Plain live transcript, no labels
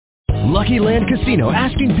Lucky Land Casino,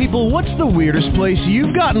 asking people, what's the weirdest place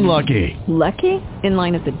you've gotten lucky? Lucky? In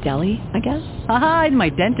line at the deli, I guess? Aha, in my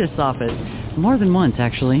dentist's office. More than once,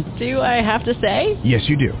 actually. Do I have to say? Yes,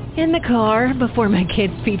 you do. In the car, before my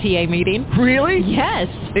kids' PTA meeting. Really? Yes.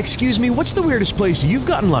 Excuse me, what's the weirdest place you've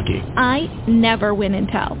gotten lucky? I never win and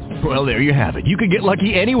tell. Well, there you have it. You can get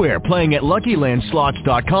lucky anywhere, playing at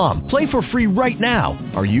LuckyLandSlots.com. Play for free right now.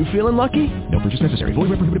 Are you feeling lucky? No purchase necessary. Void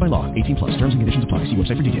where prohibited by law. 18 plus. Terms and conditions apply. See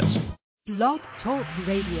website for details. Blog Talk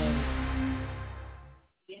Radio.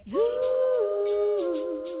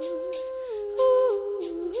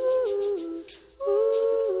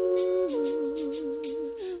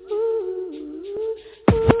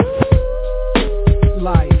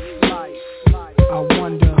 Life, I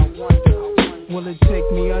wonder, will it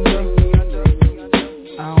take me under?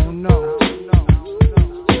 I don't know.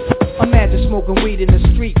 Imagine smoking weed in the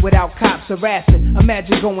street without cops harassing.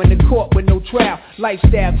 Imagine going to court with no trial.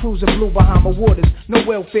 Lifestyle cruising blue Bahama waters. No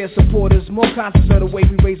welfare supporters. More conscious of the way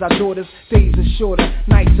we raise our daughters. Days are shorter,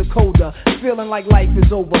 nights are colder. Feeling like life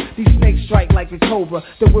is over. These snakes strike like a cobra.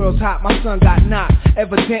 The world's hot, my son got knocked.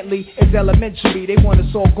 Evidently, it's elementary. They want us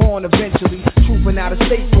all gone eventually. Trooping out of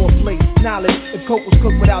state for a plate. Knowledge, if coke was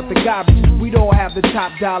cooked without the garbage, we'd all have the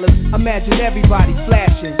top dollars. Imagine everybody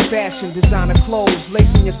flashing. Fashion, designer clothes.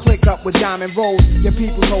 Lacing your click up with diamond rolls. Your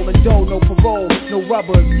people's holding dough, no parole, no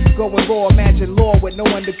rubbers. Going raw, imagine law with no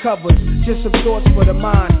undercovers. Just some thoughts for the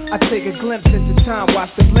mind. I take a glimpse into time. Watch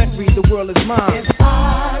the glint read, the world is mine. If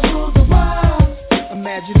I rule the world,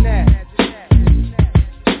 imagine that.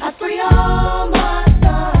 I free all my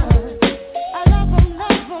sons. I love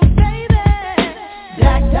them, baby.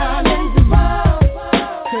 Black diamonds and pearls.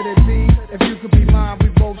 Could it be, if you could be mine, we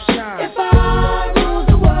both shine. If I rule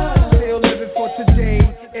the world, still living for today,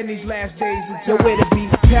 in these last days of time. Nowhere to be,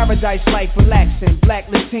 paradise life relaxing. Black,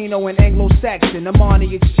 Latino, and Anglo-Saxon.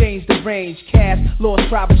 Amani exchange the range. Cast, Lost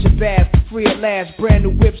Tribe of Shabazz. Free at last, brand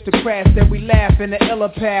new whips to crash. Then we laugh in the illa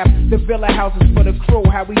path. The villa houses for the crew,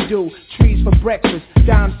 how we do. Trees for breakfast,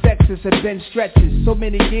 dime sexes have been stretches. So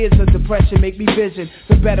many years of depression make me vision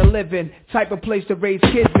the better living. Type of place to raise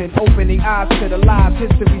kids in. Opening eyes to the lies,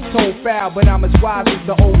 history's told foul. But I'm as wise as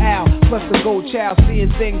the old owl. Plus the gold child,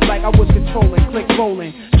 seeing things like I was controlling. Click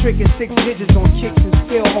rolling, tricking 6 digits on kicks and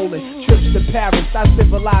still holding. Trips to Paris, I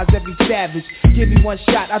civilize every savage. Give me one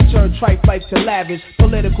shot, I turn tripe life to lavish.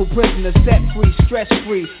 Political prisoner, set free, stress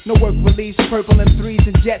free. No work release, purple and threes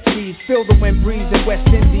and jet skis. Feel the wind breeze in West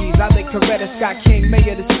Indies. I lick Coretta Scott King,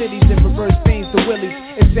 mayor of the cities, and reverse things to Willies.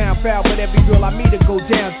 It sound foul, but every girl I meet to go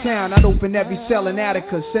downtown. I'd open every cell in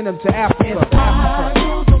Attica, send them to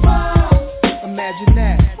Africa. Imagine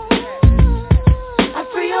that. I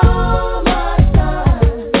free all my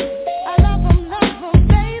sons. I love them,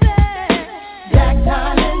 baby. Black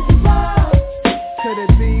diamonds and pearls. Could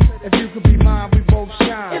it be, if you could be mine, we both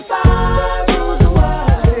shine. If I rule the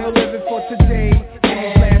world, still living for today, in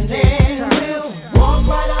these last days of time. we'll walk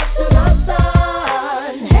right up to the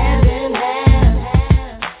sun, hand in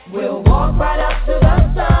hand. We'll walk right up to the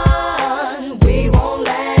sun, we won't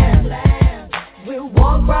land. We'll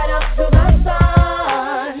walk right up to the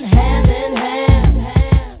sun, hand in hand.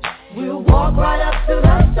 We'll walk right up to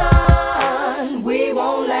the sun, we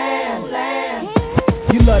won't land.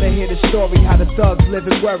 You love to hear the story, how the thugs live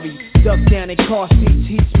and worry. Duck down in car seats,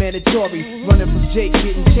 heat's mandatory. Running from Jake,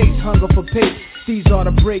 getting chased, hunger for pace. These are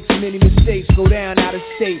the breaks, many mistakes, go down out of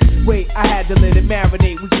state. Wait, I had to let it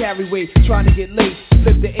marinate, we carry weight, trying to get late.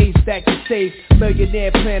 Flip the ace, stack the safe.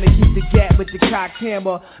 Millionaire plan to keep the gap with the cocked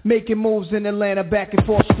hammer. Making moves in Atlanta, back and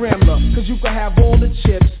forth scrambler. Cause you can have all the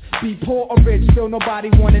chips, be poor or rich, still nobody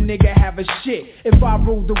want a nigga have a shit. If I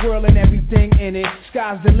ruled the world and everything in it,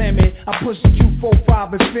 sky's the limit. I push the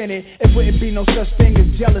Q45 infinite. It wouldn't be no such thing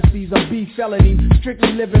as jealousies or beef felony.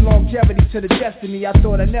 Strictly living longevity to the destiny I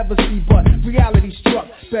thought I'd never see, but reality struck.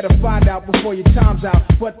 Better find out before your time's out.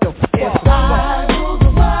 What the fuck? If I rule the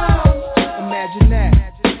world, imagine that.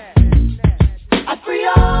 I free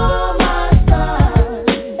all my sons.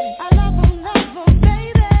 I love them,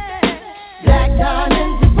 baby. Black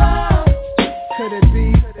diamonds and pearls. Could it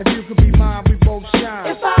be, if you could be mine, we both shine.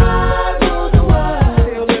 If I rule the world,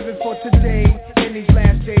 still living for today, in these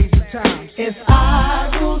last days of time. if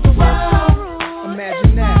I rule the world,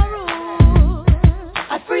 Imagine that.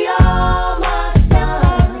 I free all my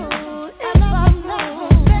sons. I love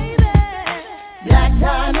them, baby. Black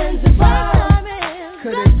diamonds and pearls.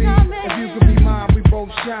 Could it be, if you could be mine, we both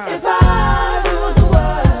shine. If I rule the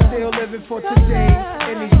world, Still living for today,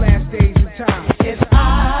 in these last days of time. if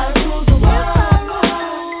I rule the world,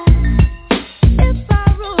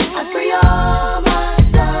 I free all my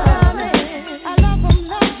sons. I love them,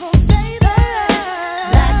 baby.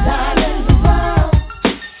 Black diamonds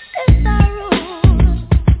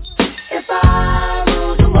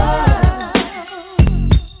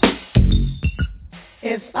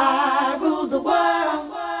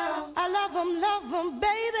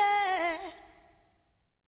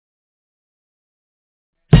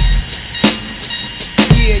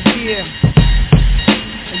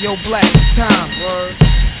yo, Black, it's time. Word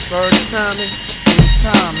timing. It's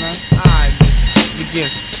time, man. Alright,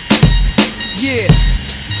 begin. Yeah,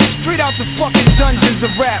 straight out the fucking dungeons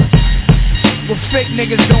of rap, where fake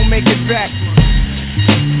niggas don't make it back.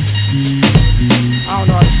 I don't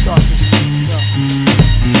know how to start this shit.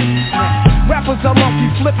 Rappers are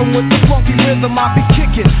monkey flipping with the funky rhythm I be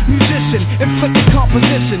kicking. Musician, inflicting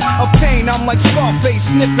composition of pain. I'm like Scarface,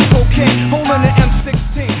 sniffing cocaine, holding an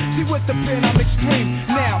M16. See with the pen I'm extreme.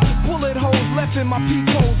 Now, bullet holes left in my peep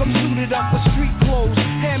holes. I'm suited up with street clothes.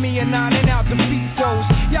 Hand me a 9 and out the beat foes.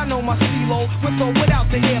 Y'all know my CeeLo, with or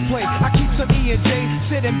without the airplay. I keep some E and J,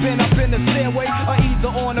 sitting bent up in the stairway, or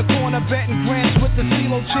either on the corner betting grants with the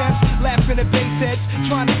CeeLo champs. Laughing at bass heads,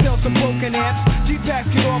 trying to sell some broken amps.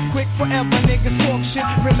 G-Packs get off quick forever. Niggas talk shit,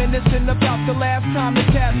 reminiscing about the last time the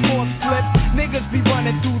task force flipped. Niggas be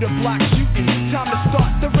running through the block shooting. Time to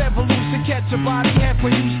start the revolution, catch a body head for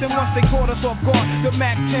Houston. Once they caught us off guard, the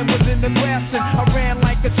Mac 10 was in the grass and I ran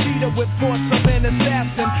like a cheetah with thoughts of an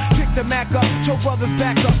assassin. Picked the Mac up, Joe Brothers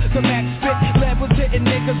back up, the Mac spit. Lead was hitting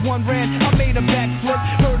niggas, one ran, I made a backflip.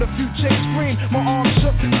 Heard a few chicks scream, my arm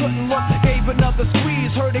shook, couldn't look, gave another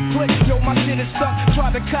squeeze, heard it click. Yo, my shit is stuck,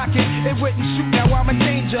 tried to cock it, it wouldn't shoot, now I'm in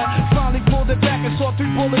danger. Finally pulled it back and saw 3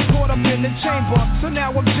 bullets caught up in the chamber. So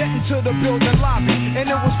now I'm jetting to the building lobby, and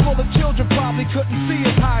it was full of children, probably couldn't see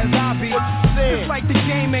as high as I be. It's like the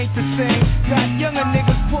game ain't the same. Got younger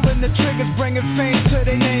niggas pulling the triggers, bringing fame to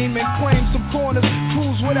their name and claim some corners.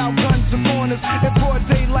 Crews without guns and corners. In broad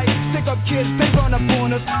daylight, stick up kids, they run up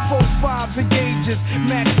on us. 4-5s and gauges,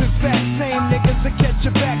 max and fat. Same niggas that catch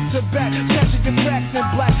you back to back, catching your tracks in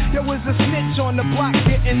black. Yo, is a snitch on the block,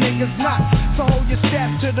 getting niggas knocked. So hold your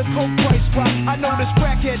stats to the coke price drop. I know this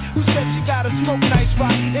crackhead who said she gotta smoke nice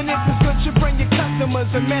rock, and if it's good, you bring your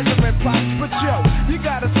customers and measuring plots. But yo, you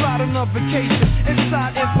gotta slide on a vacation.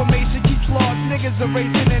 Inside information keeps logs, niggas are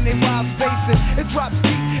racing and they wives basing. It drops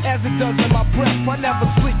deep as it does in my breath. I never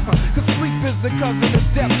sleep, cause sleep is the cousin of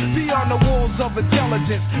death. Beyond the walls of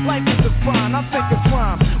intelligence, life is defined. I think of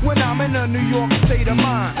crime when I'm in a New York state of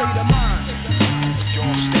mind. State of mind.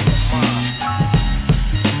 Your state of mind.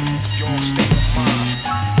 Your state of mind.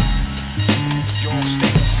 Your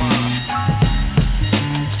state of mind.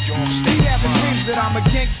 Your state of mind. He having dreams that I'm a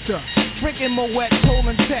gangster, drinking Moet,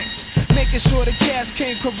 holding text, making sure the cash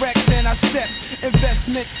came correct. Then I stepped,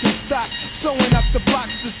 investments in stock, sewing up the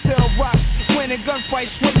blocks to sell rocks. Winning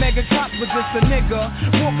gunfights with mega cops, but just a nigga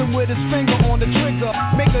walking with his finger on the trigger.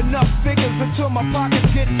 Make enough figures until my pockets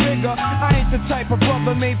get bigger. I ain't the type of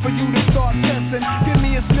brother made for you to start testing. Give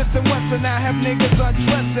me a Smith & Wesson, I have niggas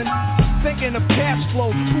undressing. Thinking of cash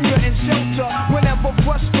flow, food and shelter. Whenever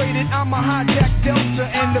frustrated, I'm a hijack Delta.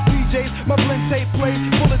 And the PJs, my blend tape plays,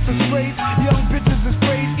 bullets and sprays. Young bitches and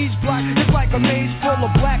sprays, each block is like a maze full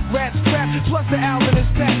of black rats trapped. Plus the album is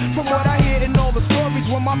packed. From what I hear in all the stories,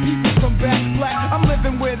 when my people come back black, I'm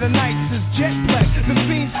living where the nights is jet black. The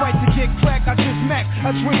fiends fight to get crack, I just max.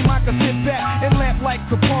 I dream I could sit back and laugh like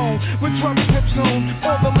Capone with drum strips on.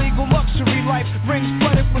 All the legal luxury life rings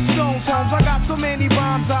flooded with stones. Homes, I got so many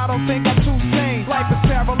rhymes, I don't think I'm too sane. Life is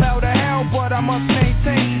parallel to hell, but I must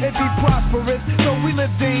maintain it be prosperous. So we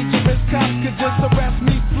live dangerous. Cops could just arrest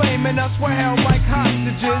me, flaming us for hell like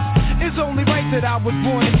hostages. It's only right that I was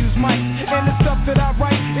born to use mics, and the stuff that I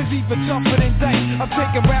write is even tougher than dice. I'm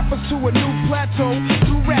taking rappers to a new plateau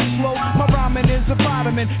through rap slow. My rhyming is a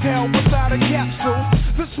vitamin, hell without a capsule.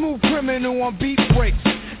 The smooth criminal on beat breaks.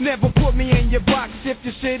 Never put me in your box if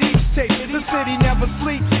your shit eats tape. The city never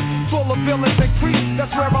sleeps, full of villains and creeps. That's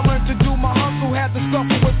where I learned to do my hustle, had to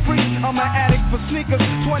suffer with freaks. I'm an addict for sneakers,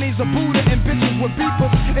 20s a Buddha and bitches with beepers.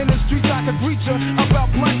 In the streets I could reach her, about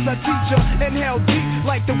blunts I teach her. Inhale deep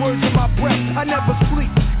like the words in my breath. I never sleep,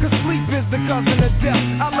 cause sleep is the cousin of death.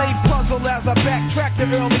 I lay puzzle as I backtrack to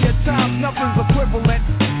earlier times. Nothing's equivalent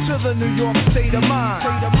to the New York state of mind.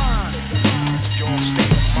 State of mind. Your state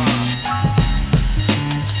of mind.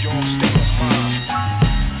 Your state of mind.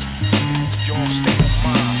 Your state of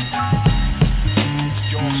mind.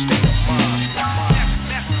 Your state of mind.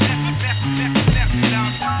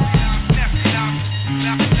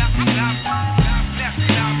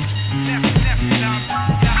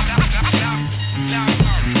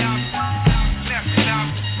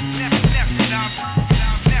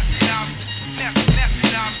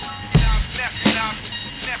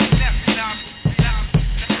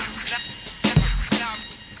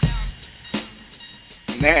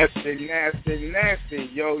 Nasty, nasty, nasty.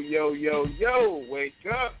 Yo, yo, yo, yo. Wake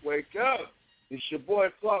up, wake up. It's your boy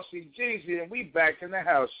Flossy Jeezy, and we back in the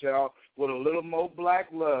house, y'all, with a little more black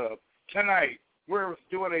love. Tonight, we're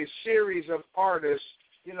doing a series of artists,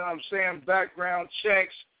 you know what I'm saying, background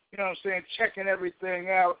checks, you know what I'm saying, checking everything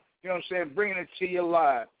out, you know what I'm saying, bringing it to you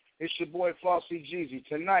live. It's your boy Flossy Jeezy.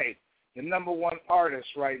 Tonight, the number one artist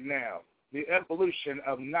right now, the evolution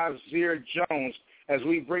of Nasir Jones, as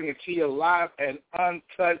we bring it to you live and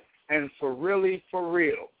uncut and for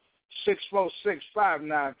real.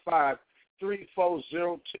 646-595-3402.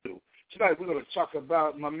 Tonight we're going to talk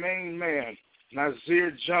about my main man,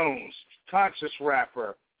 Nasir Jones, conscious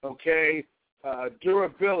rapper, okay,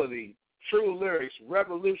 durability, true lyrics,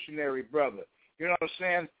 revolutionary brother. You know what I'm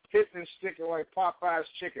saying? Hitting and sticking like Popeye's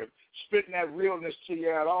chicken, spitting that realness to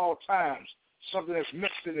you at all times. Something that's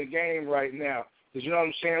mixed in the game right now. Because you know what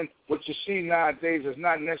I'm saying? What you see nowadays is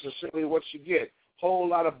not necessarily what you get. Whole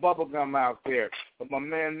lot of bubblegum out there. But my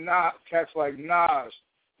man, cats like Nas,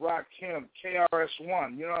 Rakim,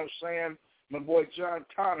 KRS-One, you know what I'm saying? My boy John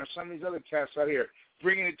Connor, some of these other cats out here,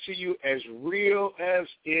 bringing it to you as real as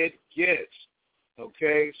it gets.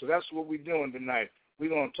 Okay? So that's what we're doing tonight. We're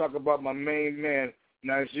going to talk about my main man,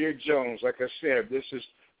 Nasir Jones. Like I said, this is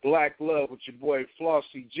Black Love with your boy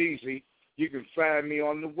Flossy Jeezy. You can find me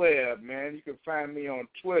on the web, man. You can find me on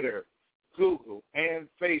Twitter, Google, and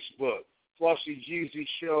Facebook. Flossy Jeezy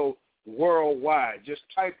Show worldwide. Just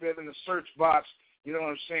type it in the search box, you know what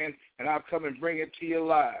I'm saying, and I'll come and bring it to you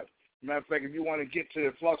live. Matter of fact, if you want to get to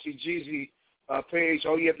the Flossy Jeezy page,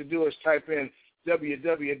 all you have to do is type in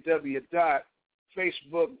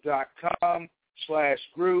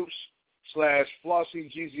www.facebook.com/groups/Flossy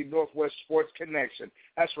Jeezy Northwest Sports Connection.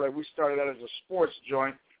 That's right. We started out as a sports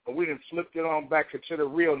joint, but we done flipped it on back into the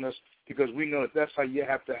realness because we know that that's how you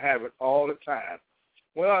have to have it all the time.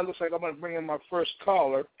 Well, it looks like I'm going to bring in my first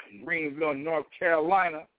caller, Greenville, North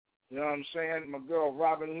Carolina. You know what I'm saying? My girl,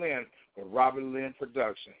 Robin Lynn, with Robin Lynn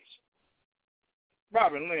Productions.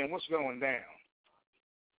 Robin Lynn, what's going down?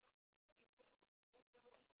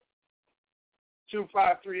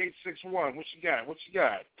 253-861. What you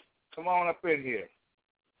got? Come on up in here.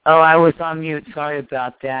 Oh, I was on mute. Sorry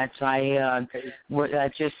about that. I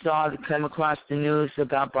just come across the news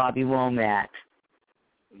about Bobby Womack.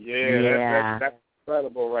 Yeah. That's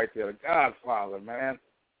incredible right there. The Godfather, man.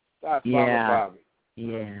 Bobby.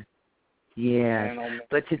 Yeah.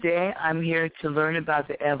 But today I'm here to learn about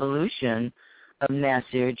the evolution of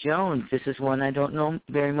Nasir Jones. This is one I don't know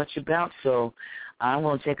very much about, so I'm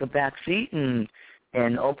going to take a back seat and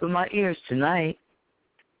open my ears tonight.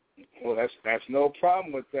 Well, that's no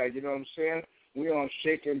problem with that. You know what I'm saying? We're on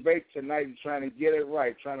Shake and Bake tonight and trying to get it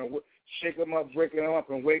right, trying to shake them up, break them up,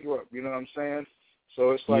 and wake them up. You know what I'm saying?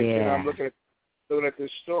 So it's like, you know, I'm looking at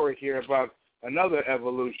this story here about another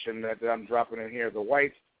evolution that I'm dropping in here, the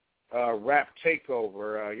white rap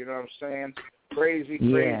takeover. You know what I'm saying? Crazy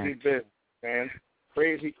business, man.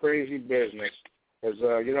 Crazy business. Because,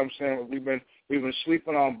 you know what I'm saying, we've been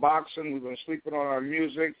sleeping on boxing. We've been sleeping on our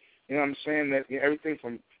music. You know what I'm saying? That everything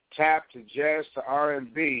from tap to jazz to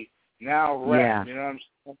R&B, now rap. You know what I'm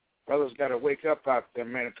saying? Brothers got to wake up out there,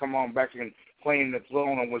 man, and come on back and claim the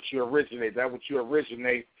throne on what you originate. That what you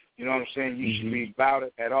originate, you know what I'm saying? You should be about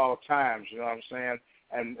it at all times, you know what I'm saying?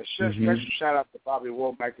 And a special shout out to Bobby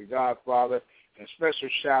Womack, the Godfather, and a special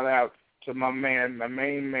shout out to my main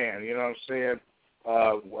man, you know what I'm saying?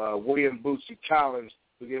 William Bootsy Collins.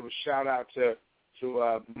 We give a shout out to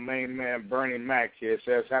my main man Bernie Mac here. It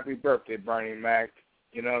says, happy birthday, Bernie Mac.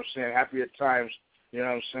 You know what I'm saying? Happier times, you know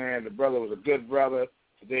what I'm saying? The brother was a good brother.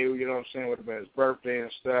 Today, you know what I'm saying, would have been his birthday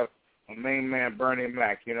and stuff. My main man Bernie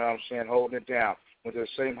Mac, you know what I'm saying, holding it down. Went to the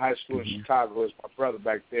same high school in Chicago as my brother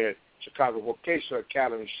back there, Chicago Vocational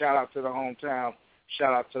Academy. Shout out to the hometown.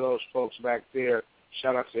 Shout out to those folks back there.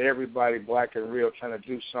 Shout out to everybody, black and real, trying to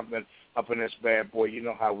do something up in this bad boy. You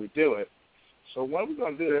know how we do it. So what we're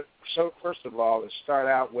going to do, so first of all, is start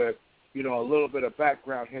out with, you know, a little bit of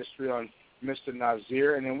background history on Mr.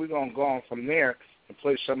 Nasir, and then we're going to go on from there and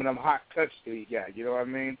play some of them hot cuts that he got. You know what I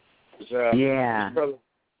mean? His brother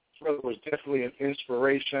was definitely an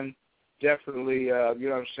inspiration. Definitely, you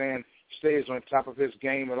know what I'm saying, stays on top of his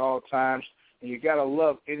game at all times. And you got to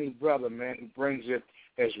love any brother, man, who brings it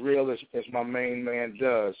as real as my main man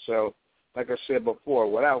does. So, like I said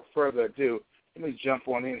before, without further ado, let me jump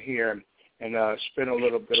on in here and spin a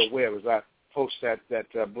little bit of web as I post that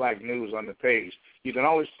black news on the page. You can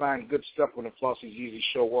always find good stuff on the Flossy Jeezy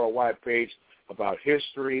Show worldwide page about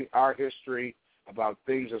history, our history, about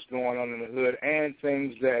things that's going on in the hood, and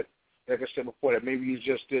things that, like I said before, that maybe you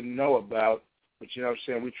just didn't know about. But, you know what I'm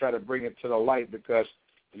saying, we try to bring it to the light because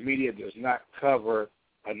the media does not cover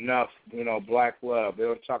enough, you know, black love. They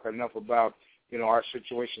don't talk enough about, you know, our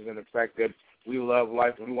situations and the fact that we love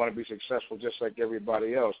life and we want to be successful just like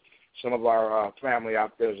everybody else. Some of our family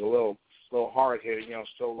out there is a little hard-headed, you know,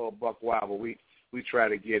 still a little buck wild, but we try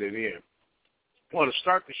to get it in. Well, to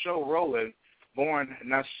start the show rolling, born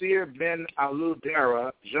Nasir bin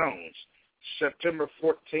Dara Jones, September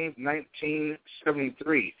 14,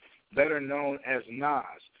 1973, better known as Nas,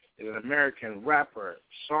 is an American rapper,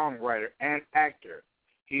 songwriter, and actor.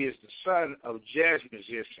 He is the son of jazz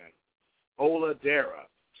musician Ola Dara.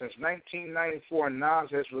 Since 1994, Nas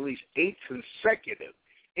has released eight consecutive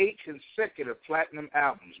platinum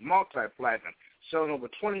albums, multi-platinum, selling over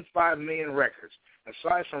 25 million records.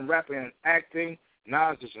 Aside from rapping and acting,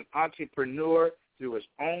 Nas is an entrepreneur through his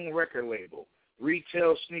own record label,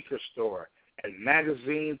 retail sneaker store, and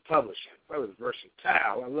magazine publishing. That was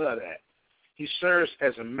versatile. I love that. He serves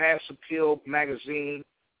as a mass appeal magazine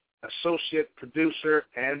associate producer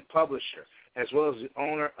and publisher, as well as the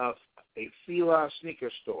owner of a Fila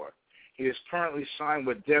sneaker store. He is currently signed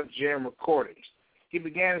with Def Jam Recordings. He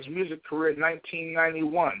began his music career in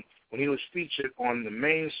 1991 when he was featured on the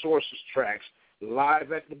Main Sources tracks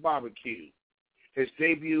Live at the Barbecue. His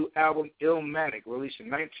debut album, Illmatic, released in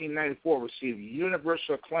 1994, received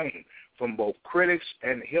universal acclaim from both critics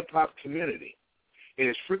and the hip-hop community. It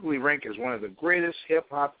is frequently ranked as one of the greatest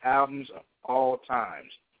hip-hop albums of all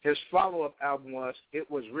times. His follow-up album was It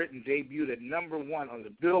Was Written, debuted at #1 on the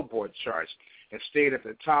Billboard charts and stayed at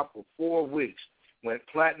the top for 4 weeks, went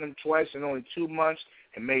platinum twice in only 2 months,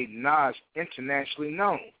 and made Nas internationally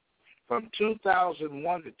known. From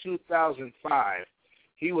 2001 to 2005,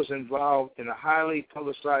 he was involved in a highly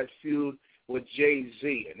publicized feud with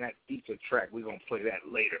Jay-Z, and that Ether track, we're going to play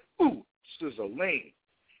that later. Ooh, sizzling.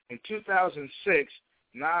 In 2006,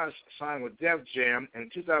 Nas signed with Def Jam, and in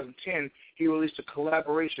 2010, he released a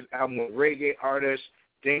collaboration album with reggae artist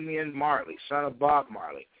Damian Marley, son of Bob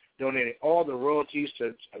Marley, donating all the royalties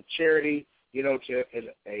to a charity,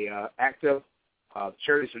 to active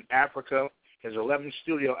charities in Africa. His 11th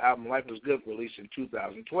studio album, Life Was Good, released in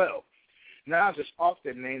 2012. Nas is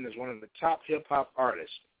often named as one of the top hip-hop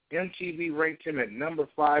artists. MTV ranked him at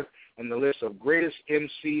 #5 on the list of greatest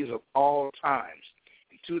MCs of all times.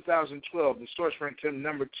 In 2012, the Source ranked him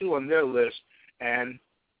 #2 on their list and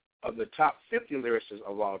of the top 50 lyricists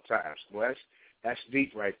of all times. Well, that's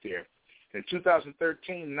deep right there. In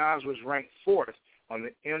 2013, Nas was ranked 4th on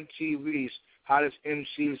the MTV's hottest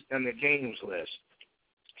MCs in the games list.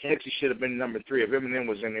 He actually should have been #3 if Eminem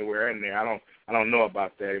was anywhere in there. I don't know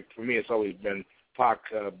about that. For me, it's always been Pac,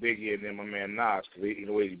 Biggie, and then my man Nas, because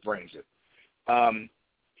the way he brings it.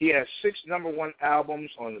 He has 6 #1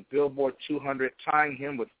 albums on the Billboard 200, tying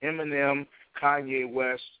him with Eminem, Kanye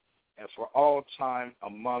West, and for all time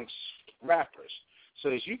amongst rappers. So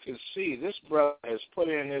as you can see, this brother has put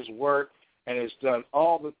in his work and has done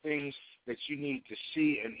all the things that you need to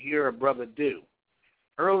see and hear a brother do.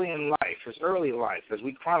 Early in life, his early life, as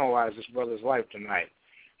we chronologize this brother's life tonight,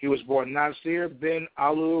 he was born Nasir bin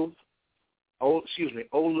Olu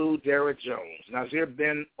Dara Jones. Nasir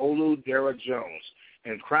bin Olu Dara Jones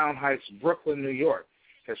in Crown Heights, Brooklyn, New York.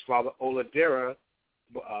 His father, Ola Dara,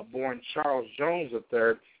 born Charles Jones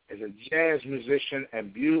III, is a jazz musician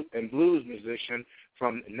and blues musician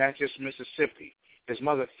from Natchez, Mississippi. His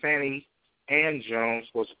mother, Fannie Ann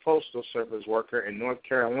Jones, was a postal service worker in North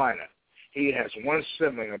Carolina. He has one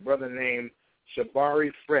sibling, a brother named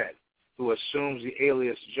Shabari Fred, who assumes the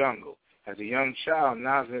alias Jungle. As a young child,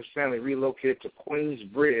 Nas and his family relocated to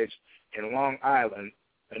Queensbridge in Long Island,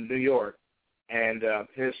 in New York, and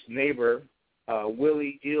his neighbor,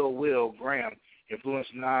 Willie Ill Will Graham,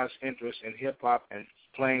 influenced Nas' interest in hip-hop and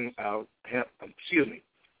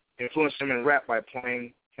influenced him in rap by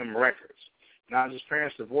playing him records. Nas'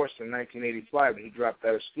 parents divorced in 1985, and he dropped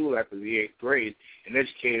out of school after the 8th grade and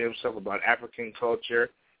educated himself about African culture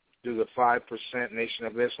through the 5% Nation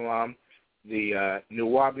of Islam, the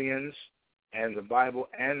Nuwabians, and the Bible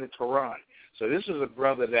and the Quran. So this is a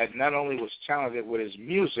brother that not only was talented with his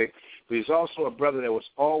music, but he's also a brother that was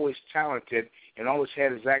always talented and always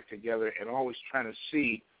had his act together and always trying to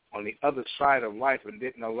see on the other side of life and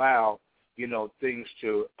didn't allow, things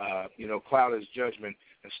to, cloud his judgment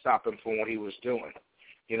and stop him from what he was doing.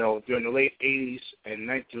 During the late 80s and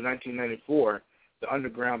through 1994, the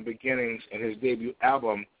underground beginnings and his debut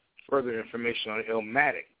album, further information on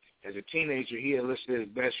Illmatic. As a teenager, he enlisted his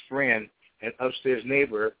best friend and upstairs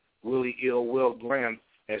neighbor, Willie Ill Will Graham,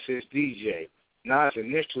 as his DJ. Nas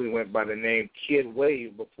initially went by the name Kid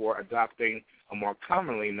Wave before adopting a more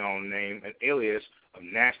commonly known name, an alias of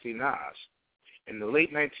Nasty Nas. In the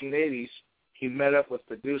late 1980s, he met up with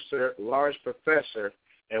producer Large Professor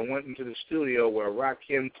and went into the studio where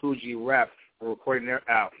Rakim, Coogee, Rap were recording their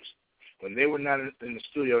albums. When they were not in the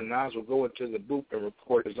studio, Nas would go into the booth and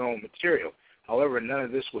record his own material. However, none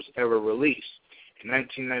of this was ever released. In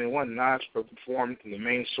 1991, Nas performed in the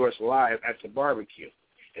Main Source Live at the Barbecue.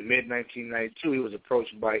 In mid-1992, he was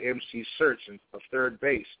approached by MC Search of Third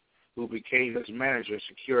Base, who became his manager and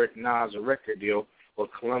secured Nas a record deal with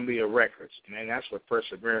Columbia Records. Man, that's what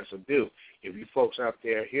perseverance will do. If you folks out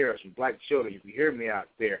there hear us, black children, if you hear me out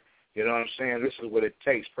there, you know what I'm saying? This is what it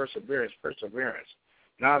takes, perseverance.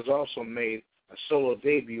 Nas also made a solo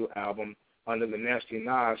debut album under the Nasty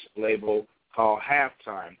Nas label called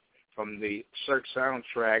Halftime from the Cirque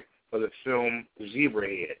soundtrack for the film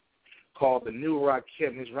Zebrahead. Called The New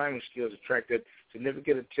Rakim, his rhyming skills attracted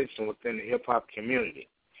significant attention within the hip-hop community.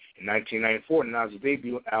 In 1994, Nas'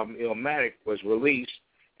 debut album, Illmatic, was released,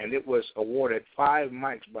 and it was awarded 5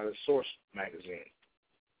 mics by the Source magazine.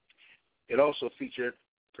 It also featured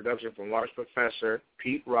production from Large Professor,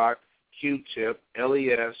 Pete Rock, Q-Tip,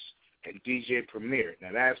 LES, and DJ Premier.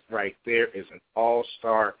 Now, that right there is an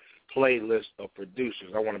all-star playlist of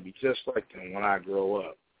producers. I want to be just like them when I grow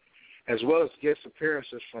up. As well as guest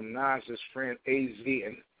appearances from Nas' friend AZ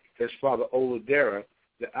and his father Olu Dara,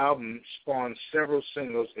 the album spawned several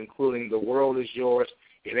singles, including The World Is Yours,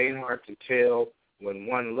 It Ain't Hard to Tell, When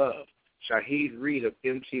One Love. Shaheed Reid of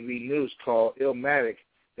MTV News called Illmatic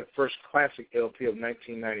the first classic LP of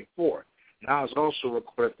 1994. Nas also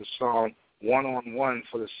recorded the song One on One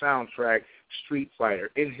for the soundtrack Street Fighter.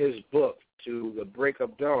 In his book, To the Break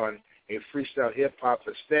of Dawn, a freestyle hip-hop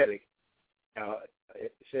aesthetic,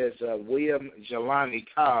 it says William Jelani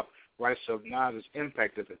Cobb writes of Nas'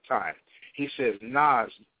 impact at the time. He says, Nas,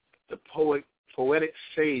 the poetic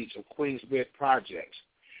sage of Queensbridge Projects,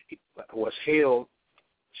 was hailed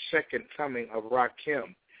second coming of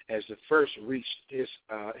Rakim as the first reached his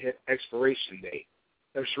expiration date.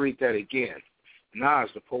 Let's read that again. Nas,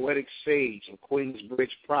 the poetic sage of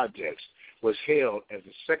Queensbridge Projects, was hailed as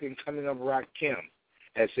the second coming of Rakim,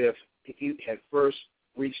 as if he had first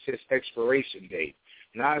reached his expiration date.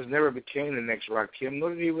 Nas never became the next Rakim, nor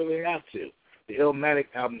did he really have to. The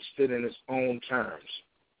Illmatic album stood in its own terms.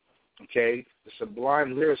 Okay? The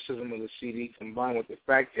sublime lyricism of the CD, combined with the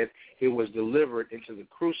fact that it was delivered into the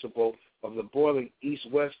crucible of the boiling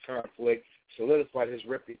East-West conflict, solidified his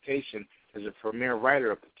reputation as a premier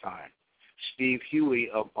writer of the time. Steve Huey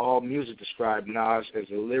of AllMusic described Nas as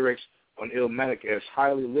the lyrics on Illmatic as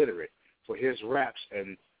highly literate for his raps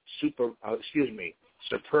and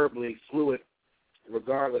superbly fluid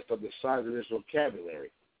regardless of the size of his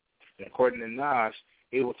vocabulary. And according to Nas,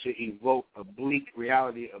 able to evoke a bleak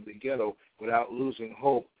reality of the ghetto without losing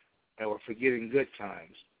hope or forgetting good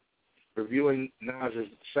times. Reviewing Nas'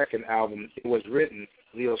 second album, It Was Written,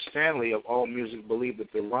 Leo Stanley of AllMusic believed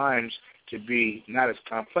that the rhymes to be not as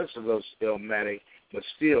complex as those Illmatic, but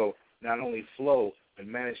still not only flow, but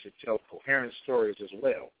manage to tell coherent stories as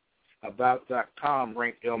well. About.com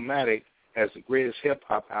ranked Illmatic as the greatest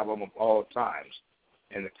hip-hop album of all times,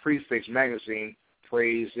 and the Prefix magazine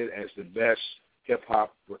praised it as the best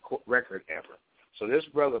hip-hop record ever. So this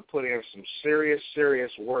brother put in some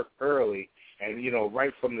serious work early, and, you know,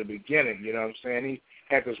 right from the beginning, you know what I'm saying? He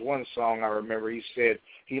had this one song I remember. He said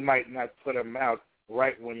he might not put them out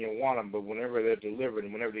right when you want them, but whenever they're delivered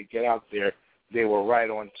and whenever they get out there, they were right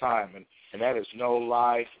on time. And that is no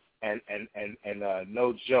lie and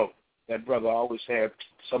no joke. That brother always had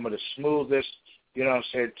some of the smoothest, you know what I'm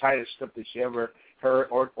saying, tightest stuff that you ever heard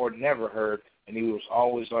or never heard, and he was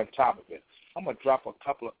always on top of it. I'm going to drop a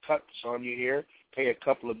couple of cuts on you here, pay a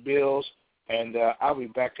couple of bills, and I'll be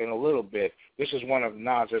back in a little bit. This is one of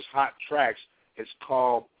Nas's hot tracks. It's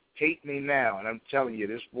called Hate Me Now, and I'm telling you,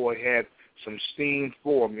 this boy had some steam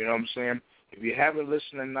for him, you know what I'm saying? If you haven't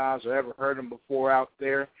listened to Nas or ever heard him before out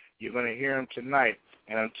there, you're going to hear him tonight,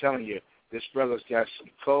 and I'm telling you, this brother's got some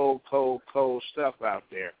cold stuff out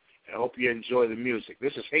there, and I hope you enjoy the music.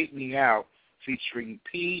 This is Hate Me Now featuring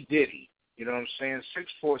P. Diddy, you know what I'm saying?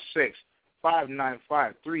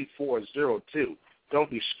 646-595-3402. Don't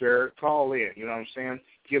be scared. Call in, you know what I'm saying?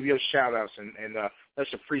 Give your shout-outs, and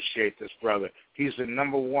let's appreciate this brother. He's the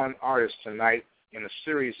number one artist tonight in a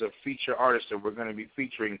series of feature artists that we're going to be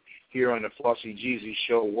featuring here on the Flossy Jeezy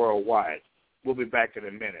Show worldwide. We'll be back in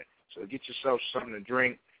a minute. So get yourself something to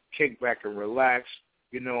drink, kick back and relax.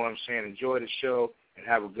 You know what I'm saying? Enjoy the show and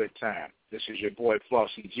have a good time. This is your boy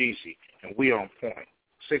Flossy Jeezy, and we on point.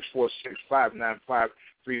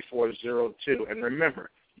 646-595-3402. And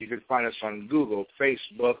remember, you can find us on Google,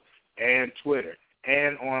 Facebook, and Twitter,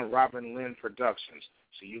 and on Robin Lynn Productions.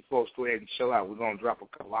 So you folks go ahead and chill out. We're going to drop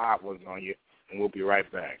a couple of hot ones on you, and we'll be right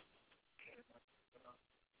back.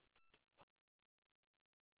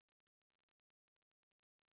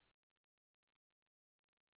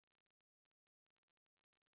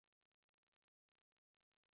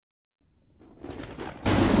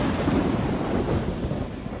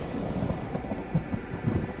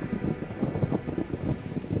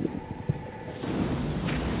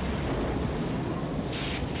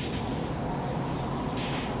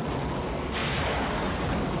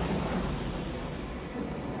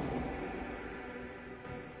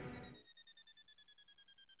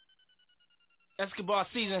 Escobar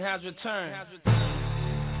season has returned. It's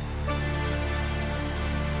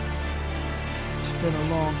been a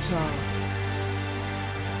long time.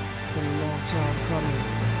 It's been a long time coming.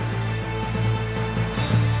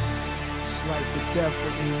 It's like the death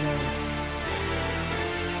of me now.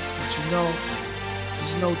 But you know,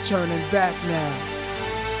 there's no turning back now.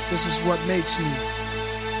 This is what makes me.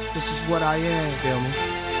 This is what I am. Feel me?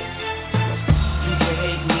 You can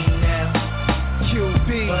hate me now, QB,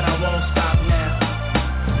 but I won't stop now.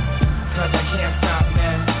 Cause I can't stop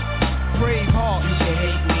now. Braveheart, you can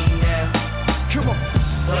hate me now. Come on,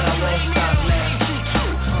 but I won't stop now.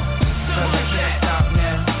 Cause I can't stop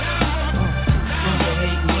now. You can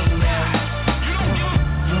hate me now.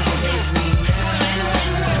 You can hate me now.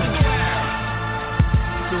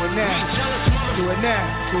 Do it now. Do it now.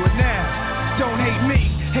 Do it now. Don't hate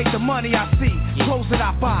me. Hate the money I see, clothes that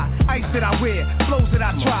I buy, ice that I wear, flows that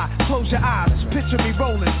I try. Close your eyes, picture me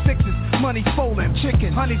rolling, sixes, money folding,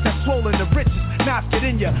 chicken, honeys that swollen, the richest, knots get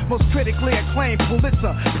in ya. Most critically acclaimed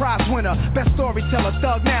Pulitzer Prize winner, best storyteller,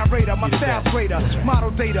 thug narrator, my style's greater,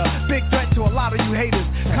 model data, big threat to a lot of you haters.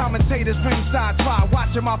 Commentators ringside try,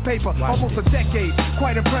 watching my paper, almost a decade,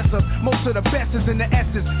 quite impressive. Most of the best is in the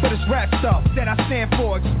essence, but it's rap stuff that I stand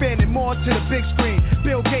for, expanding more to the big screen.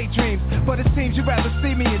 Bill Gates dreams, but it seems you'd rather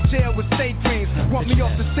see me in jail with state dreams. Want me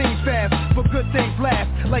off the scene fast, but good things last.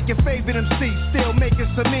 Like your favorite MC, still making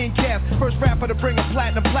some mean cash. First rapper to bring a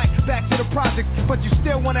platinum plaque back to the projects, but you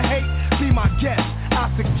still wanna hate? Be my guest, I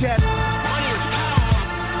suggest. Money is power.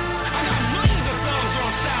 I got millions of thugs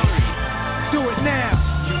on salary. Do it now.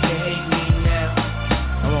 You can hate me now.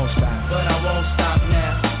 I won't stop, but I won't stop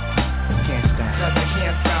now. Can't stop, cause I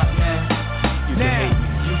can't stop now. You can hate me.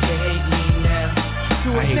 You can hate me now. Do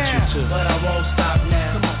it I hate now, you too. But I won't stop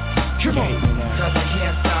now. Come on, cause I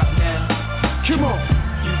can't stop now. Come on,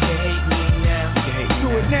 you can hate me now. You can hate me do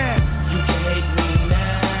now. It now. You can hate me now.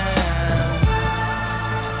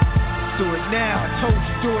 Do it now. I told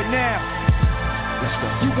you, do it now. Let's go.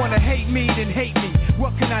 You wanna hate me, then hate me.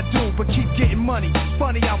 What can I do but keep getting money?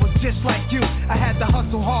 Funny, I was just like you. I had to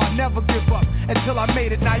hustle hard, never give up until I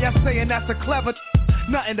made it. Now y'all saying that's a clever.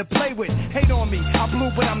 Nothing to play with, hate on me. I blew,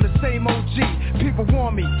 but I'm the same OG. People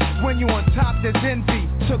warn me, when you on top, there's envy.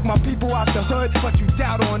 Took my people out the hood, but you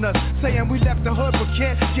doubt on us. Saying we left the hood, but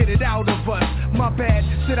can't get it out of us. My bad,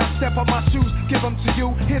 should I step on my shoes, give them to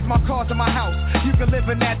you? Here's my cars in my house, you can live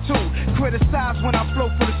in that too. Criticize when I flow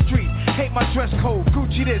for the street. Hate my dress code,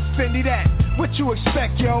 Gucci this, Fendi that. What you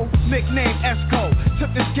expect, yo? Nickname Esco.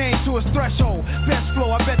 Took this game to its threshold. Best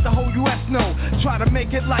flow, I bet the whole US know. Try to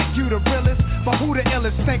make it like you the realest, but who the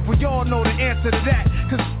illest? Think we all know the answer to that.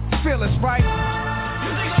 Cause feel us, right?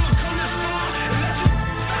 You think I'ma come this far and let you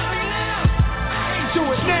stop me now? Do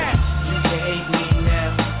it now. You can hate me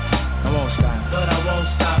now. I won't stop, but I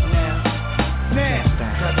won't stop now. Now,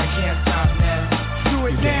 cause I can't stop now. Do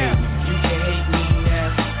it now. You can hate me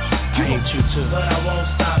now. I hate you too, but I won't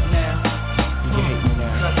stop now. You can hate me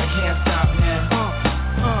now, cause I can't stop now.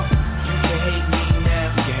 You can hate me now.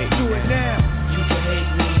 You can hate me do it now. You can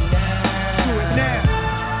hate me now. Do it now.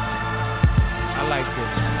 I like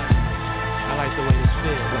this. I like the way this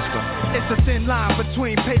feels. Let's go. It's a thin line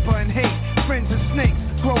between paper and hate. Friends and snakes,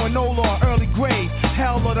 growing old or early grave.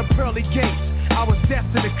 Hell or the pearly gates. I was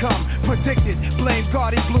destined to come, predicted. Blame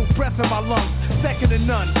God, he blew breath in my lungs. Second to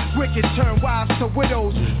none, wicked turned wives to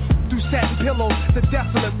widows. Through satin pillows, the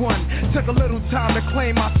desolate one. Took a little time to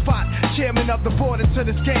claim my spot. Chairman of the board until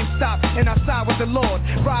this game stopped. And I side with the Lord.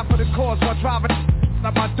 Ride for the cause while driving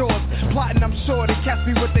at my doors. Plotting, I'm sure they catch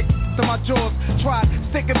me with their to my jaws. Tried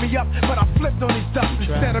sticking me up, but I flipped on these ducks.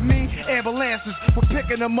 Instead of me, ambulances were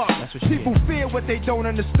picking them up. People fear what they don't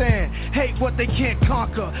understand. Hate what they can't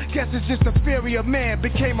conquer. Guess it's just the fury of man.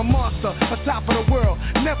 Became a monster, on top of the world.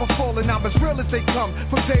 Never falling, I'm as real as they come.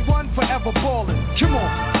 From day one, forever balling. Come on.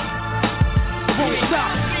 It won't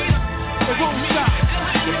stop. It won't stop.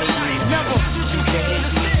 Never.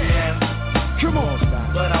 Come on.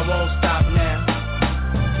 But I won't stop now.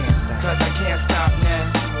 Cause I can't stop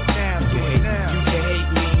now. You can hate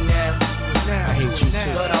me now. I hate you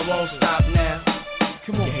too, but I won't stop now.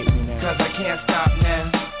 Come on. Cause I can't stop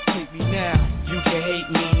now. Hate me now. You can hate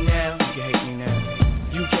me now. You can hate me now.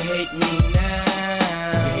 You can hate me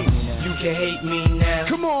now. You can hate me now.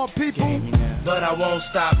 Come on, people. But I won't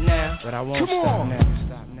stop now. But I won't Come stop on.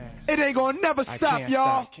 Now. It ain't gonna never stop,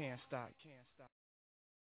 y'all. Can't stop.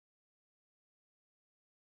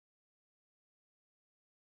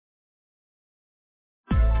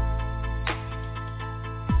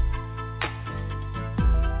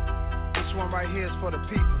 This one right here is for the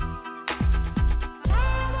people.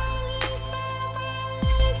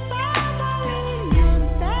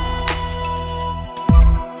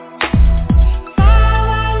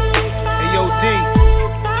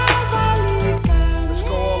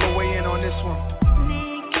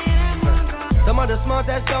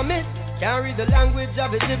 read the language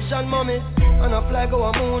of Egyptian mummies on a flag or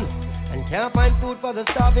a moon, and can't find food for the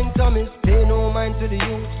starving tummies. Pay no mind to the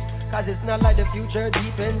youth, cause it's not like the future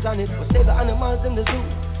depends on it. But save the animals in the zoo,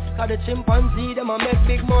 cause the chimpanzee, them a make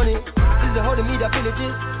big money. This is how the media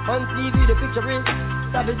villages, on TV the picture is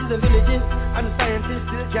savages and villages, and the scientists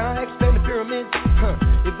still can't explain the pyramids.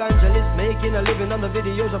 Evangelists making a living on the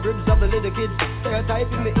videos of ribs of the little kids,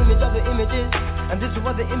 stereotyping the image of the images, and this is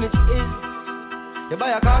what the image is. You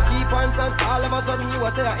buy a car, key pants, and all of a sudden you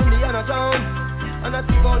are there Indiana Jones, and I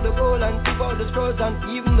think all the gold and think all the scrolls and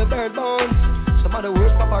even the bird bones. Some of the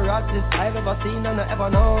worst paparazzis I've ever seen and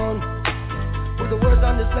ever known. Put the words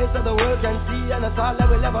on display so the world can see, and that's all I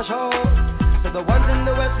will ever show. So the ones in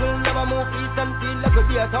the west will never move east and feel like it'll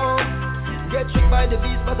be a town. Get tricked by the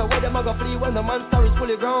beast, but away them a go flee when the monster is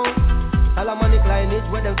fully grown. Solomonic lineage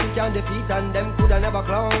where them still can defeat and them coulda never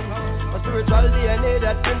clown. A spiritual DNA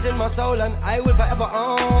that prints in my soul and I will forever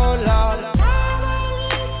own, Lord.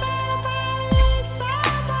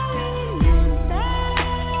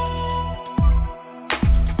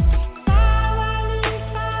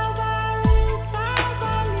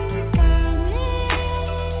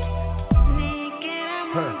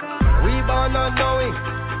 We born not knowing,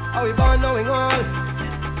 are we born knowing all?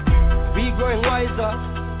 We growing wiser,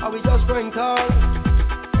 are we just growing tall?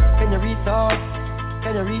 Can you read thoughts?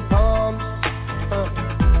 Can you read palms?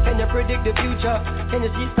 Can you predict the future? Can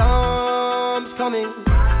you see storms coming?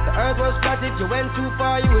 The earth was flat, if you went too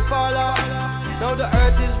far you will fall off. Now the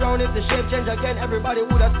earth is round, if the shape change again everybody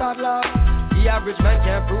would have started laugh. The average man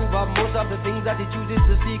can't prove of most of the things that he chooses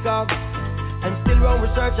to speak of, and still run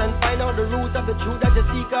research and find out the root of the truth that you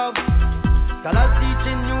seek of. Scholars teach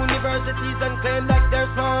in universities and claim that they're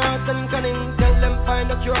smart and cunning. Tell them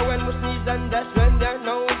find a cure when we sneeze, and that's when their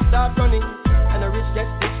nose start running. And the rich get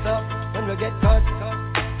stitched up when we get cut.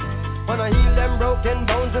 Wanna heal them broken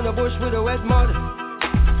bones in the bush with the wet mud.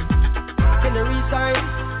 Can you read signs?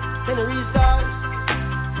 Can you read stars?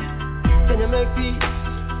 Can you make peace?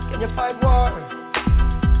 Can you fight war?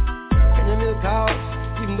 Can you milk cows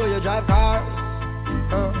even though you drive cars?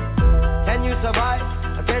 Can you survive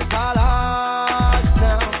against all odds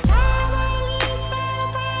now?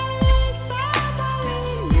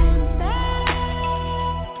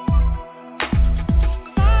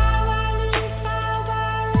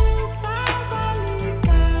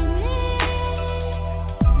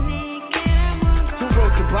 Who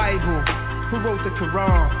wrote the Bible? Who wrote the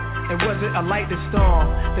Quran? And was it a lightning storm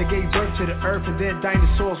that gave birth to the earth and then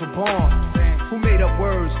dinosaurs were born? Who made up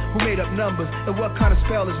words? Who made up numbers? And what kind of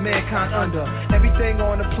spell is mankind under? Everything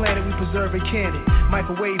on the planet we preserve and can it.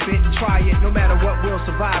 Microwave it and try it, no matter what, we'll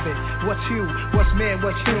survive it. What's you? What's man?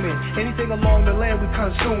 What's human? Anything along the land we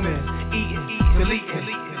consuming. Eating,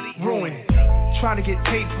 deleting, ruining. Trying to get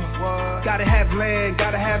paper. Gotta have land,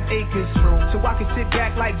 gotta have acres. So I can sit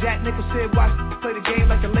back like Jack Nicholson, watch play the game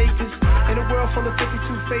like the Lakers. In a world full of 52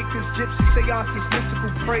 fakers, gypsy seances,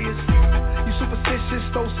 mystical prayers. You superstitious,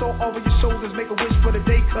 throw soul over your shoulders, make a wish for the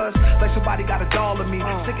day, cuz like somebody got a doll of me,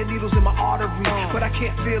 sticking needles in my artery, but I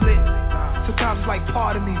can't feel it. Sometimes it's like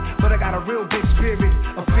part of me, but I got a real big spirit,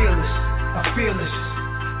 a fearless.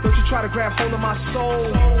 Don't you try to grab hold of my soul.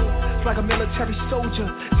 It's like a military soldier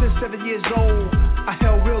since 7 years old. I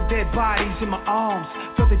held real dead bodies in my arms,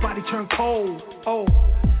 felt their body turn cold. Oh,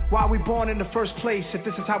 why we born in the first place if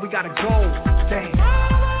this is how we gotta go? Damn.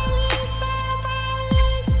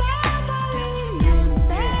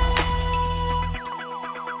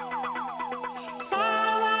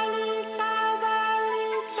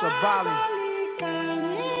 Savali,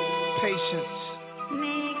 patience.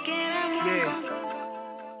 Yeah.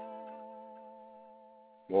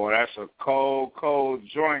 Boy, that's a cold, cold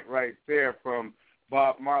joint right there from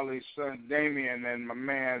Bob Marley's son Damien and my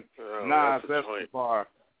man Nas Escobar.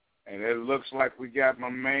 And it looks like we got my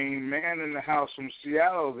main man in the house from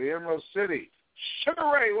Seattle, the Emerald City. Sugar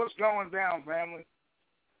Ray, what's going down, family?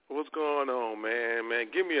 What's going on, man? Man,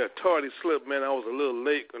 give me a tardy slip, man. I was a little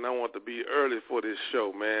late and I want to be early for this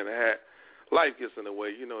show, man. Life gets in the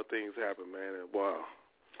way. You know, things happen, man. And wow.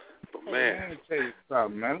 But, man. Let me tell you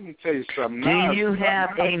something, man. Let me tell you something. Do you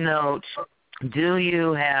have a note? Do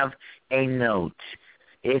you have a note?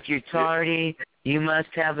 If you're tardy, you must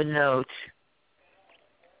have a note.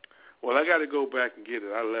 Well, I got to go back and get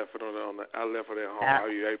it. I left it I left it at home. I'll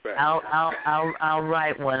be right back. I'll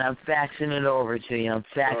write one. I'm faxing it over to you. I'm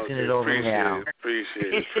faxing it over now.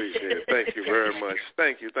 Appreciate it. Thank you very much.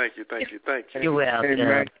 Thank you. You're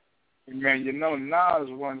welcome. Hey, man, you know, Nas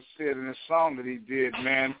once said in a song that he did,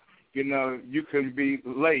 man, you know, you can be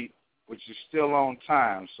late, but you're still on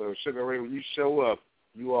time. So, Sugar Ray, when you show up,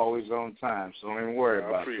 you always on time. So don't even worry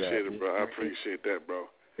about that. I appreciate it, bro. I appreciate that, bro.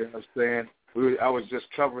 You know what I'm saying? I was just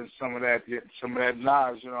covering some of that Nas,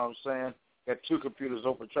 you know what I'm saying? Got two computers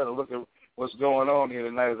open trying to look at what's going on here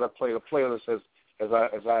tonight as I play the playlist as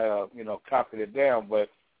I copied it down. But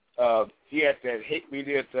he had that hit me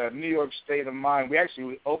there at New York State of Mind. We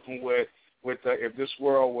actually opened with If This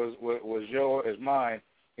World Was Yours Is Mine,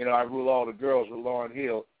 I Rule All the Girls with Lauryn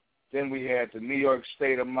Hill. Then we had the New York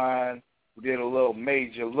State of Mind. We did a little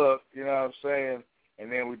Major Look, you know what I'm saying?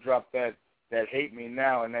 And then we dropped that Hate Me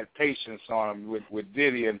Now and that Patience on him with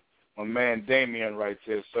Diddy and my man Damien right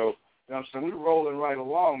there. So, you know what I'm saying? We're rolling right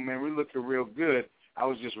along, man. We're looking real good. I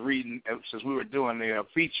was just reading, since we were doing the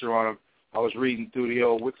feature on him, I was reading through the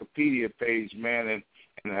old Wikipedia page, man,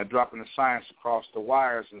 and dropping the science across the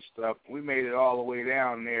wires and stuff. We made it all the way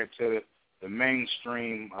down there to the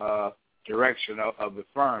mainstream direction of the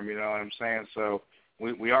firm, you know what I'm saying? So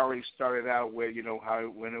we already started out with,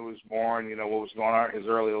 when it was born, what was going on in his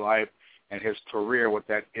early life and his career with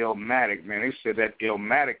that Illmatic, man. They said that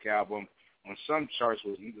Illmatic album on some charts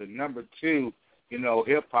was the number 2,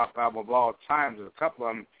 hip-hop album of all times, and a couple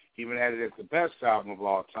of them even had it as the best album of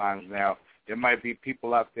all times. Now, there might be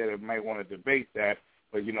people out there that might want to debate that,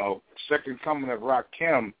 but, Second Coming of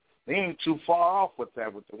Rakim, they ain't too far off with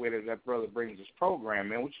that, with the way that brother brings his program,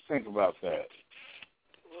 man. What you think about that?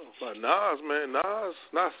 But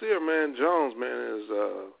Nasir, man, Jones, man,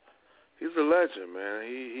 he's a legend, man.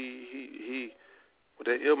 He with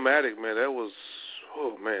that Illmatic, man, that was,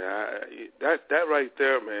 that right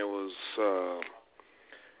there, man, was,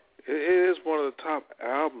 it is one of the top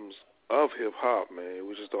albums of hip-hop, man,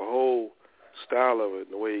 which is the whole style of it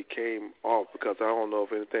and the way he came off, because I don't know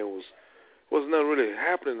if anything wasn't really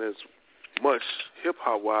happening as much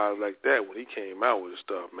hip-hop wise like that when he came out with his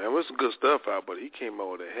stuff, man. There was some good stuff out, but he came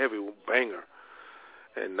out with a heavy banger.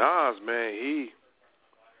 And Nas, man, he's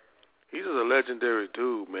just a legendary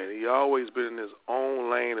dude, man. He always been in his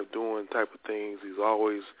own lane of doing type of things. He's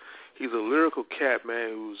a lyrical cat, man,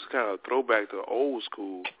 who's kind of a throwback to old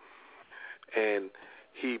school. And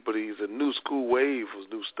but he's a new school wave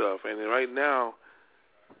of new stuff. And right now,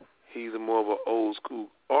 he's more of an old school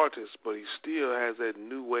artist, but he still has that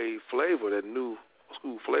new wave flavor, that new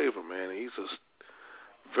school flavor, man. He's a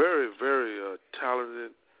very, very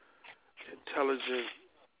talented, intelligent,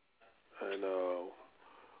 and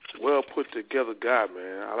well put together guy,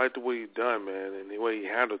 man. I like the way he done, man, and the way he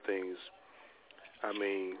handled things. I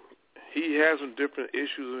mean, he has some different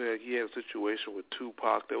issues. He had a situation with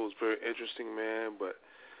Tupac that was very interesting, man, but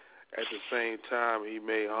at the same time, he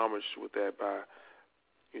made homage with that by,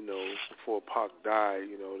 before Pac died,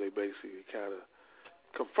 they basically kind of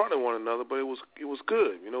confronted one another, but it was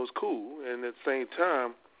good, it was cool. And at the same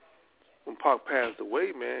time, when Pac passed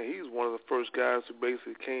away, man, he's one of the first guys who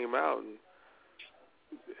basically came out and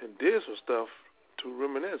did some stuff to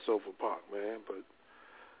reminisce over Pac, man. But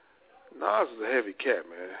Nas is a heavy cat,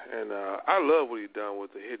 man, and I love what he done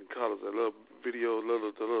with the Hidden Colors. That little video,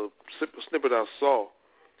 the little snippet I saw,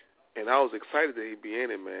 and I was excited that he'd be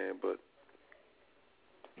in it, man. But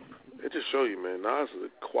it just show you, man, Nas is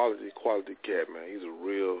a quality cat, man. He's a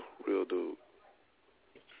real dude.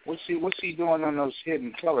 What's he doing on those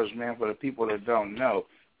Hidden Colors, man, for the people that don't know?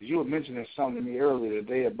 You were mentioning something to me earlier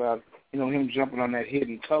today about, him jumping on that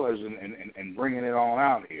Hidden Colors and bringing it all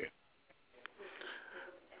out here.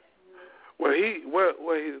 Well,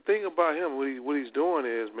 the thing about him, what he's doing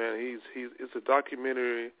is, man, it's a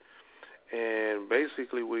documentary, and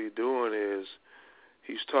basically what he's doing is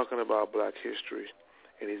he's talking about Black history,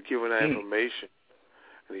 and he's giving that information,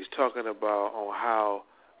 and he's talking about on how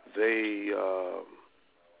they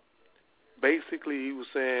basically, he was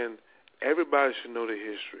saying everybody should know their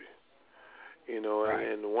history, right.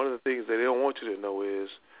 And one of the things that they don't want you to know is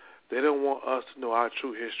they don't want us to know our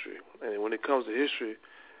true history, and when it comes to history,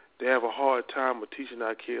 they have a hard time with teaching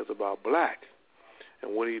our kids about Black.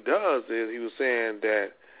 And what he does is he was saying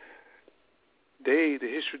that the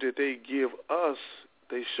history that they give us,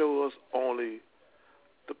 they show us only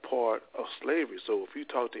the part of slavery. So if you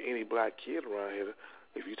talk to any Black kid around here,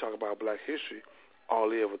 if you talk about Black history, all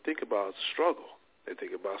they ever think about is struggle. They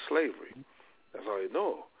think about slavery. That's all they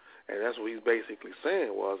know. And that's what he's basically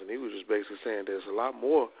saying was, and he was just basically saying there's a lot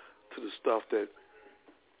more to the stuff that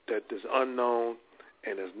is unknown,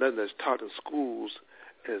 and there's nothing that's taught in schools,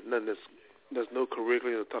 and there's no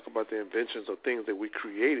curriculum to talk about the inventions or things that we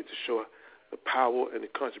created to show the power and the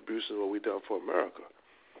contributions of what we've done for America.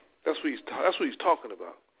 That's what he's talking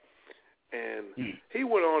about. And he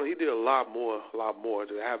went on. He did a lot more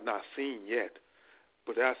that I have not seen yet.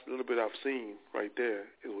 But that's a little bit I've seen right there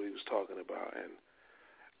is what he was talking about. And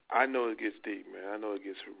I know it gets deep, man. I know it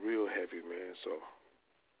gets real heavy, man. So.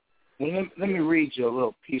 Well, let me read you a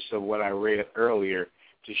little piece of what I read earlier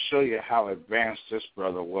to show you how advanced this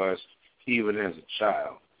brother was, even as a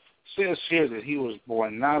child. It says here that he was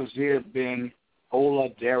born Nasir bin Ola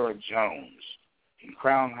Dara Jones in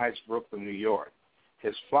Crown Heights, Brooklyn, New York.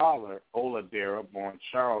 His father, Ola Dara, born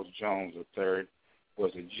Charles Jones III,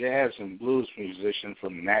 was a jazz and blues musician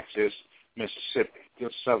from Natchez, Mississippi.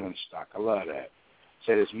 Good Southern stock. I love that.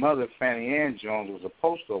 Said his mother, Fannie Ann Jones, was a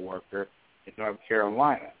postal worker in North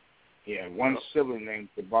Carolina. He had one sibling named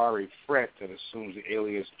Tabari Fret that assumes the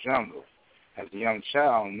alias Jungle. As a young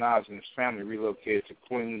child, Nas and his family relocated to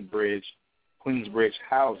Queensbridge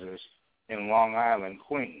houses in Long Island,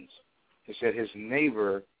 Queens. He said his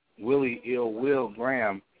neighbor, Willie Ill Will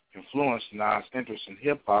Graham, influenced Nas' interest in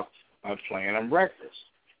hip-hop by playing him records.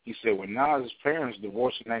 He said when Nas' parents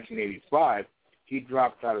divorced in 1985, he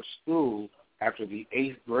dropped out of school after the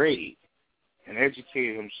 8th grade and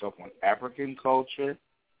educated himself on African culture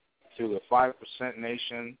through the 5%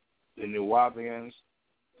 Nation, the Nubians,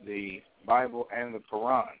 the Bible, and the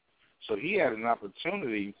Quran. So he had an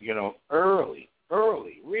opportunity, early,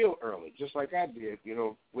 real early, just like I did,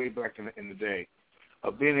 way back in the day,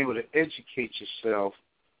 of being able to educate yourself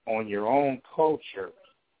on your own culture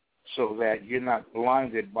so that you're not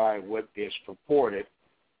blinded by what is purported,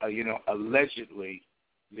 allegedly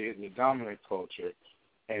the dominant culture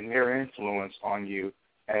and their influence on you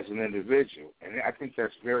as an individual. And I think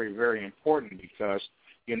that's very, very important because,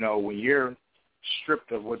 when you're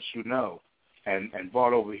stripped of what you know and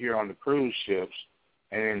brought over here on the cruise ships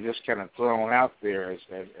and then just kind of thrown out there as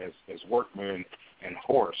workmen and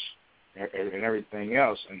horse and everything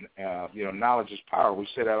else. And, knowledge is power. We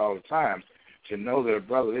say that all the time. To know that a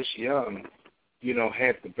brother this young,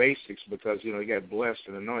 had the basics because, he got blessed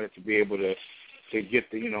and anointed to be able to get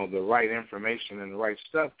the right information and the right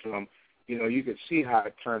stuff to him, you could see how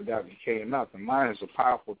it turned out and came out. The mind is a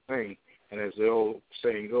powerful thing, and as the old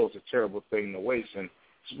saying goes, a terrible thing to waste. And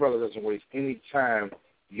this brother doesn't waste any time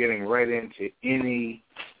getting right into anything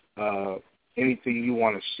you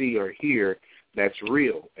want to see or hear that's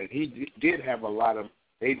real. And he did have a lot of,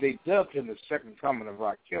 they dubbed him the second coming of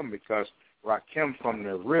Rakim because Rakim from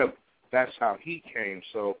the rip, that's how he came.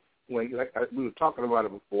 So when we were talking about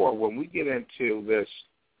it before, when we get into this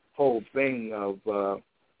whole thing of,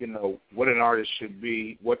 what an artist should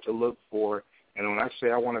be, what to look for, and when I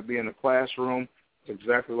say I want to be in the classroom, it's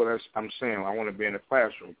exactly what I'm saying. I want to be in the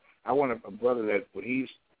classroom. I want a brother that when he's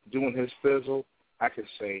doing his fizzle, I can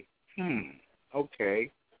say, okay,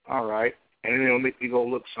 all right, and then it'll make me go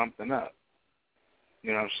look something up.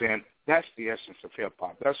 You know what I'm saying? That's the essence of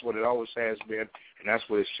hip-hop. That's what it always has been, and that's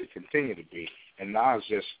what it should continue to be. And Nas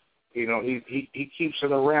just, he keeps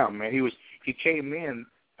it around, man. He came in,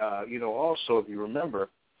 also, if you remember,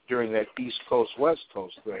 during that East Coast, West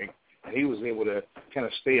Coast thing, and he was able to kind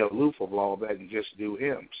of stay aloof of all that and just do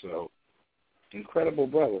him. So, incredible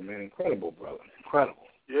brother, man. Incredible brother. Incredible.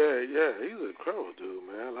 Yeah, he's an incredible dude,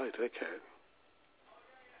 man. I like that cat.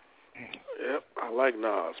 Yep, I like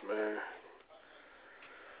Nas, man.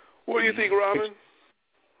 What do you think, Robin?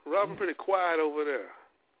 Robin pretty quiet over there.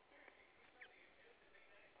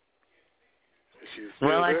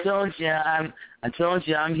 Well, I told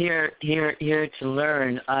you I'm here to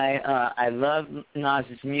learn. I love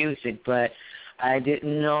Nas's music, but I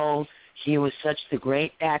didn't know he was such the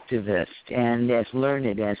great activist and as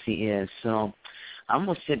learned as he is. So I'm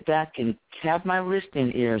gonna sit back and have my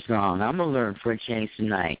listening ears on. I'm gonna learn for a change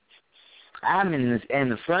tonight. I'm in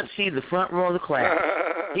the front seat, the front row of the class.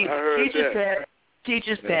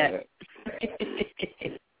 Teacher's pet.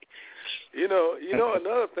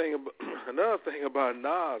 Another thing about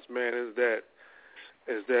Nas, man, is that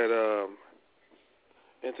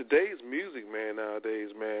in today's music, man,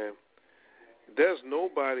 nowadays, man, there's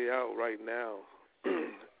nobody out right now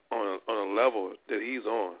on a level that he's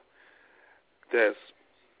on that's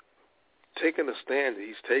taking the stand that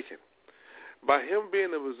he's taking. By him being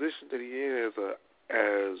in the position that he is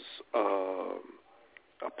as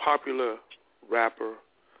a popular rapper,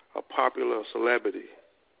 a popular celebrity,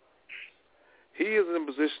 he is in a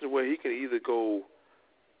position where he can either go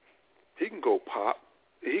pop,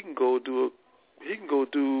 he can go do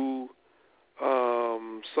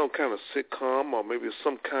some kind of sitcom or maybe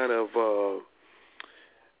some kind of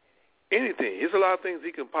anything. There's a lot of things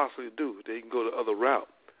he can possibly do. That he can go the other route.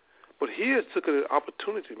 But he has took an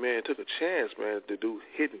opportunity, man, took a chance, man, to do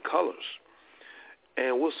Hidden Colors.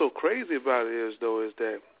 And what's so crazy about it is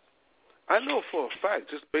that I know for a fact,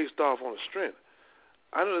 just based off on the strength,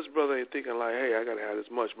 I know this brother ain't thinking like, hey, I got to have this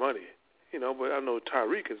much money, but I know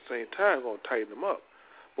Tyreek at the same time going to tighten him up.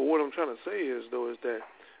 But what I'm trying to say is that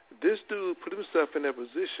this dude put himself in that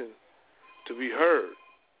position to be heard.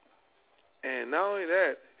 And not only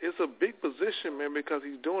that, it's a big position, man, because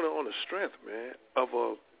he's doing it on the strength, man, of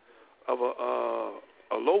a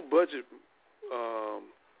low budget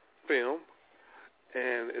film,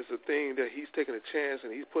 and it's a thing that he's taking a chance,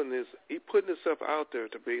 and he's putting himself out there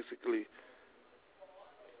to basically.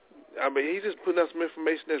 I mean, he's just putting out some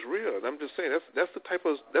information that's real. And I'm just saying that's the type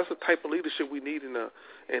of leadership we need in the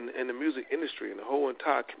music industry and the whole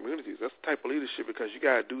entire communities. That's the type of leadership because you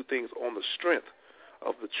got to do things on the strength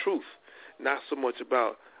of the truth, not so much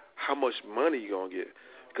about how much money you're gonna get.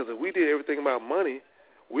 Because if we did everything about money,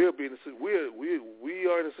 we are in the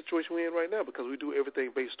situation we're in right now because we do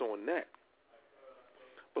everything based on that.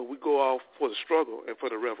 But we go off for the struggle and for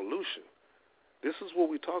the revolution. This is what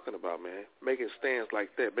we're talking about, man, making stands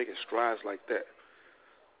like that, making strides like that.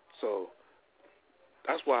 So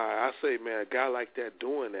that's why I say, man, a guy like that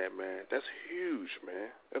doing that, man, that's huge, man.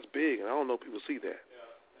 That's big, and I don't know if people see that.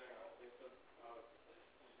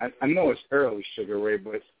 I know it's early, Sugar Ray,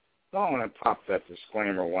 but go on and pop that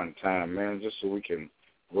disclaimer one time, man, just so we can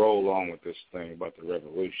roll on with this thing about the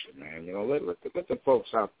revolution, man. You know, let the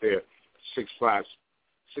folks out there,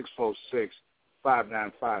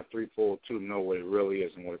 646-595-342 know what it really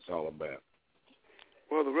is and what it's all about.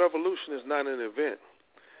 Well, the revolution is not an event.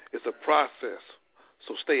 It's a process,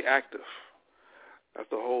 so stay active. That's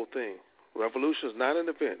the whole thing. Revolution is not an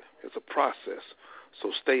event. It's a process,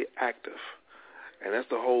 so stay active. And that's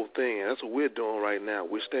the whole thing, and that's what we're doing right now.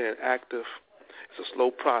 We're staying active. It's a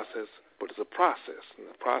slow process, but it's a process, and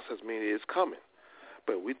the process means it's coming.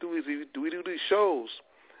 But we do these shows.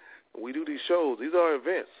 These are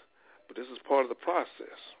events. But this is part of the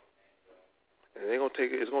process, and it's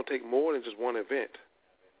going to take more than just one event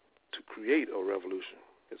to create a revolution.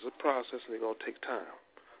 It's a process, and it's going to take time.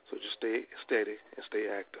 So just stay steady and stay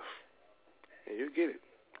active, and you'll get it.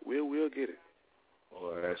 We'll get it.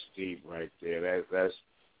 Boy, that's deep right there. That's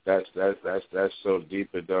so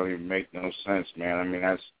deep it don't even make no sense, man. I mean,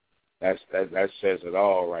 that says it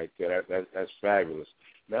all right there. That's fabulous.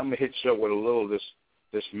 Now I'm gonna hit you up with a little this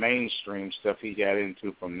mainstream stuff he got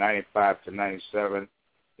into from 95 to 97.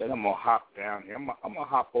 Then I'm going to hop down here. I'm going to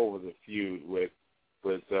hop over the feud with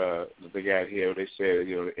they got here. They said,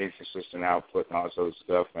 you know, the inconsistent output and all this other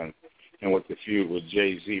stuff, and with the feud with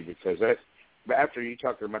Jay-Z, because after you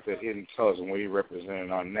talking about the hidden colors and what he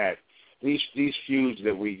represented on that, these feuds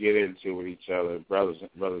that we get into with each other, brothers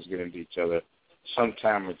get into each other,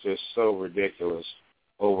 sometimes are just so ridiculous.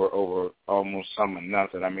 Over almost some or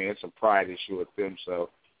nothing. I mean, it's a pride issue with them,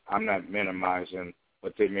 so I'm not minimizing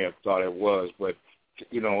what they may have thought it was. But,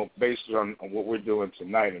 you know, based on what we're doing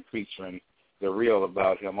tonight and featuring the real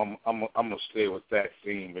about him, I'm going to stay with that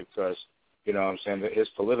theme because, you know what I'm saying, his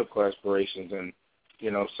political aspirations and,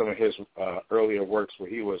 you know, some of his earlier works where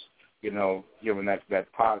he was, you know, giving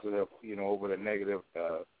that positive, you know, over the negative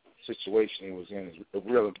situation he was in is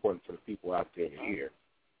real important for the people out there to hear.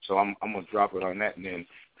 So I'm going to drop it on that and then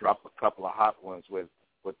drop a couple of hot ones with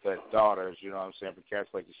the daughters, you know what I'm saying, for cats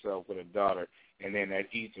like yourself with a daughter, and then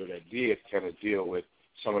that ether that did kind of deal with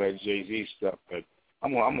some of that Jay-Z stuff. But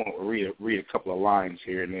I'm going to read a couple of lines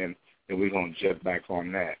here, and then we're going to jet back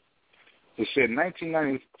on that. It said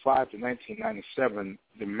 1995 to 1997,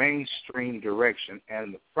 the mainstream direction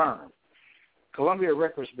and the firm. Columbia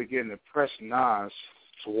Records began to press Nas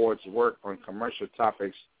towards work on commercial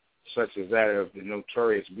topics such as that of the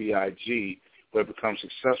notorious B.I.G., but become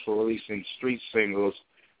successful releasing street singles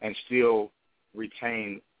and still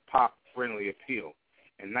retain pop-friendly appeal.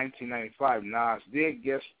 In 1995, Nas did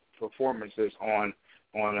guest performances on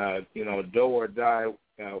you know, Do or Die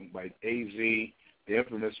by AZ, the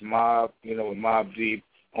infamous Mob, you know, with Mobb Deep,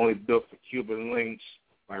 Only Built for Cuban Links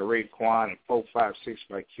by Raekwon, and 456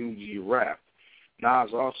 by QG Rap.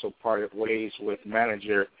 Nas also parted ways with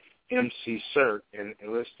manager MC Cirque and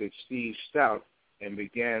enlisted Steve Stout and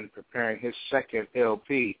began preparing his second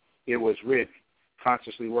LP, It Was Written,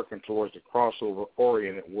 consciously working towards the crossover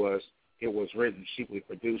orient it was written, cheaply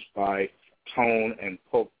produced by Tone and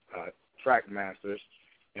Pope Trackmasters,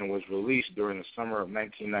 and was released during the summer of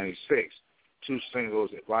 1996. Two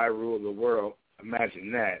singles, If I Rule the World,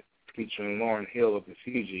 Imagine That, featuring Lauryn Hill of the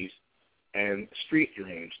Fugees, and Street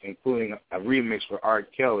Dreams, including a remix for R.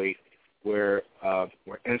 Kelly, were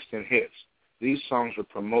instant hits. These songs were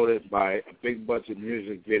promoted by big-budget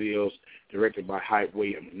music videos directed by Hype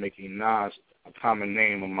Williams, making Nas a common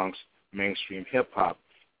name amongst mainstream hip-hop.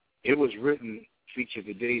 It Was Written featured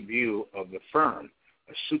the debut of The Firm,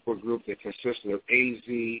 a supergroup that consisted of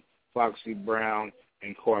AZ, Foxy Brown,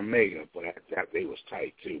 and Cormega. But that they was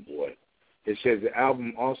tight too, boy. It says the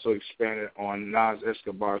album also expanded on Nas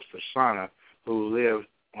Escobar's persona, who lived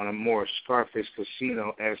on a more Scarface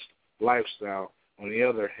Casino-esque lifestyle. On the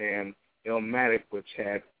other hand, Illmatic, which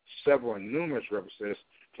had several and numerous references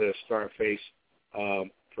to the Scarface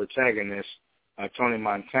protagonist, Tony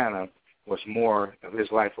Montana, was more of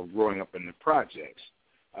his life of growing up in the projects.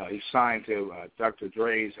 He signed to Dr.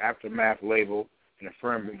 Dre's Aftermath label, and the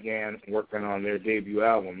firm began working on their debut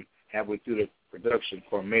album. Halfway through the production,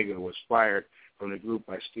 Cormega was fired from the group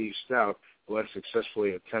by Steve Stout, who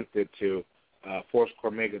unsuccessfully attempted to force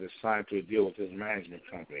Cormega to sign to a deal with his management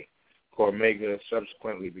company. Cormega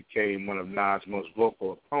subsequently became one of Nas' most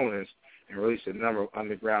vocal opponents and released a number of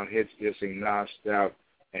underground hits dissing Nas, Stout,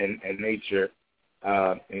 and Nature.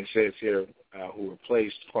 And it says here who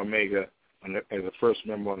replaced Cormega as the first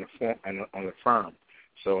member on the firm.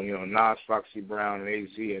 So, Nas, Foxy Brown, and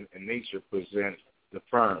AZ and Nature present the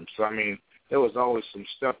firm. So, I mean, there was always some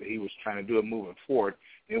stuff that he was trying to do moving forward.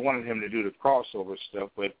 They wanted him to do the crossover stuff,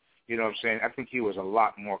 but, you know what I'm saying, I think he was a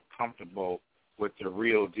lot more comfortable with the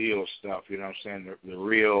real deal stuff, you know what I'm saying, the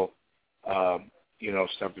real,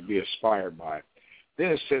 stuff to be inspired by.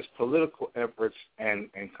 Then it says political efforts and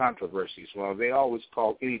controversies. Well, they always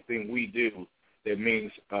call anything we do that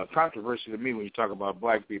means controversy to me when you talk about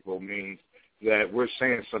black people means that we're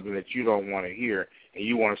saying something that you don't want to hear and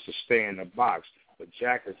you want us to stay in the box. But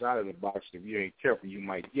Jack is out of the box. If you ain't careful, you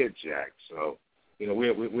might get jacked. So, we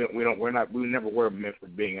never were meant for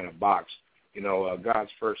being in a box.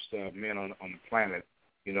 God's first men on the planet,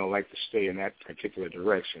 like to stay in that particular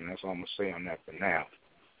direction. That's all I'm gonna say on that for now.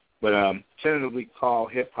 But tentatively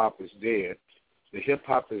called Hip Hop is Dead. The Hip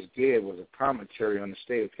Hop is Dead was a commentary on the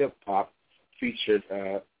state of hip hop, featured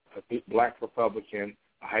a Black Republican,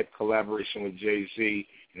 a hype collaboration with Jay-Z.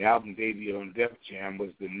 The album debut on Def Jam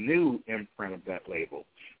was the new imprint of that label.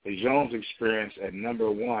 The Jones Experience at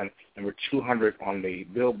number 200 on the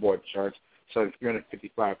Billboard charts, selling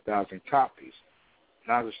 355,000 copies.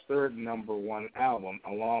 Nas' third number 1 album,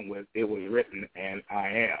 along with It Was Written and I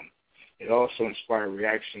Am. It also inspired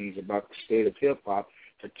reactions about the state of hip-hop,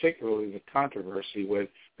 particularly the controversy with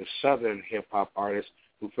the Southern hip-hop artists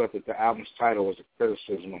who felt that the album's title was a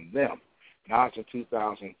criticism of them. Nas in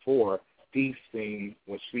 2004, Thief Theme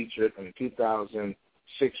was featured in the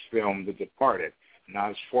 2006 film The Departed.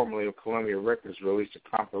 Nas, formerly of Columbia Records, released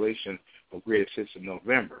a compilation of greatest hits in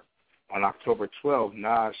November. On October 12,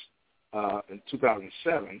 Nas, in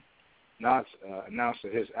 2007, Nas announced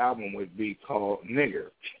that his album would be called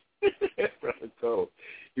Nigger.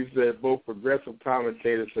 He said both progressive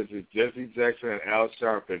commentators such as Jesse Jackson and Al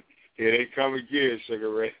Sharpton, here they come again,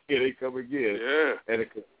 Sugar Ray, here they come again. Yeah.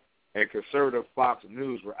 And conservative Fox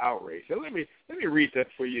News were outraged. So let me read that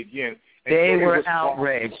for you again. And they were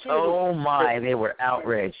outraged. Oh my, they were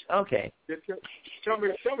outraged. Okay. Tell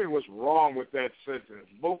me what's wrong with that sentence.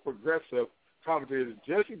 Both progressive commentators,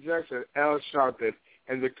 Jesse Jackson and Al Sharpton,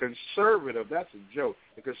 and the conservative, that's a joke,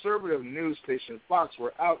 the conservative news station Fox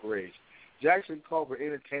were outraged. Jackson called for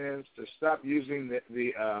entertainers to stop using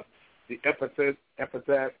the epithet after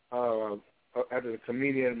the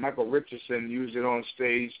comedian Michael Richardson used it on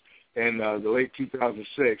stage in the late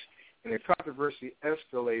 2006, and the controversy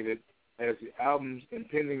escalated as the album's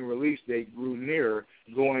impending release date grew nearer,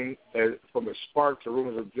 going from a spark to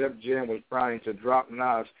rumors of Def Jam was planning to drop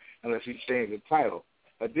Nas unless he changed the title.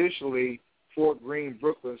 Additionally, Fort Greene,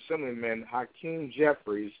 Brooklyn Assemblyman Hakeem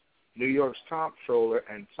Jeffries, New York's comptroller,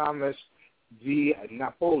 and Thomas D.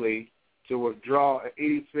 Napoli to withdraw an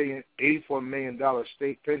 $84 million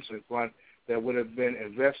state pension fund that would have been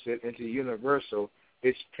invested into Universal,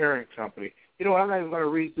 its parent company. I'm not even going to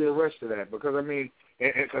read through the rest of that because,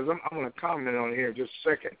 because I'm going to comment on it here in just a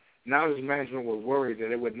second. Now his management was worried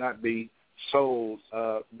that it would not be sold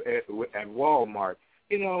at Walmart.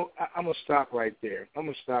 I'm going to stop right there.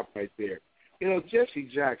 Jesse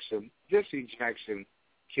Jackson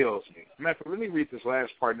kills me. Matter of fact, let me read this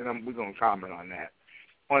last part, and then we're going to comment on that.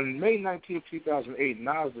 On May 19, 2008,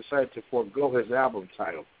 Nas decided to forego his album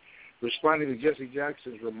title. Responding to Jesse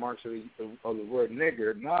Jackson's remarks of the word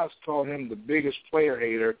nigger, Nas called him the biggest player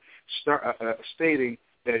hater, stating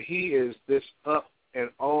that he is this up and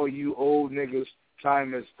all you old niggas,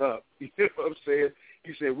 time is up. You know what I'm saying?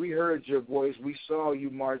 He said, we heard your voice. We saw you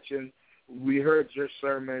marching. We heard your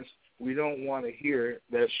sermons. We don't want to hear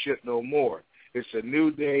that shit no more. It's a new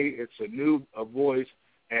day. It's a new voice,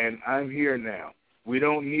 and I'm here now. We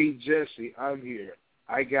don't need Jesse. I'm here.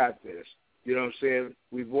 I got this. You know what I'm saying?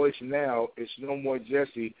 We voice now. It's no more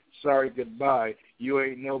Jesse. Sorry, goodbye. You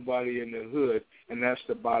ain't nobody in the hood, and that's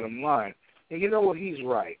the bottom line. And you know what? He's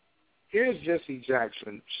right. Here's Jesse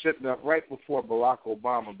Jackson sitting up right before Barack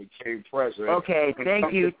Obama became president. Okay,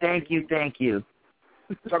 thank you. Thank you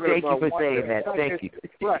for saying that. Thank you.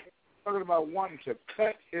 Right. Talking about wanting to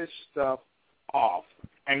cut his stuff off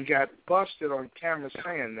and got busted on camera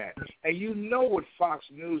saying that. And you know what Fox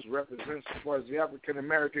News represents as far as the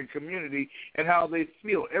African-American community and how they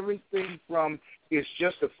feel. Everything from it's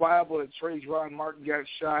justifiable that Trayvon Martin got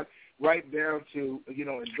shot right down to,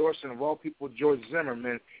 endorsing of all people George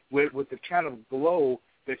Zimmerman with the kind of glow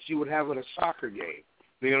that you would have at a soccer game,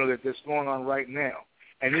 that's going on right now.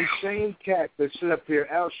 And these same cats that sit up here,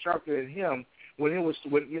 Al Sharpton and him, when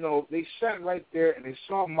they sat right there and they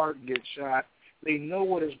saw Martin get shot, they know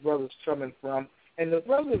where his brother's coming from. And the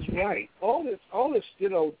brother's right. All this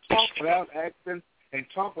talk without action and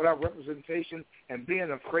talk without representation and being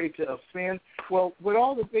afraid to offend. Well, with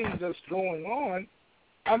all the things that's going on,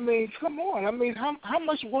 I mean, come on. I mean, how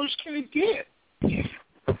much worse can it get?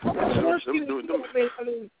 How much worse can it get? I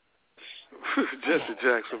mean, Jesse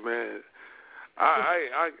Jackson, man.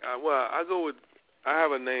 I go with. I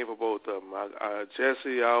have a name for both of them.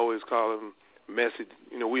 Jesse, I always call him Messy.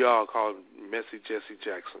 We all call him Messy Jesse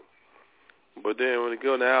Jackson. But then when it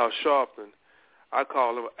goes to Al Sharpton, I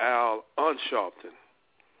call him Al Unsharpton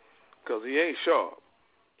because he ain't sharp.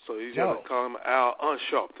 So you just call him Al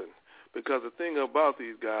Unsharpton. Because the thing about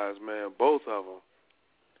these guys, man, both of them,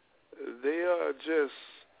 they are just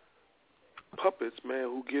puppets, man,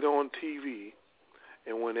 who get on TV,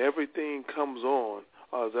 and when everything comes on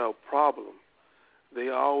or there's a problem, they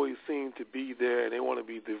always seem to be there, and they want to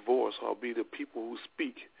be divorced or be the people who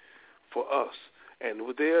speak for us. And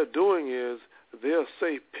what they're doing is they're a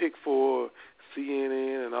safe pick for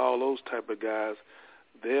CNN and all those type of guys.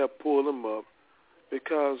 They'll pull them up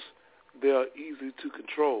because they're easy to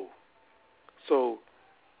control. So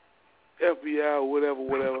FBI or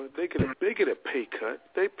whatever, they get a pay cut.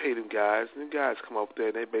 They pay them guys, and the guys come up there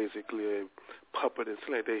and they basically a puppet and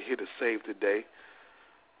like they here to save the day.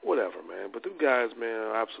 Whatever, man. But them guys, man,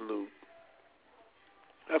 are absolute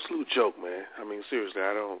joke, man. I mean, seriously,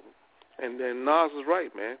 I don't. And Nas is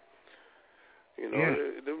right, man.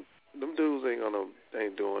 Them dudes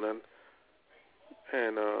ain't doing nothing.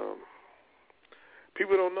 And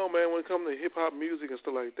people don't know, man. When it comes to hip hop music and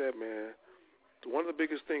stuff like that, man. One of the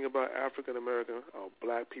biggest things about African American or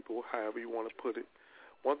black people, however you want to put it,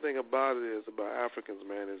 one thing about it is about Africans,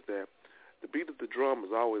 man, is that the beat of the drum has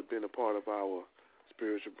always been a part of our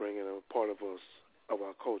spiritual bringing, a part of us, of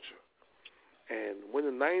our culture. And when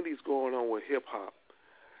the 90s going on with hip hop,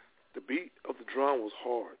 the beat of the drum was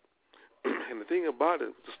hard. And the thing about it,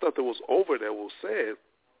 the stuff that was over that was said,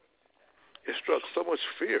 it struck so much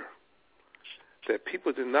fear that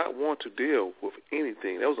people did not want to deal with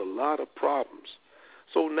anything. There was a lot of problems.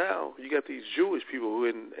 So now you got these Jewish people who are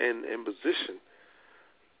in position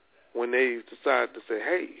when they decide to say,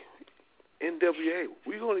 hey, NWA,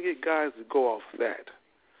 we're going to get guys to go off that.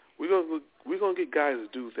 We're going to get guys to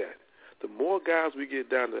do that. The more guys we get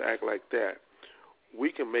down to act like that,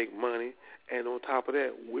 we can make money. And on top of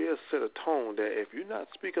that, we'll set a tone that if you're not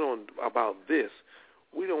speaking about this,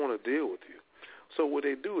 we don't want to deal with you. So what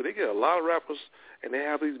they do, they get a lot of rappers, and they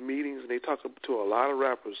have these meetings, and they talk to a lot of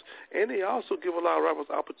rappers, and they also give a lot of rappers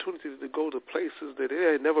opportunities to go to places that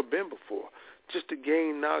they had never been before, just to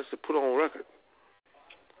gain knowledge to put on record.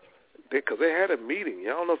 Because they had a meeting. I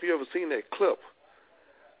don't know if you ever seen that clip.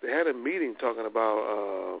 They had a meeting talking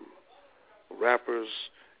about rappers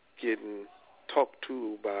getting talked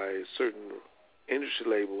to by certain industry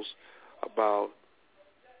labels about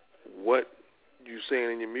what you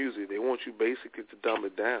saying in your music. They want you basically to dumb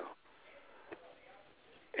it down.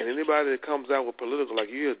 And anybody that comes out with political, like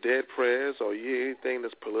you hear Dead Prez or you hear anything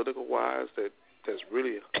that's political-wise that's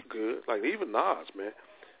really good, like even Nas, man,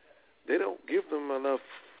 they don't give them enough,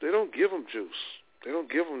 they don't give them juice. They don't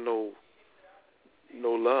give them no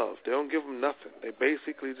love. They don't give them nothing. They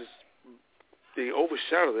basically just, they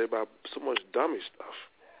overshadow it by so much dummy stuff.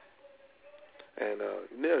 And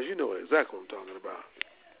Nels, you know exactly what I'm talking about.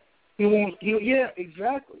 Yeah,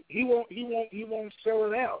 exactly. He won't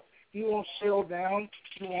sell it out. He won't sell down.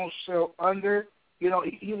 He won't sell under.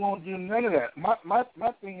 He won't do none of that.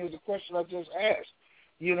 My thing is the question I just asked.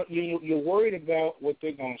 You're worried about what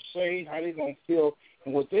they're gonna say, how they're gonna feel,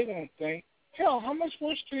 and what they're gonna think. Hell, how much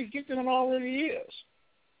worse can it get than it already is?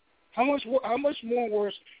 How much more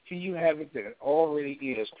worse can you have it than it already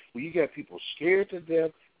is? Well, you got people scared to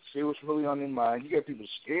death, say what's really on their mind. You got people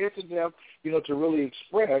scared to death, to really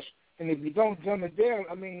express. And if you don't dumb it down,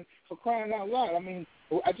 I mean, for crying out loud, I mean,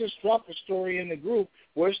 I just dropped a story in the group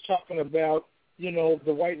where it's talking about,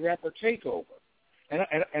 the white rapper takeover.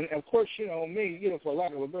 And of course, me, for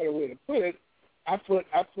lack of a better way to put it, I put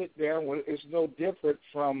down what it's no different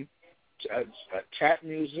from tap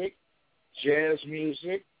music, jazz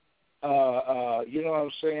music, you know what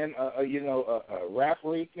I'm saying, rap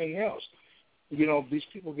or anything else. these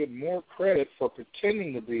people get more credit for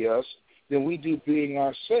pretending to be us than we do being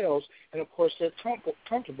ourselves, and of course they're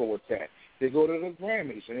comfortable with that. They go to the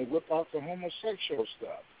Grammys and they whip out the homosexual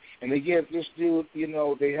stuff, and they give this dude,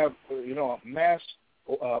 they have, mass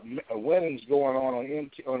weddings going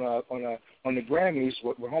on the Grammys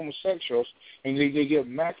with homosexuals, and they give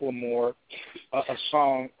Macklemore a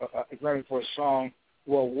song, a Grammy for a song.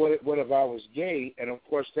 Well, what if I was gay? And of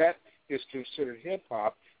course that is considered hip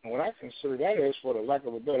hop, and what I consider that is, for the lack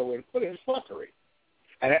of a better way to put it, is fuckery.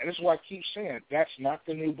 And that's why I keep saying that's not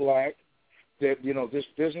the new black. That, this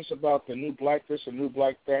business about the new black this and new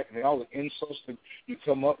black that, and all the insults that you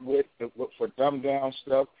come up with for dumb down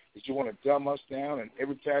stuff, that you want to dumb us down, and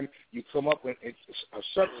every time you come up with a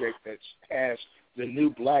subject that has the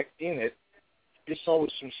new black in it, it's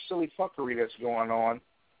always some silly fuckery that's going on,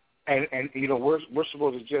 and we're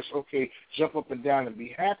supposed to just jump up and down and be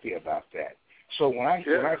happy about that. So when I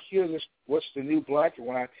hear this, what's the new black, and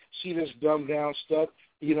when I see this dumbed down stuff,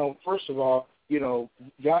 first of all,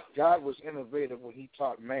 God was innovative when he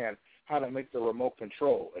taught man how to make the remote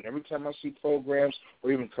control. And every time I see programs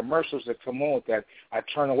or even commercials that come on with that, I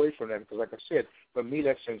turn away from them because, like I said, for me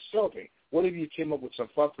that's insulting. What if you came up with some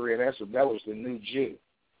fuckery and asked if that was the new Jew?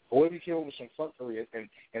 Or what if you came up with some fuckery and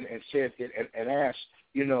said it and asked,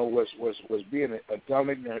 was being a dumb,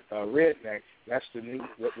 ignorant redneck, that's the new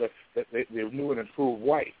and improved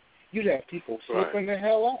white? You'd have people flipping the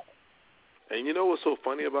hell out. And you know what's so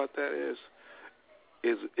funny about that is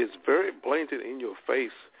it's very blatant in your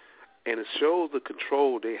face, and it shows the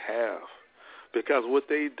control they have. Because what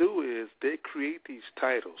they do is they create these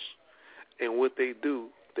titles, and what they do,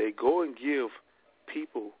 they go and give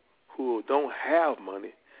people who don't have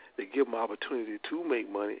money, they give them opportunity to make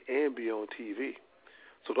money and be on TV.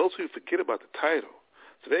 So those who forget about the title,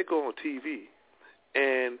 so they go on TV,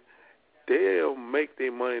 and they'll make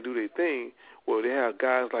their money, do their thing. Well, they have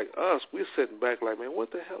guys like us, we're sitting back like, man,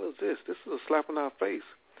 what the hell is this? This is a slap in our face.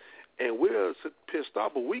 And we're pissed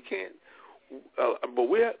off, but we can't.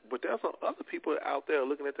 But there's some other people out there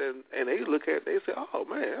looking at that, and they look at it, they say, oh,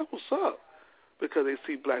 man, that's what's up, because they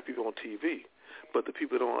see black people on TV. But the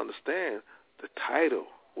people don't understand the title,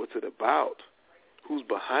 what's it about, who's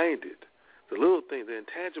behind it, the little things, the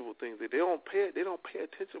intangible things. They don't pay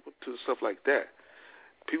attention to stuff like that.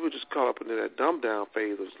 People just caught up into that dumb down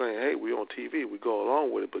phase of saying, hey, we're on TV, we go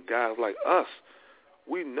along with it. But guys like us,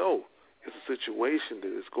 we know it's a situation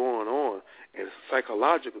that is going on, and it's a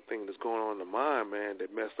psychological thing that's going on in the mind, man,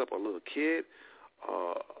 that messed up a little kid,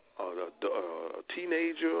 a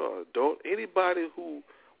teenager, or adult, anybody who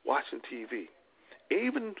watching TV,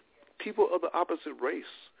 even people of the opposite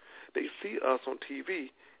race. They see us on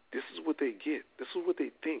TV. This is what they get. This is what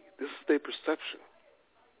they think. This is their perception.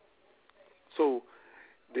 So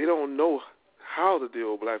they don't know how to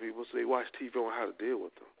deal with black people, so they watch TV on how to deal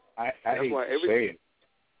with them. I hate to say it.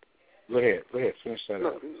 Go ahead. Finish that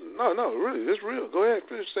up. No, really, it's real. Go ahead,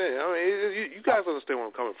 finish saying. I mean, you guys understand where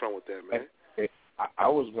I'm coming from with that, man. I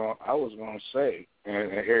was going to say,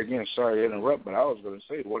 and here again, sorry to interrupt, but I was going to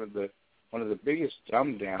say one of the biggest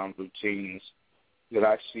dumbed down routines that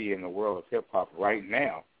I see in the world of hip hop right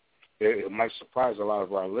now. It might surprise a lot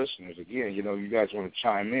of our listeners. Again, you guys want to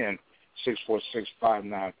chime in.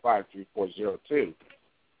 646-595-3402.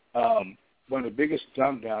 One of the biggest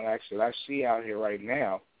dumb down acts that I see out here right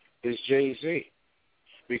now is Jay-Z,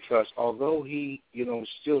 because although he,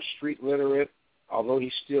 still street literate, although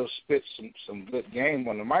he still spits some good game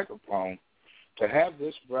on the microphone, to have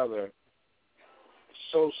this brother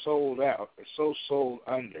so sold out, so sold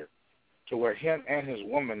under, to where him and his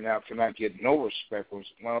woman now cannot get no respect.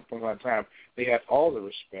 Once upon a time, they had all the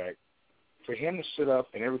respect. For him to sit up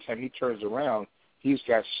and every time he turns around, he's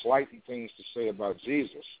got slighty things to say about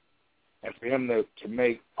Jesus, and for him to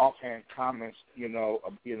make offhand comments, even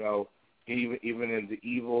in the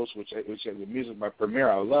Evils, which is the music by Premier,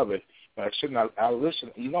 I love it, but I shouldn't. I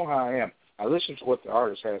listen. You know how I am. I listen to what the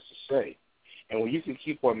artist has to say, and when you can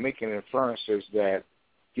keep on making inferences that,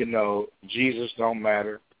 Jesus don't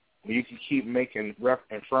matter, when you can keep making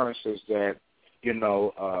inferences that,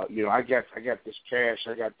 I got this cash,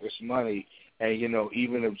 I got this money, and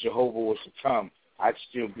even if Jehovah was to come, I'd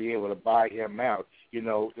still be able to buy him out. In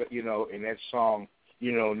that song,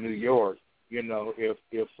 New York,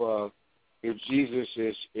 if Jesus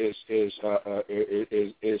is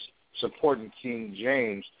supporting King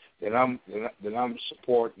James, then I'm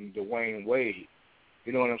supporting Dwayne Wade.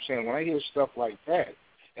 You know what I'm saying? When I hear stuff like that,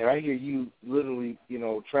 and I hear you literally,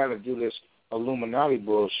 trying to do this Illuminati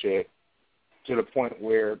bullshit, to the point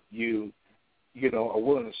where you are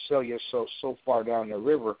willing to sell yourself so far down the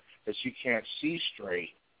river that you can't see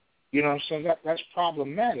straight, You know what I'm saying? That's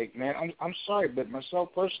problematic, man. I'm sorry, but myself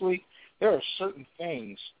personally, there are certain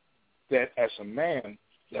things that as a man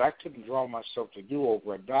that I couldn't draw myself to do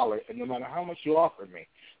over $1, and no matter how much you offer me,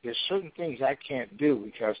 there's certain things I can't do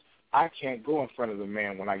because I can't go in front of the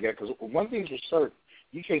man when I get, because one thing's for certain,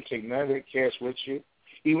 you can't take none of that cash with you.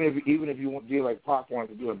 Even if you want to deal like Pop wanted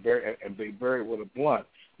to do and be buried with a blunt,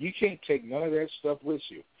 you can't take none of that stuff with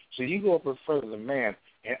you. So you go up in front of the man,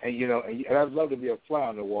 and I'd love to be a fly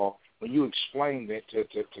on the wall when you explain that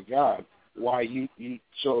to God why you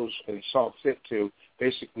chose and saw fit to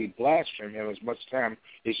basically blaspheme him as much time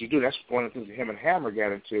as you do. That's one of the things that him and Hammer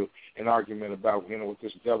got into an argument about, with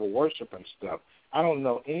this devil worship and stuff. I don't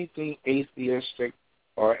know anything atheistic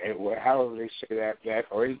or however they say that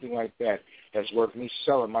or anything like that that's worth me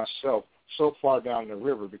selling myself so far down the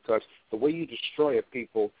river, because the way you destroy a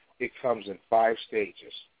people, it comes in 5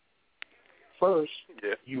 stages. First,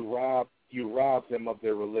 you rob them of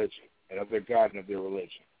their religion and of their God and of their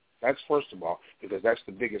religion. That's first of all, because that's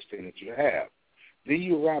the biggest thing that you have. Then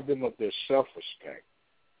you rob them of their self-respect.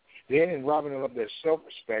 Then in robbing them of their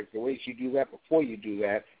self-respect, the way you do that, before you do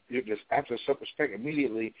that, after self-respect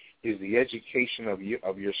immediately is the education of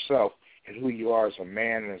yourself and who you are as a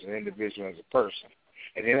man and as an individual and as a person.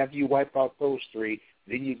 And then after you wipe out those 3,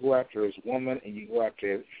 then you go after his woman and you go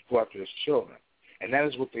after his children. And that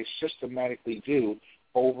is what they systematically do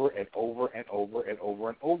over and over and over and over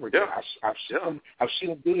and over again. I've seen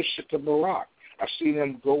them do this shit to Barack. I've seen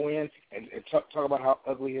them go in and talk about how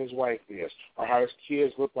ugly his wife is, or how his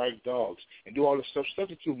kids look like dogs, and do all this stuff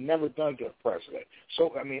that you've never done to a president.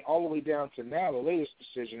 So, I mean, all the way down to now, the latest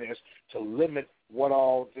decision is to limit what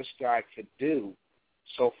all this guy could do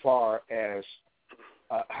so far as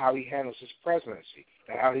how he handles his presidency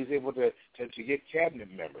and how he's able to get cabinet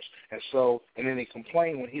members. And then they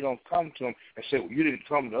complain when he don't come to him and say, well, you didn't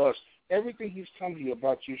come to us. Everything he's come to you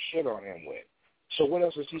about, you shit on him with. So what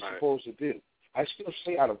else is he supposed to do? I still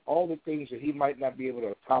say out of all the things that he might not be able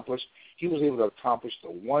to accomplish, he was able to accomplish the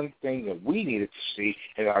one thing that we needed to see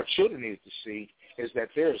and our children needed to see, is that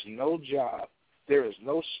there is no job, there is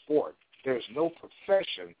no sport, there is no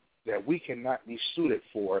profession that we cannot be suited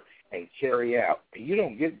for and carry out. And you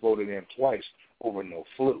don't get voted in twice over no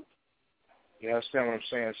fluke. You understand what I'm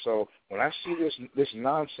saying? So when I see this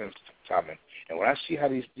nonsense coming, and when I see how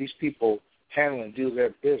these people handle and do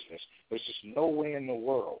their business, there's just no way in the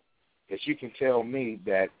world that you can tell me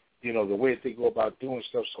that, the way that they go about doing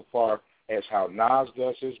stuff so far as how Nas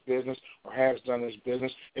does his business or has done his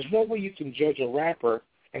business, there's no way you can judge a rapper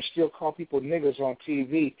and still call people niggas on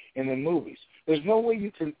TV and in movies. There's no way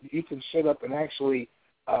you can sit up and actually,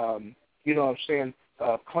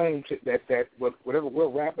 claim that whatever we're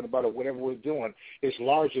rapping about or whatever we're doing is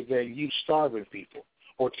larger than you starving people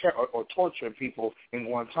or torturing people in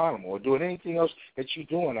Guantanamo or doing anything else that you're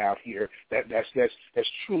doing out here that's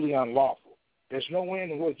truly unlawful. There's no way in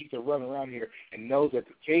the world you can run around here and know that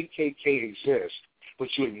the KKK exists, but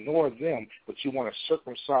you ignore them, but you want to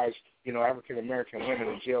circumcise, African-American women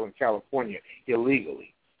in jail in California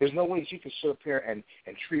illegally. There's no way you can sit up here and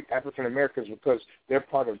treat African-Americans because they're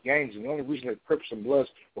part of gangs. And the only reason that Crips and Bloods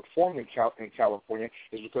were formed in California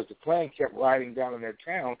is because the Klan kept riding down in their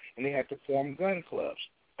town, and they had to form gun clubs.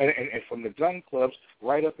 And from the gun clubs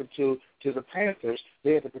right up to the Panthers,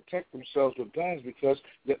 they had to protect themselves with guns because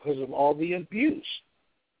of all the abuse.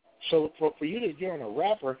 So for you to get on a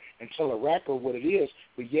rapper and tell a rapper what it is,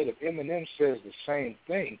 but yet if Eminem says the same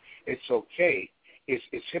thing, it's okay.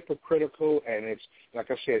 It's hypocritical, and it's,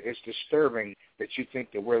 like I said, it's disturbing that you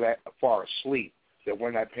think that we're that far asleep, that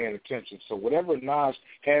we're not paying attention. So whatever Nas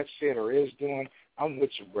has said or is doing, I'm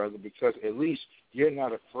with you, brother, because at least you're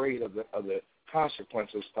not afraid of the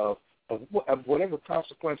consequences of whatever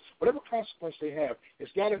consequence they have.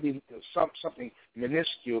 It's got to be something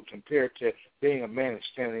minuscule compared to being a man and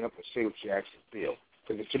standing up and say what you actually feel.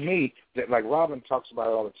 Because to me, that, like Robin talks about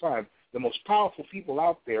it all the time, the most powerful people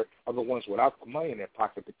out there are the ones without the money in their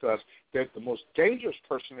pocket, because they're the most dangerous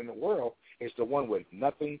person in the world is the one with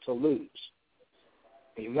nothing to lose.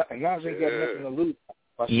 And Nas ain't got nothing to lose.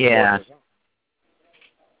 Yeah.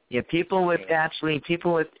 Yeah, people with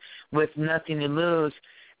nothing to lose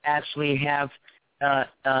actually have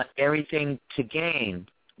everything to gain,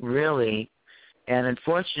 really. And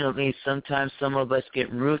unfortunately, sometimes some of us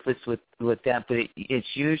get ruthless with that, but it's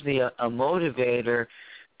usually a motivator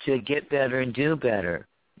to get better and do better,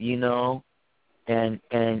 and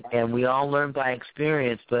we all learn by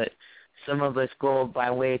experience, but some of us go by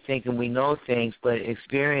way of thinking we know things, but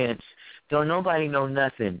experience, nobody know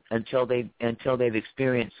nothing until they've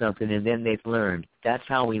experienced something, and then they've learned. That's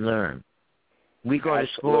how we learn. We go to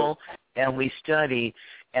school and we study,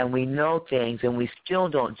 and we know things, and we still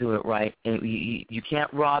don't do it right. And you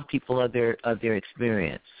can't rob people of their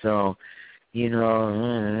experience. So, you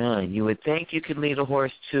know, you would think you could lead a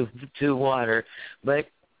horse to water, but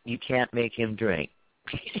you can't make him drink.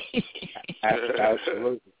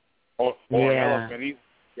 Absolutely. Or an elephant,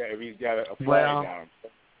 if he's got a flag down.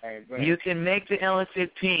 You can make the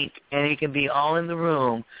elephant pink, and he can be all in the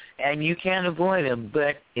room, and you can't avoid him,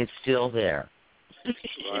 but it's still there.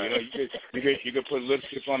 Right. You can put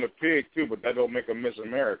lipstick on the pig too, but that don't make him Miss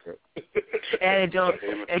America. and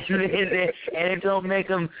it don't make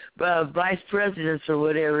them vice presidents or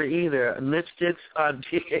whatever either. Lipsticks on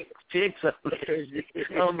pigs on lipsticks.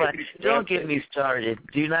 Oh my! Don't get me started.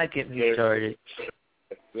 Do not get me started.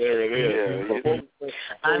 There it is. Yeah.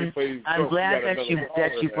 I'm glad that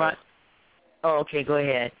you brought. Oh, okay. Go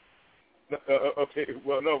ahead. Okay.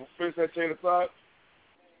 Well, no. Finish that chain of thought.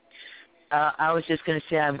 I was just going to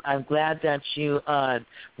say I'm glad that you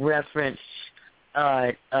referenced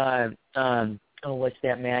what's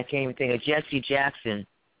that man? I can't even think of Jesse Jackson.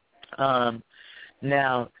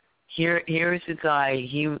 Now here's a guy.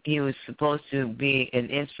 He was supposed to be an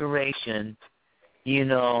inspiration, you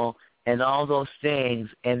know, and all those things,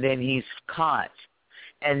 and then he's caught.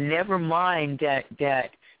 And never mind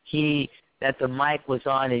that the mic was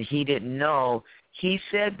on and he didn't know. He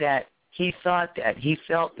said that he thought that he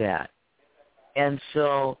felt that. And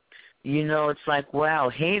so, you know, it's like, wow,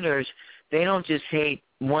 haters, they don't just hate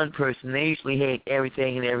one person. They usually hate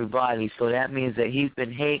everything and everybody. So that means that he's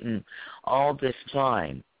been hating all this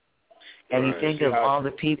time. And you think of all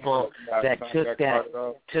the people that took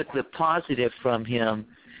the positive from him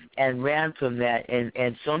and ran from that.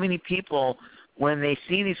 And so many people, when they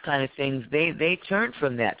see these kind of things, they turn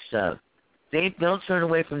from that stuff. They'll turn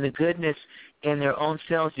away from the goodness in their own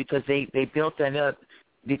selves because they built that up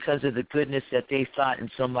because of the goodness that they thought in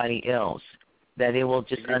somebody else, that they will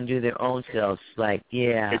just undo their own selves. Like,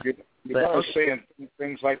 yeah. If you're saying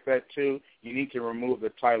things like that, too, you need to remove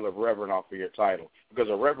the title of Reverend off of your title, because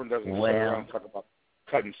a Reverend doesn't sit around and talk about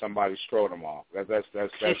cutting somebody's scrotum off. That's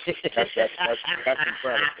incredible.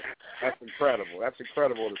 That's incredible. That's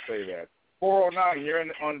incredible to say that. 409, you're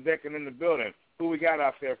on deck and in the building. Who we got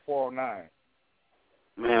out there, 409?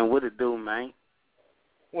 Man, what it do, man?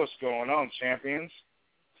 What's going on, champions?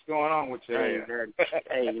 What's going on with you?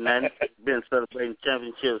 Hey, man, been celebrating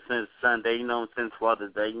championships since Sunday, you know, since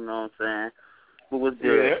Father's Day, you know what I'm saying? What was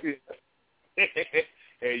good? Yeah.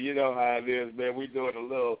 Hey, you know how it is, man. We doing a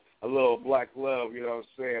little black love, you know what I'm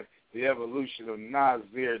saying? The evolution of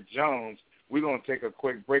Nasir Jones. We're going to take a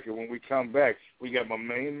quick break, and when we come back, we got my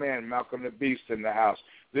main man, Malcolm the Beast, in the house.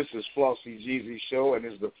 This is Flossy Jeezy Show, and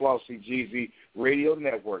this is the Flossy Jeezy Radio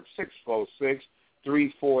Network,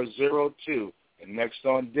 646-3402. And next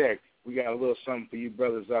on deck, we got a little something for you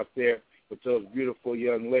brothers out there with those beautiful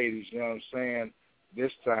young ladies, you know what I'm saying?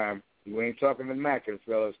 This time, we ain't talking to Mackin,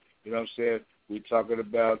 fellas, you know what I'm saying? We talking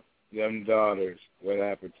about young daughters. What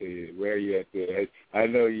happened to you? Where are you at there? Hey, I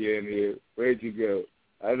know you're in here. Where'd you go?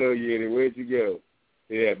 I know you're in here. Where'd you go?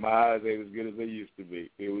 Yeah, my eyes ain't as good as they used to be.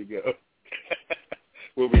 Here we go.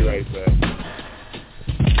 We'll be right back.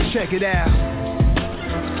 Check it out.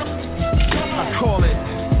 I call it.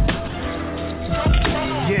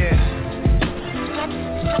 Yeah.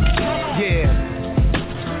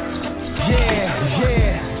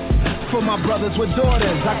 For my brothers with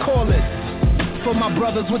daughters, I call it. For my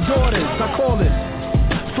brothers with daughters, I call it.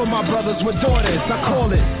 For my brothers with daughters, I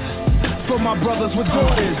call it. For my brothers with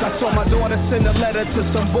daughters, I saw my daughter send a letter to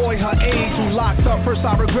some boy her age who locked up. First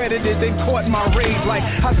I regretted it, then caught my rage. Like,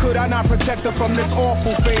 how could I not protect her from this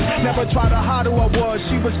awful fate? Never tried to hide who I was,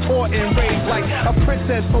 she was taught and raised like a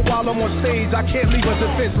princess. But while I'm on stage, I can't leave her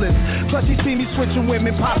defenseless. Plus she see me switching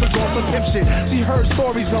women, Papa's on some pimp shit. She heard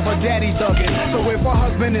stories of her daddy thugging. So if her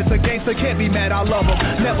husband is a gangster, can't be mad, I love him.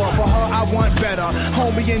 Never, for her I want better.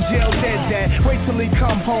 Homie in jail dead dad, wait till he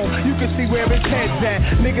come home, you can see where his head's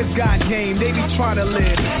at. Niggas got game, they be trying to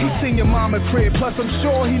live. He seen your mama crib, plus I'm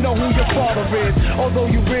sure he know who your father is. Although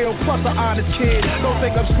you real, plus an honest kid. Don't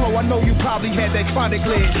think I'm slow, I know you probably had that chronic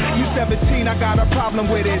lid. You 17, I got a problem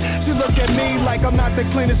with it. She look at me like I'm not the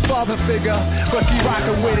cleanest father figure, but she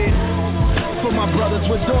rockin' with it. For my brothers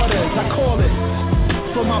with daughters, I call it.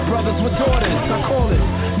 For my brothers with daughters, I call it.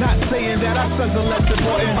 Not saying that our sons are less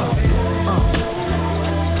important.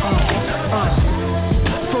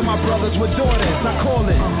 For my brothers with daughters, I call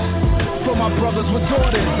it. For my brothers with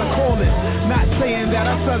daughters, I call it. Not saying that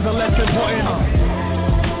our sons are less important.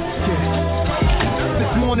 This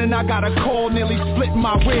morning I got a call, nearly split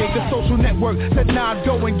my wig. The social network said, nah,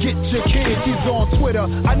 go and get your kid. She's on Twitter,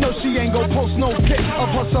 I know she ain't gon' post no pic of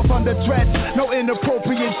herself under dress, no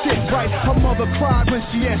inappropriate shit, right? Her mother cried when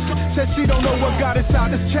she answered, said she don't know what got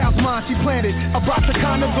inside this child's mind. She planted a box of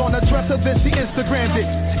condoms on her dresser, then she Instagrammed it.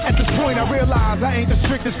 At this point I realized I ain't the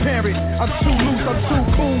strictest parent. I'm too loose, I'm too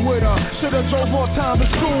cool with her. Should've drove more time to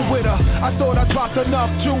school with her. I thought I dropped enough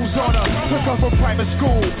jewels on her. Took her from private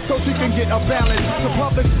school so she can get a balance to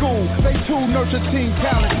public school. They too nurture teen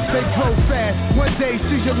talent. They grow fast. One day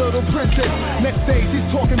she's your little princess. Next day she's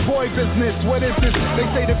talking boy business. What is this? They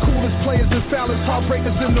say the coolest players and foulest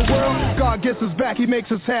heartbreakers in the world. God gets us back, he makes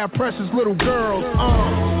us have precious little girls.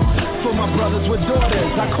 For my brothers with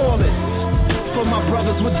daughters, I call it. For my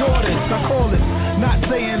brothers with daughters, I call it. Not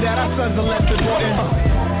saying that our sons are less important.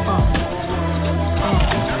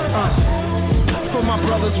 For my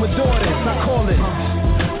brothers with daughters, I call it.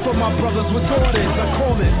 For my brothers with daughters, I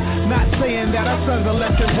call it. Not saying that our sons are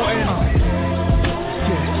less important.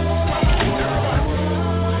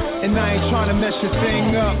 And I ain't trying to mess your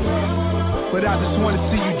thing up, but I just wanna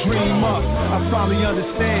see you dream up. I finally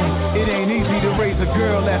understand, it ain't easy to raise a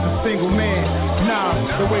girl as a single man. Nah,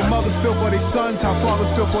 the way mothers feel for their sons, how fathers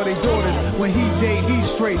feel for their daughters. When he date, he's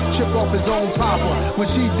straight, chip off his own papa. When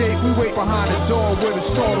she date, we wait behind the door where to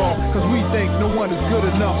start off, cause we think no one is good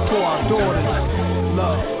enough for our daughters.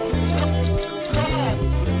 Love.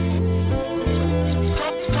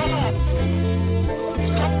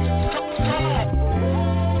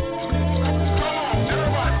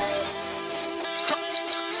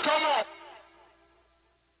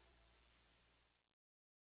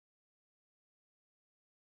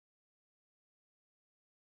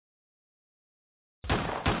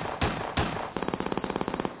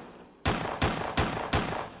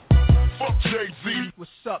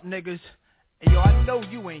 What's up, niggas? Hey, yo, I know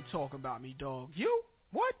you ain't talking about me, dog. You?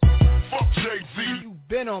 What? Fuck Jay-Z. You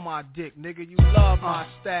been on my dick, nigga. You love my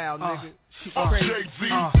style, nigga. Fuck Jay-Z.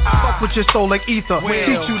 Fuck with your soul like ether.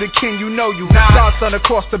 Teach you the king, you know you. Godson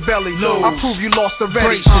across the belly. I prove you lost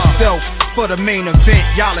already. Brace yourself for the main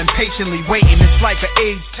event. Y'all impatiently waiting. It's like an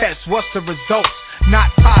AIDS test. What's the results?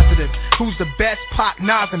 Not positive. Who's the best? Pac,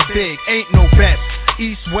 Nas, and Big. Ain't no best.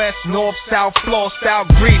 East, west, north, south, floor style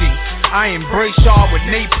greetings. I embrace y'all with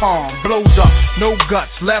napalm. Blows up, no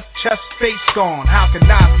guts, left chest, face gone. How can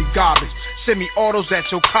I be garbage? Semi-autos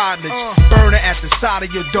at your cottage. Burner at the side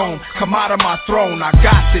of your dome. Come out of my throne, I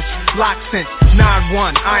got this. Lock since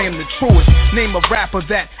 9-1, I am the truest. Name a rapper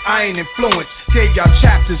that I ain't influenced. Gave y'all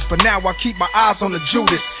chapters, but now I keep my eyes on the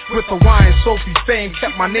Judas. With Hawaiian Sophie fame,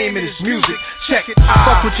 kept my name in his music. Check it,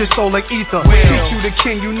 fuck with your soul like ether. Teach you the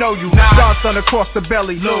king, you know you. Godson across the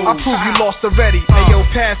belly. I prove you lost already. Hey yo,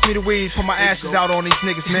 pass me the weed, put my ashes out on these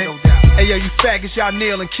niggas, man. Hey yo, you faggots, y'all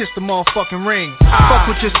kneel and kiss the motherfucking ring. Fuck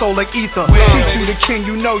with your soul like ether. Teach you the king,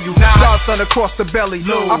 you know you. Godson across the belly.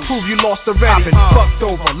 I prove you lost already. Been fucked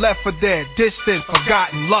over, left for dead, distant,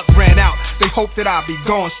 forgotten. Luck ran out. They hope that I'll be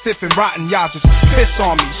gone, stiff and rotten. Y'all just piss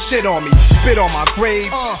on me, shit on me, spit on my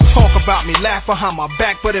grave. Talk about me, laugh behind my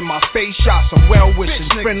back, but in my face, shot some well-wishing,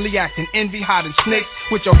 friendly acting, envy, hiding snakes.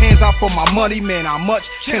 With your hands out for my money, man, how much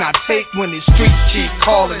can I take when the streets keep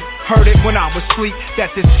calling? Heard it when I was asleep, that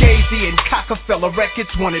this Gazy and Cockefeller records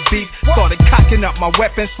wanted beef. Started cocking up my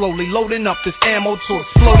weapon, slowly loading up this ammo to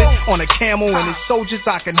explode it on a camel. And his soldiers,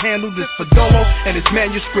 I can handle this Fedolo and his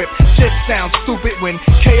manuscript. Shit sounds stupid when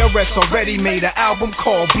KRS already made an album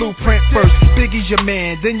called Blueprint. First, Biggie's your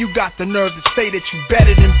man, then you got the nerve to say that you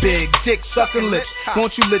better than Big. Dick sucking lips,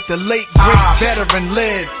 won't you let the late great veteran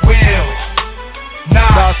live?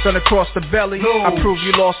 Godson across the belly, I prove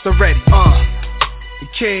you lost already. The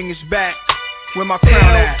king is back, where my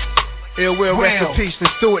crown at? Ill will, rest in peace,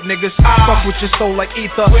 let's do it, niggas. Fuck with your soul like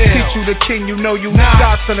ether. Teach you the king, you know you.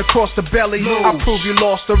 Godson across the belly, I prove you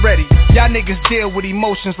lost already. Y'all niggas deal with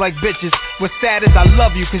emotions like bitches. What's sad is I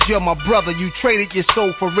love you cause you're my brother. You traded your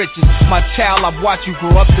soul for riches. My child, I've watched you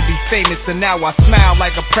grow up to be famous, and now I smile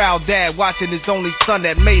like a proud dad watching his only son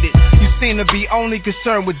that made it. You seem to be only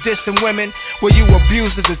concerned with dissing women. Were you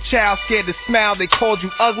abused as a child, scared to smile, they called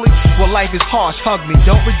you ugly? Well, life is harsh, hug me,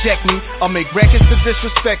 don't reject me, or make records to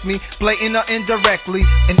disrespect me. Blatant or indirectly.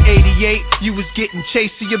 In 88, you was getting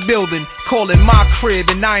chased to your building, calling my crib,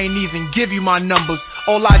 and I ain't even give you my numbers.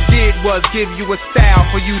 All I did was give you a style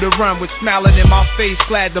for you to run with, smiling in my face,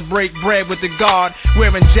 glad to break bread with the guard.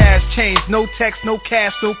 Wearing jazz chains, no text, no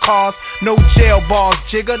cash, no cars, no jail bars,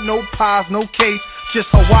 jigger, no pies, no case, just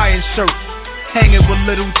Hawaiian shirts. Hanging with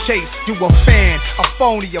Little Chase, you a fan, a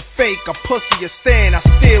phony, a fake, a pussy, a stand. I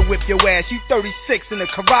still whip your ass, you 36 in a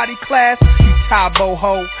karate class, you Tae Bo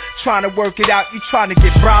ho. Trying to work it out, you trying to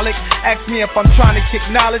get brolic. Ask me if I'm trying to kick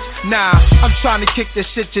knowledge. Nah, I'm trying to kick the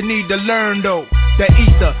shit you need to learn though. The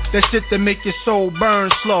ether, the shit that make your soul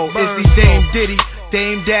burn slow. Is he Dame Diddy,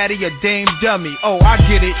 Dame Daddy, or Dame Dummy? Oh, I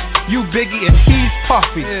get it. You Biggie and he's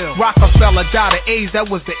Puffy. Rockefeller died of AIDS, that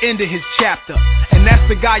was the end of his chapter. And that's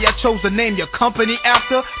the guy y'all chose to name your company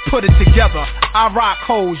after? Put it together. I rock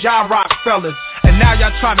hoes, y'all rock fellas. And now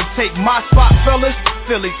y'all trying to take my spot, fellas?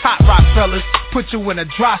 Philly's hot rock fellas. Put you in a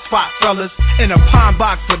dry spot, fellas. In a pine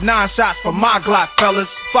box with 9 shots for my Glock, fellas.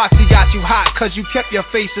 Foxy got you hot cause you kept your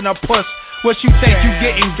face in a puss. What you think you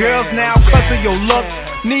getting girls now cause of your look?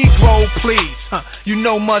 Negro, please. You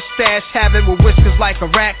know mustache having with whiskers like a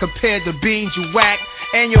rat compared to beans you whack.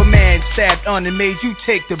 And your man stabbed on and made you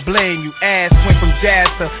take the blame. You ass went from jazz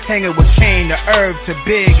to hanging with Kane to Herb to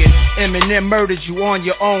Big. And Eminem murdered you on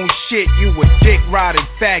your own shit. You a dick riding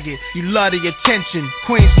faggot. You love the attention.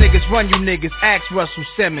 Queens niggas run you niggas. Ask Russell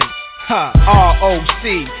Simmons.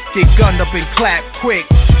 R.O.C. Get gunned up and clap quick.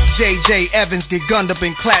 J.J. Evans get gunned up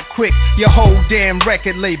and clap quick. Your whole damn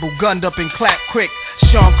record label gunned up and clap quick.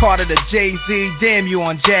 Sean Carter to Jay-Z, damn you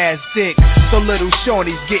on jazz dick. So little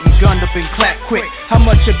shorties getting gunned up and clap quick. How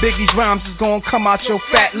much of Biggie's rhymes is gonna come out your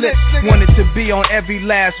fat lips? Wanted to be on every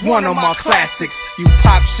last one of my classics. You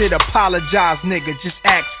pop shit, apologize nigga, just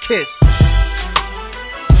ask Kiss.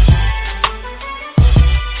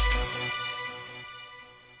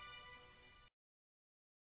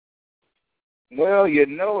 Well, you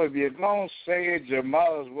know, if you're going to say it, you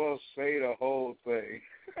might as well say the whole thing.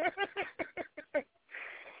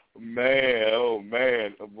 Man, oh,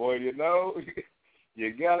 man. Boy, you know,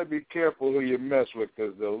 you got to be careful who you mess with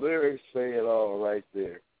because the lyrics say it all right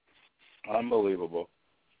there. Unbelievable.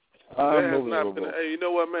 Unbelievable. Hey, you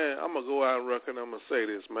know what, man? I'm going to go out and record and I'm going to say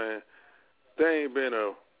this, man. There's been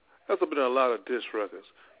a lot of diss records.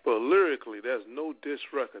 But lyrically, there's no diss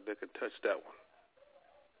record that can touch that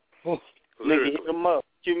one. Nigga, hit him up.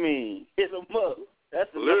 What you mean? Hit him up. That's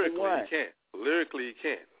the lyrically, number one. You can't. Lyrically, you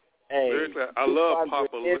can't. Hey, lyrically, I love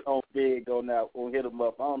Papa. On Big on that. On Hit him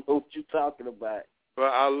up. I don't know what you talking about. But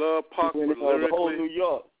I love Papa. Lyrically, the whole New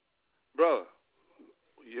York. Brother,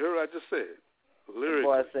 you heard what I just said. Lyrically. The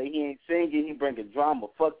boy say he ain't singing. He bringing drama.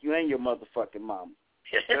 Fuck you and your motherfucking mama.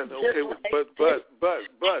 That's okay, but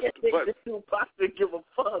Tupac didn't give a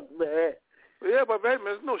fuck, man. Yeah, but man,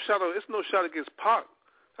 it's no shot against Pac.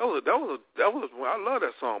 That was I love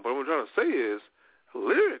that song, but what I'm trying to say is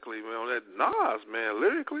lyrically, man, on that Nas, man,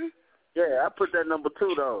 lyrically. Yeah, I put that number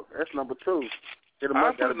 2 though. That's number 2.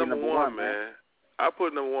 I put number 1, man. I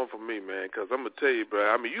put number 1 for me, man, because I'm gonna tell you, bro.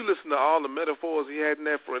 I mean, you listen to all the metaphors he had in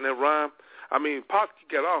that rhyme. I mean, Pac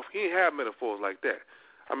got off. He ain't have metaphors like that.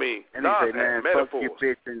 I mean, and Nas he say, man, had metaphors. Fuck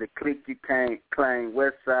your bitch and the clique you can't claim.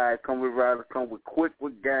 West Side, come with riders, come with quick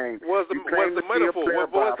with game. Where's the metaphor?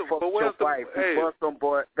 Where's the wife? Hey. Bust some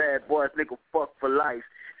bad boys, nigga, fuck for life.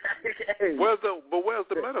 Hey. Where's the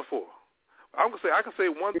metaphor? I can say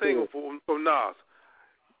one thing from Nas.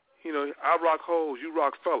 You know, I rock hoes, you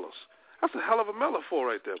rock fellas. That's a hell of a metaphor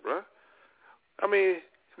right there, bro. I mean,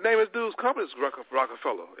 name his dude's company is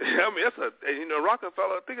Rockefeller. I mean,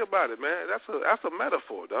 Rockefeller. Think about it, man. That's a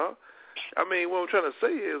metaphor, dog. I mean, what I'm trying to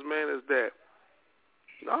say is that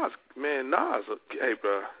Nas, hey,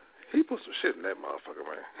 bro, he put some shit in that motherfucker,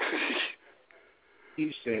 man.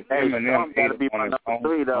 He said, "Hey, Eminem got to be my number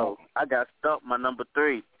 3, though. I got stuck my number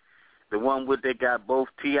 3, the one with they got both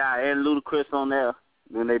T.I. and Ludacris on there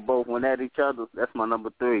when they both went at each other. That's my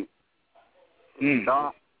number 3."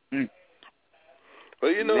 Well,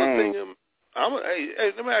 you know the thing.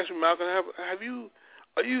 Hey, let me ask you, Malcolm.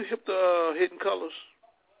 Are you hip to Hidden Colors?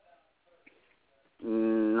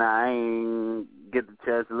 Nah, I ain't get the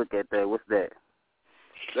chance to look at that. What's that?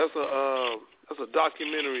 That's a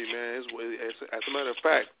documentary, man. As a matter of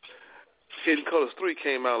fact, Hidden Colors 3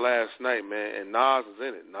 came out last night, man, and Nas is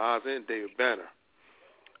in it. Nas and David Banner.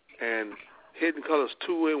 And Hidden Colors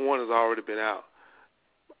 2 and 1 has already been out.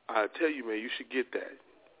 I tell you, man, you should get that.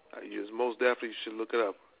 Most definitely you should look it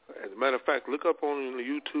up. As a matter of fact, look up on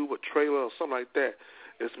YouTube a trailer or something like that.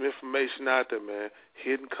 There's some information out there, man.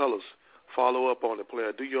 Hidden Colors. Follow up on it,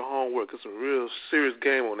 player. Do your homework. It's a real serious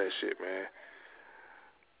game on that shit, man.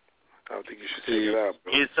 I think you should check it out,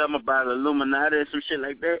 bro. Is something about Illuminati or some shit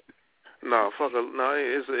like that? No,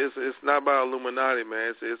 it's not about Illuminati,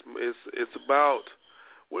 man. It's about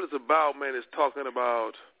what it's about, man. It's talking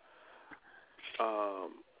about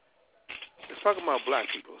black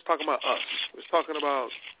people. It's talking about us. It's talking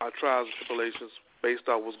about our trials and tribulations based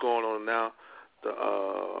on what's going on now. The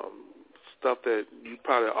stuff that you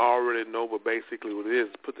probably already know, but basically what it is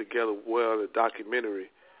put together well, the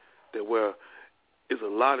documentary that where It's a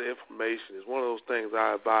lot of information. It's one of those things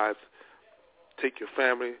I advise, take your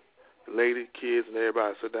family, the lady, kids, and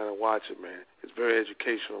everybody, sit down and watch it, man. It's very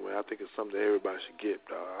educational, man. I think it's something that everybody should get.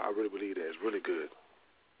 I really believe that. It's really good.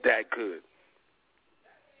 That good.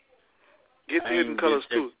 Get to Hidden Colors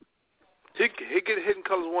 2. He get Hidden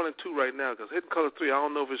Colors 1 and 2 right now, because Hidden Colors 3, I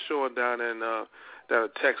don't know if it's showing down in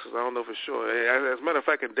Texas. I don't know if it's showing. As a matter of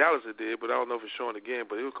fact, in Dallas it did, but I don't know if it's showing again.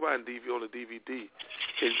 But it will come out on the DVD.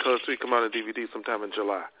 Hidden Colors 3 come out on DVD sometime in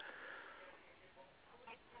July.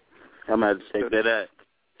 I'm going to have to check that out.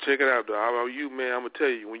 Check it out, though. How about you, man? I'm going to tell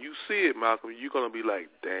you, when you see it, Malcolm, you're going to be like,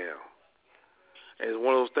 damn. And it's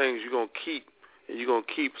one of those things you're going to keep, and you're going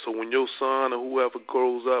to keep. So when your son or whoever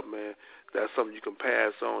grows up, man, that's something you can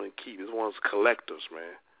pass on and keep. It's one of those collectors,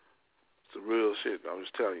 man. It's the real shit. I'm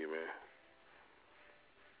just telling you, man.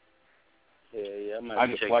 Yeah, I'm I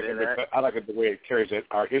just like it. I like it the way it carries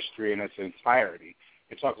our history in its entirety.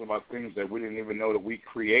 It talks about things that we didn't even know that we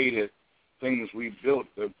created, things we built.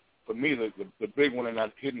 For me, the big one in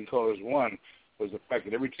that Hidden Colors 1 was the fact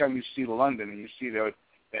that every time you see London and you see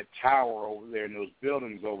that tower over there and those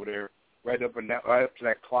buildings over there, right up to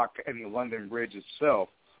that clock and the London Bridge itself,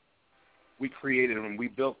 we created them and we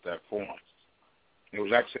built that for them. It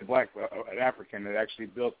was actually an African that actually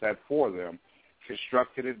built that for them,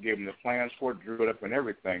 constructed it, gave them the plans for it, drew it up and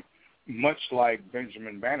everything, much like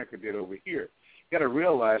Benjamin Banneker did over here. You got to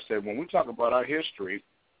realize that when we talk about our history,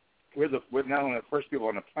 we're not only the first people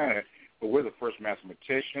on the planet, but we're the first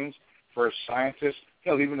mathematicians, first scientists.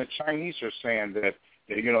 Hell, even the Chinese are saying that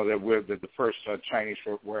we're the first Chinese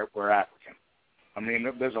we're African. I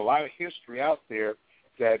mean, there's a lot of history out there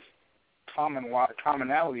that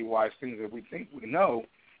commonality-wise, things that we think we know,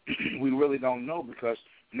 we really don't know because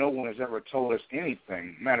no one has ever told us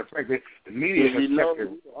anything. Matter of fact, the media has kept it.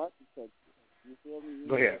 You feel me?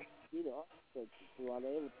 Go ahead. See the architecture throughout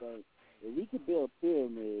everything. If we could build a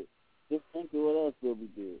pyramid, just think of what else would we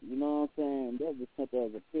do. You know what I'm saying? That's just simple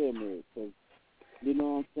as a pyramid. Cause, you know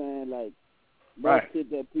what I'm saying? Like,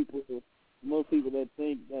 most people that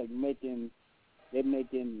think that they're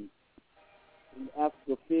making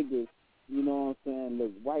African figures, you know what I'm saying,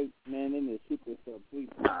 look white, man, and they shoot themselves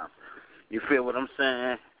people. You feel what I'm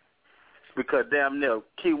saying? Because damn near,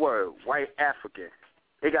 keyword, white African.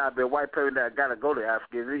 It got to be a white person that got to go to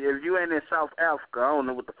Africa. If you ain't in South Africa, I don't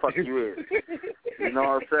know what the fuck you is. You know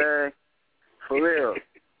what I'm saying? For real.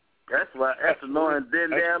 That's annoying.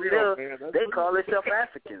 Then damn near, they call themselves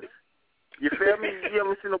Africans. You feel me? You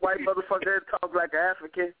ever seen a white motherfucker that talk like an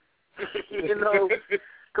African? You know?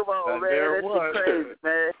 Come on, man. That shit crazy,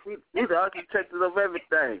 man. These are architects of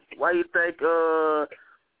everything. Why you think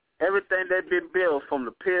everything that been built, from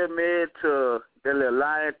the pyramid to the little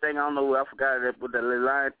lion thing, I don't know, I forgot what the little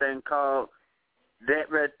lion thing called. That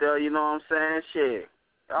right there, you know what I'm saying? Shit.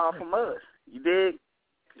 All from us. You dig?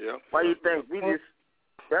 Yeah. Why you think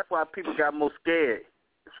that's why people got more scared.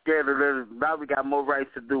 Scared of it. Now we got more rights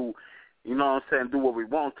to do, you know what I'm saying, do what we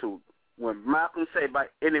want to. When Malcolm say by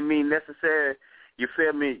any means necessary, you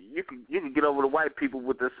feel me, you can get over the white people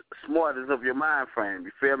with the smartest of your mind frame.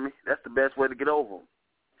 You feel me? That's the best way to get over them.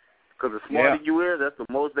 Because the smarter you is, that's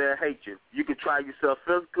the most they'll hate you. You can try yourself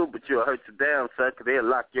physical, but you'll hurt your damn self because they'll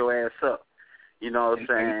lock your ass up. You know what I'm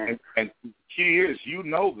saying? And key is, you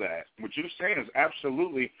know that. What you're saying is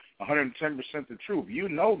absolutely 110% the truth. You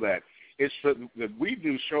know that. It's that we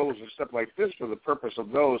do shows and stuff like this for the purpose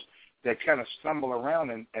of those that kind of stumble around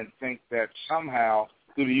and think that somehow,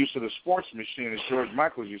 through the use of the sports machine, as George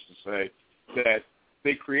Michael used to say, that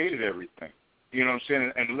they created everything. You know what I'm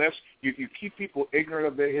saying? And unless you keep people ignorant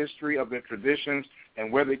of their history, of their traditions, and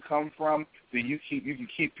where they come from, then you can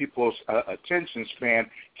keep people's attention span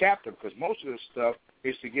captive. Because most of this stuff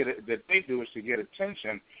is that they do is to get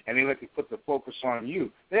attention, and they like to put the focus on you.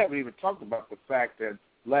 They haven't even talked about the fact that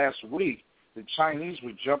last week the Chinese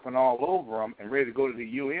were jumping all over them and ready to go to the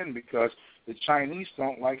UN because the Chinese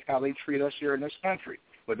don't like how they treat us here in this country.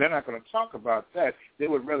 But they're not going to talk about that. They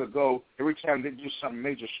would rather go, every time they do something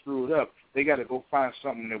major screwed up, they got to go find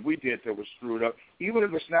something that we did that was screwed up, even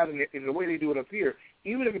if it's not in the way they do it up here,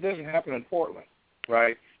 even if it doesn't happen in Portland,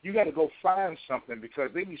 right? You got to go find something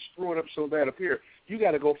because they be screwing up so bad up here. You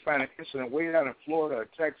got to go find an incident way down in Florida or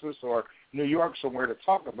Texas or New York somewhere to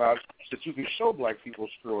talk about so that you can show black people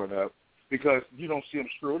screwing up, because you don't see them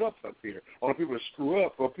screwed up here. All the people that screw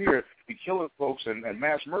up here be killing folks and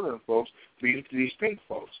mass murdering folks be these pink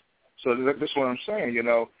folks. So that's what I'm saying, you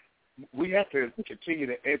know. We have to continue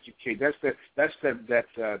to educate. That's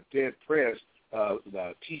that dead press,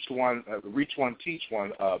 the teach one, reach one, teach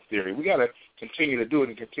one theory. We got to continue to do it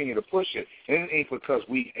and continue to push it. And it ain't because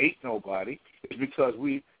we hate nobody. It's because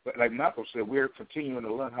we But like Malcolm said, we're continuing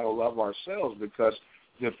to learn how to love ourselves because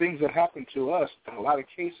the things that happen to us, in a lot of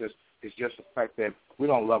cases, is just the fact that we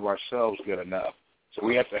don't love ourselves good enough. So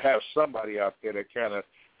we have to have somebody out there that kind of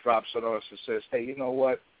drops it on us and says, hey, you know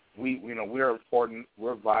what? We're important,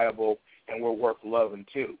 we're viable, and we're worth loving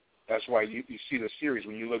too. That's why you see the series.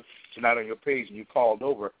 When you look tonight on your page and you called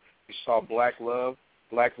over, you saw Black Love.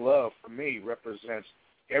 Black Love, for me, represents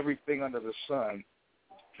everything under the sun,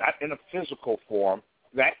 not in a physical form,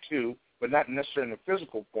 that too, but not necessarily in a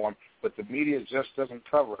physical form, but the media just doesn't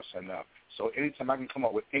cover us enough. So anytime I can come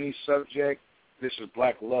up with any subject, this is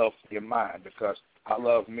Black Love for your mind because I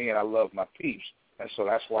love me and I love my peeps. And so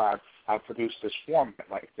that's why I produce this format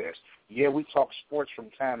like this. Yeah, we talk sports from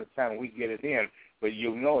time to time and we get it in, but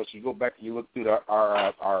you'll notice, you go back and you look through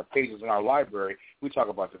our pages in our library, we talk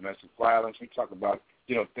about domestic violence, we talk about,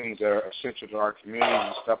 things that are essential to our communities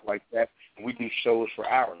and stuff like that, and we do shows for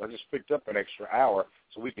hours. I just picked up an extra hour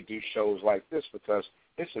so we could do shows like this because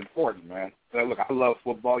it's important, man. Now, look, I love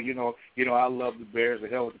football. I love the Bears, the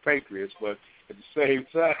hell with the Patriots, but at the same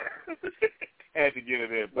time, I had to get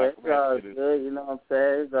it in. It's all good, you know what I'm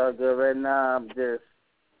saying? It's all good. Right now,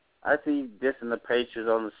 I see you dissing the Patriots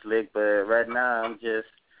on the slick, but right now I'm just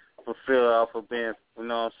fulfilled off of being,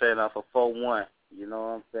 off of 4-1. You know what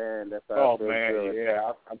I'm saying? That's how I feel good.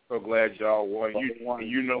 Yeah, I'm so glad y'all won.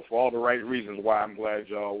 You for all the right reasons why I'm glad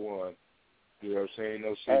y'all won. You know what I'm saying?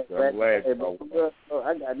 No secret. I'm glad y'all won.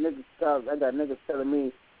 I got niggas telling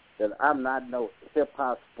me that I'm not no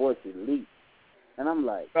hip-hop sports elite. And I'm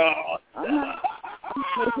like, I'm not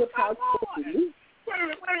hip-hop sports elite. Wait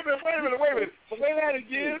a minute. Say that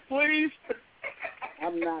again, please.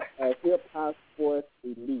 I'm not a hip-hop sports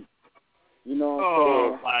elite. You know what I'm saying?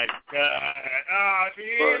 Oh, my God.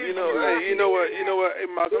 Well, you know what? Hey,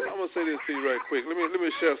 Mark, I'm going to say this to you right quick. Let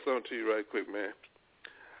me share something to you right quick, man.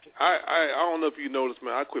 I don't know if you noticed,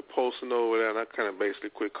 man, I quit posting over there, and I kind of basically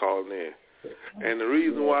quit calling in. And the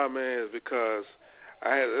reason why, man, is because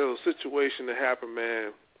there was a situation that happened,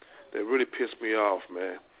 man, that really pissed me off,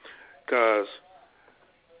 man. Because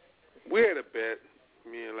we had a bet,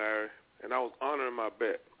 me and Larry, and I was honoring my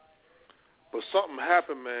bet. But something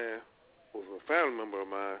happened, man, with a family member of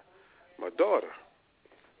mine, my daughter,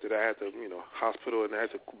 that I had to, hospital, and I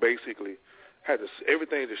had to basically,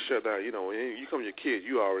 everything just shut down. When you come to your kid,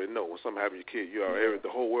 you already know. When something happens to your kid, the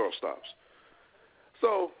whole world stops.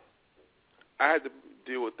 So I had to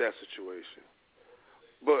deal with that situation.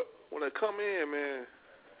 But when I come in, man,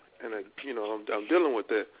 and I'm dealing with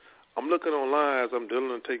that, I'm looking online as I'm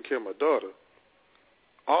dealing and taking care of my daughter.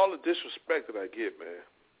 All the disrespect that I get, man,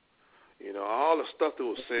 all the stuff that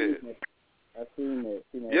was said. I've seen it.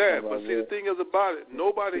 Yeah, but see, the thing is about it,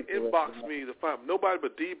 nobody inboxed me to find. Nobody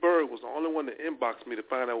but D. Bird was the only one that inboxed me to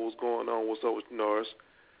find out what was going on, what's up with Norris.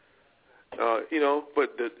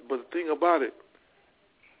 But the thing about it,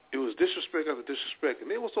 it was disrespect after disrespect,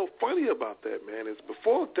 and they were so funny about that, man. Is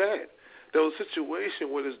before that, there was a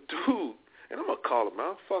situation where this dude, and I'm gonna call him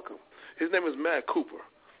out, fuck him. His name is Matt Cooper.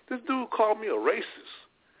 This dude called me a racist,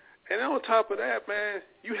 and on top of that, man,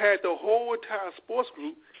 you had the whole entire sports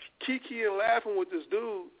group kiki and laughing with this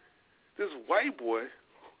dude, this white boy,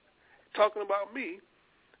 talking about me,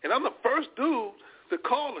 and I'm the first dude to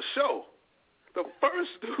call the show. The first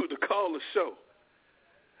dude to call the show.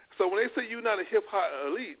 So when they say you're not a hip-hop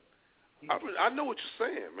elite, I know what you're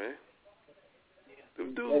saying, man.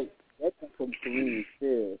 Them dudes. That comes from Kareem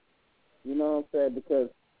still. You know what I'm saying? Because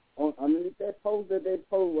underneath that post that they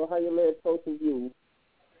posted, well, how your last social view,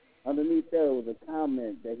 underneath there was a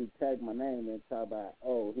comment that he tagged my name and talked about,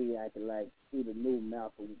 he acted like he the new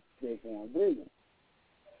Malcolm J.J. Williams.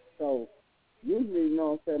 So usually, you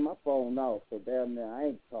know what I'm saying, my phone off, so damn near I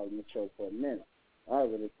ain't calling the show for a minute. I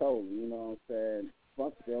already told you, you know what I'm saying,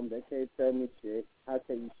 fuck them, they can't tell me shit. I'll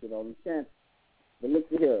tell you shit on the channel. But look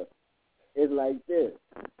here, it's like this.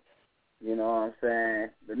 You know what I'm saying?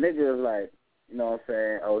 The nigga is like, you know what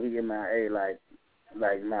I'm saying, he MIA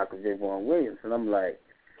like Malcolm J.J. Williams. And I'm like,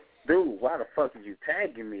 dude, why the fuck are you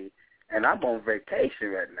tagging me? And I'm on vacation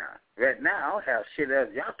right now. Right now, I don't have shit else.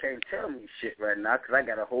 Y'all can't tell me shit right now because I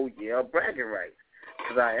got a whole year of bragging rights.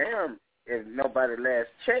 Because I am, if nobody last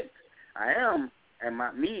checked, I am, and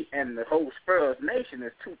me and the whole Spurs Nation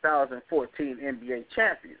is 2014 NBA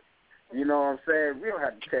champions. You know what I'm saying? We don't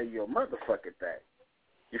have to tell you a motherfucking thing.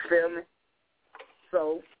 You feel me?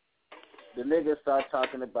 So the nigga start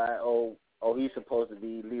talking about, he's supposed to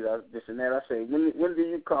be leader, this and that. I say, when do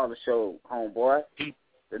you call the show, homeboy?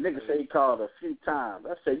 The nigga say he called a few times.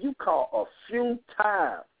 I said, you call a few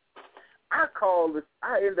times. I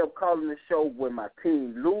end up calling the show when my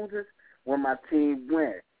team loses, when my team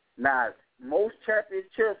wins. Now, most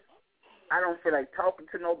championships, I don't feel like talking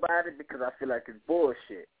to nobody because I feel like it's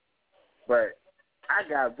bullshit. But I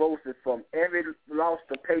got roasted from every loss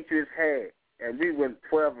the Patriots had, and we went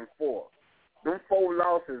 12-4. Them 4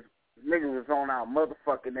 losses, niggas was on our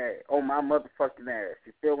motherfucking ass, on my motherfucking ass.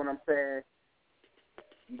 You feel what I'm saying?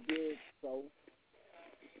 You did so.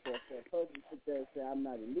 For a person to sit there and say, I'm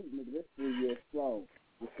not elite, nigga, this 3 years strong.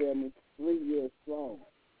 You feel me? 3 years strong.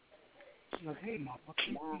 Now I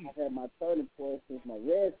had my turning point since my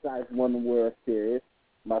Red Sox won the World Series.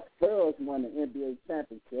 My Spurs won the NBA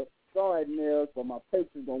championship. Sorry, Nels, but my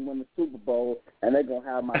Patriots going to win the Super Bowl, and they're going to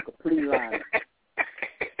have my complete line.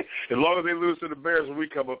 As long as they lose to the Bears when we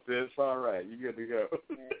come up there, it's all right. You good to go.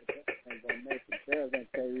 Man, ain't going to make it. Bears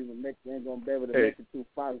ain't going to be able to make it too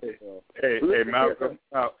far. Hey, Malcolm.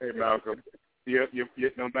 No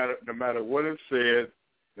matter what it said,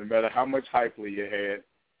 no matter how much hype you had,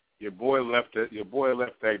 your boy left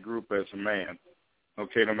that group as a man.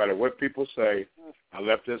 Okay, no matter what people say, I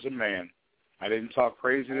left as a man. I didn't talk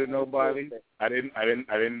crazy to nobody. I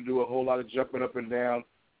didn't do a whole lot of jumping up and down.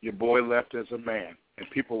 Your boy left as a man, and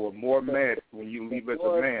people were more mad when you leave as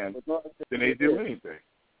a man than they do anything.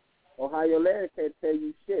 Ohio Larry can't tell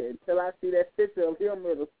you shit until I see that picture of him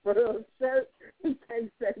in a Spurs shirt. He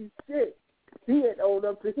can't say shit. He had owned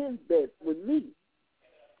up to his bet with me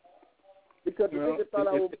because the nigga thought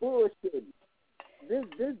I was bullshitting. This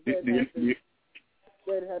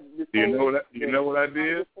bet happened. You know what I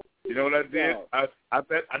did? You know what I did? I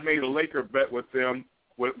bet I made a Laker bet with them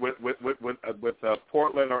with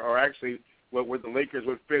Portland or actually where the Lakers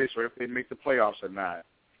would finish or if they make the playoffs or not.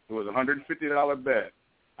 It was a $150 bet.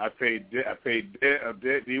 I paid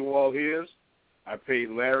D-Wall his, I paid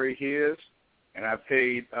Larry his, and I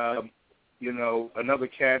paid another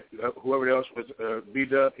cat, whoever else was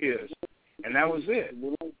B-Dub his, and that was it.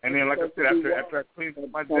 And then, like I said, after I cleaned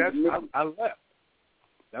up my desk, I left.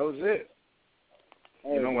 That was it.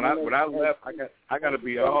 Hey, when I left, I got to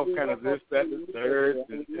be all kind of this, that, and the third.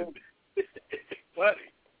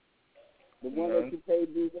 Funny. The one that you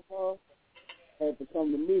paid D-Wall had to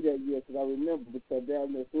come to me that year because I remember because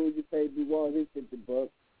down there, as soon as you paid D-Wall his $50,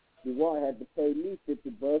 D-Wall had to pay me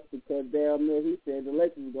 $50 because down there he said the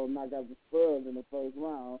Lakers were gonna knock out the Spurs in the first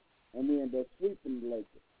round and we ended up sweeping the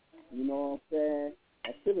Lakers. You know what I'm saying?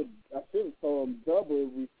 I should have told him double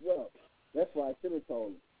if we swept. That's why I should have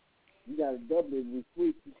told him. You got to double if we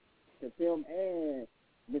sweep because him and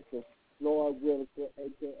Mr. Floyd Whitaker,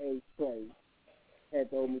 a.k.a. Trey, had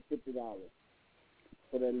to owe me $50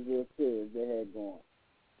 for that little series they had going.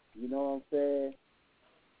 You know what I'm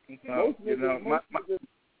saying?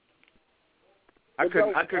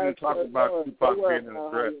 I couldn't talk about Tupac being in the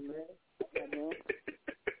dress.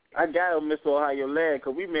 I got him, Mr. Ohio Land,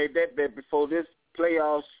 because we made that bet before this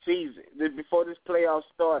playoff season, before this playoff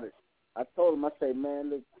started. I told him, I say, man,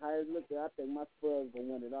 look, I think my Spurs going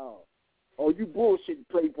to win it all. Oh, you bullshitting,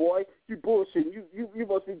 Playboy. You bullshitting. You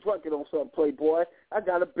must be drunken on something, Playboy. I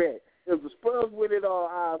got a bet. If the Spurs win it all,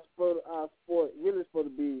 our sport really supposed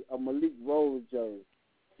to be a Malik Rose jersey.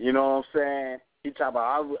 You know what I'm saying? He talking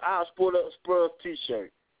about, I'll sport a Spurs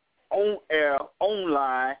T-shirt on air,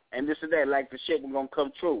 online, and this and that, like the shit was going to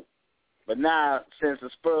come true. But now, since the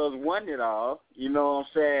Spurs won it all, you know what I'm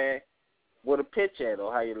saying, what a pitch at,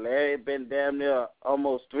 Ohio Larry. It been damn near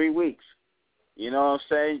almost 3 weeks. You know what I'm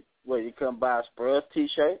saying? Well, you come buy a Spurs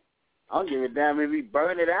T-shirt. I don't give a damn if he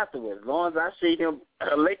burn it afterwards. As long as I see him,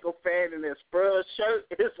 a Laker fan in that Spurs shirt,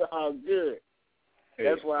 it's all good.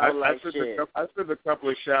 That's why I like shit. I sent a couple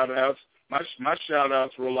of shout-outs. My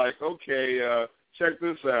shout-outs were like, okay, check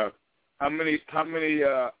this out. How many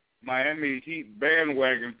Miami Heat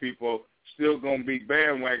bandwagon people still going to be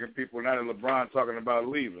bandwagon people now that LeBron talking about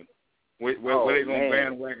leaving? Where they going to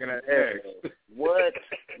bandwagon that ass? What?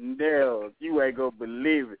 No, you ain't going to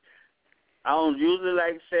believe it. I don't usually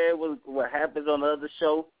like to say what happens on the other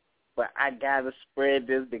show, but I got to spread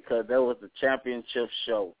this because that was the championship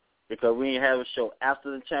show. Because we didn't have a show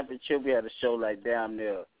after the championship. We had a show like damn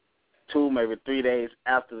near 2, maybe 3 days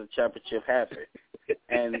after the championship happened.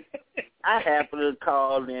 And I happened to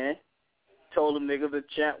call in, told them niggas the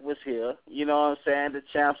champ was here. You know what I'm saying? The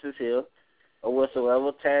champs is here. Or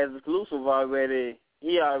whatsoever. Taz Exclusive already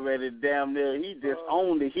damn near, he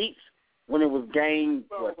disowned the Heats when it was game,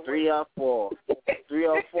 3 or 4. 3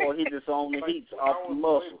 or 4, he disowned the Heats off the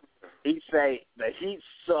muscle. He say the Heats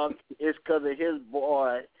suck. It's because of his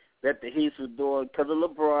boy that the Heats was doing, because of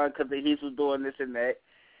LeBron, because the Heats was doing this and that.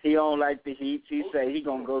 He don't like the Heats. He say he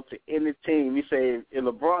going to go to any team. He say if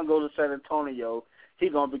LeBron go to San Antonio, he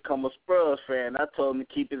going to become a Spurs fan. I told him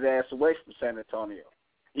to keep his ass away from San Antonio.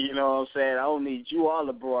 You know what I'm saying? I don't need you or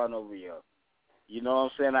LeBron over here. You know what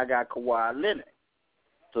I'm saying? I got Kawhi Leonard.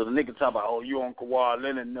 So the nigga talk about, oh, you on Kawhi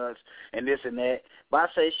Leonard nuts and this and that. But I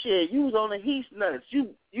say, shit, you was on the Heat nuts.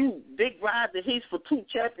 You dick ride the Heat for 2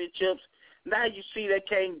 championships. Now you see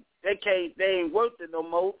they ain't worth it no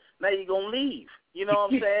more. Now you gonna leave. You know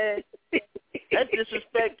what I'm saying? That's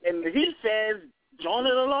disrespect, and the Heat fans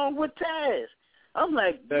joining along with Taz. I'm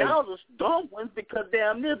like, y'all just dumb ones because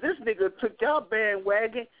damn near this nigga took y'all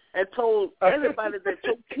bandwagon and told everybody that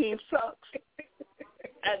your team sucks,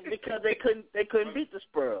 and because they couldn't beat the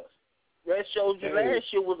Spurs. That shows you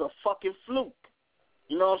last year was a fucking fluke.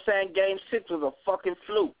 You know what I'm saying? Game 6 was a fucking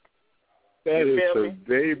fluke. That is some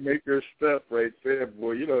day-maker stuff right there,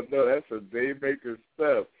 boy. You don't know. That's some day-maker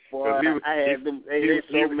stuff. Boy, I had them. They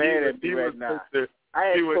so mad at me right now. I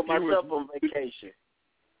had to put myself on vacation.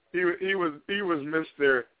 He was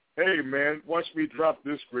Mr. Hey, man, watch me drop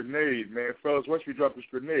this grenade, man. Fellas, watch me drop this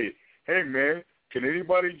grenade. Hey, man, can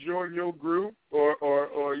anybody join your group?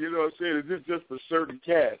 Or you know what I'm saying, is this just for certain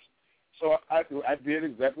cast? So I did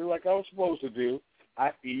exactly like I was supposed to do.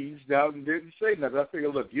 I eased out and didn't say nothing. I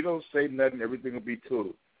figured, look, you don't say nothing, everything will be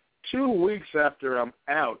cool. 2 weeks after I'm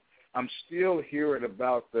out, I'm still hearing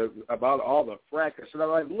about all the fracas. And I'm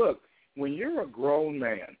like, look, when you're a grown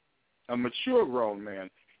man, a mature grown man,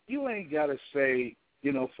 you ain't got to say,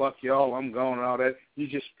 you know, fuck y'all, I'm going and all that. You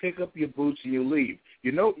just pick up your boots and you leave.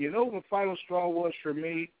 You know what the final straw was for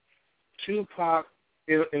me? Tupac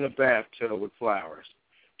in a bathtub with flowers.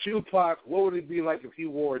 Tupac, what would it be like if he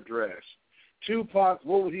wore a dress? Tupac,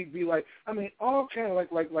 what would he be like? I mean, all kind of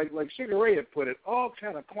like Sugar Ray had put it, all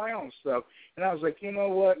kind of clown stuff. And I was like, you know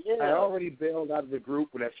what? Yeah. I already bailed out of the group,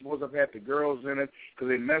 but I suppose I've had the girls in it because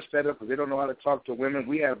they messed that up because they don't know how to talk to women.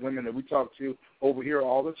 We have women that we talk to over here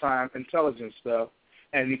all the time, intelligent stuff.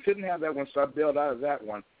 And you couldn't have that one, so I bailed out of that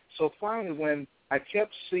one. So finally, when I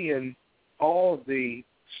kept seeing all the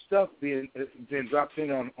stuff being dropped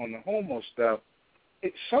in on the homo stuff,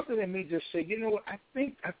 it's something in me just said, you know what? I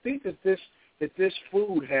think that this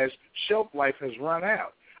food shelf life has run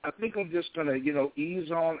out. I think I'm just gonna, you know, ease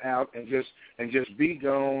on out and just be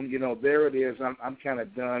gone. You know, there it is. I'm kind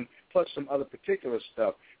of done. Plus some other particular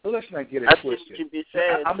stuff. But let's not get it twisted. I think you be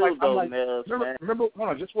saying remember, hold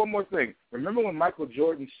on, just one more thing. Remember when Michael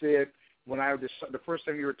Jordan said, the first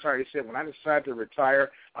time he retired, he said, when I decide to retire,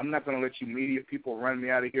 I'm not going to let you media people run me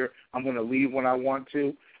out of here. I'm going to leave when I want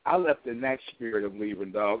to. I left in that spirit of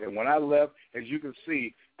leaving, dog. And when I left, as you can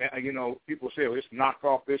see, you know, people say, well, it's knock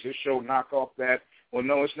off this show, knock off that. Well,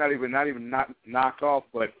 no, it's not even knock off,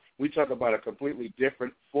 but we talk about a completely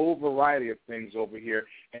different, full variety of things over here,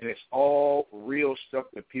 and it's all real stuff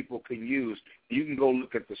that people can use. You can go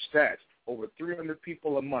look at the stats. Over 300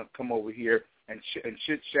 people a month come over here and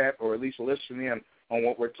chit-chat or at least listen in on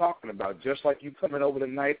what we're talking about. Just like you coming over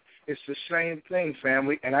tonight, it's the same thing,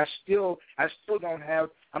 family. And I still don't have,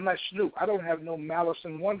 I'm not Snoop. I don't have no Malice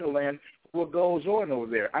in Wonderland for what goes on over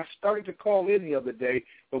there. I started to call in the other day,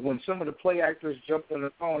 but when some of the play actors jumped on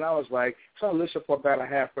the phone, I was like, so I listened for about a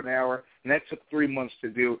half an hour, and that took 3 months to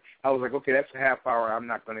do. I was like, okay, that's a half hour I'm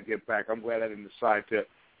not going to get back. I'm glad I didn't decide to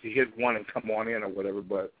hit one and come on in or whatever,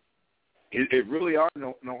 but it really are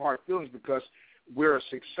no hard feelings because we're a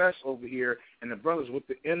success over here, and the brothers with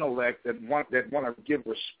the intellect that want to give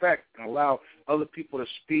respect and allow other people to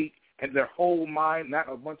speak and their whole mind, not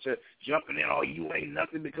a bunch of jumping in, oh, you ain't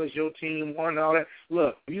nothing because your team won and all that.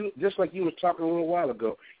 Look, you just like you were talking a little while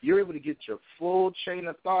ago, you're able to get your full chain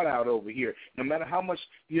of thought out over here. No matter how much,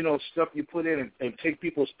 you know, stuff you put in and take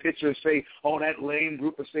people's picture and say, oh, that lame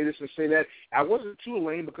group and say this and say that. I wasn't too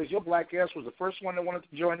lame because your black ass was the first one that wanted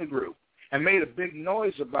to join the group and made a big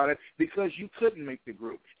noise about it because you couldn't make the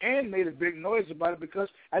group, and made a big noise about it because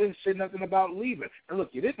I didn't say nothing about leaving. And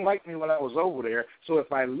look, you didn't like me when I was over there, so if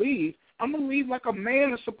I leave, I'm going to leave like a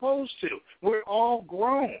man is supposed to. We're all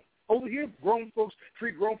grown. Over here, grown folks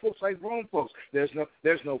treat grown folks like grown folks. There's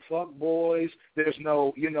no fuck boys. There's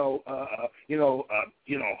no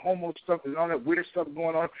homo stuff and all that weird stuff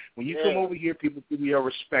going on. When you come over here, people give you your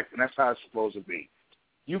respect, and that's how it's supposed to be.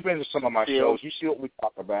 You've been to some of my shows. You see what we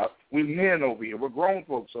talk about. We're men over here. We're grown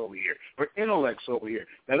folks over here. We're intellects over here.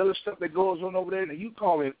 That other stuff that goes on over there, and you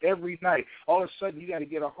call in every night. All of a sudden, you got to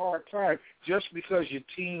get a hard time just because your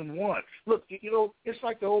team won. Look, you know, it's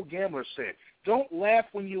like the old gambler said, don't laugh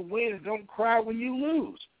when you win and don't cry when you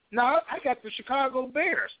lose. Now, I got the Chicago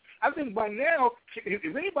Bears. I think by now,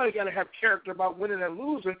 if anybody got to have character about winning and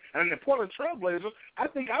losing, and the Portland Trailblazers, I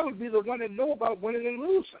think I would be the one that know about winning and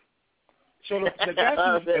losing. So the guys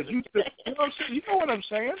you know what I'm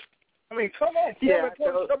saying? I mean, come on,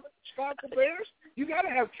 Chicago Bears. You got to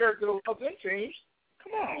have character of their teams.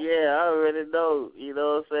 Come on. Yeah, I already know. You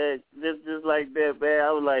know what I'm saying? Just like that,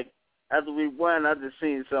 man. after we won, I just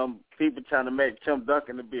seen some people trying to make Tim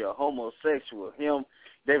Duncan to be a homosexual. Him,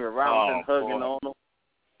 David Robinson hugging on him.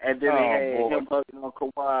 And then they had him hugging on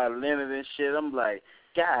Kawhi Leonard and shit. I'm like,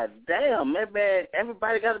 God damn, that man,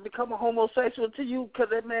 everybody got to become a homosexual to you because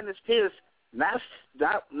that man is pissed. Not,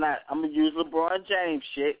 I'm going to use LeBron James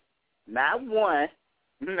shit. Not 1,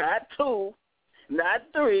 not 2, not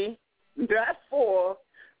 3, not 4,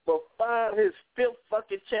 but 5, his 5th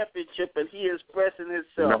fucking championship, and he is pressing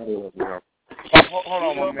himself. Hold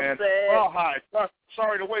on, man. Rawhide,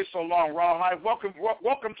 sorry to wait so long, Rawhide. Welcome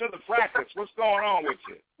to the practice. What's going on with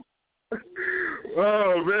you?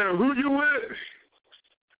 Oh, man, who you with?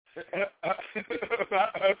 I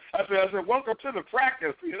said, welcome to the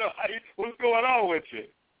practice. You know, what's going on with you?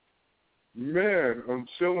 Man, I'm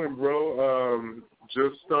chilling, bro.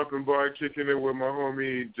 Just stopping by, kicking it with my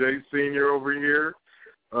homie Jay Senior over here.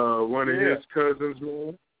 One of his cousins,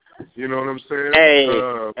 man. You know what I'm saying? Hey,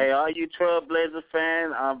 all you Trailblazer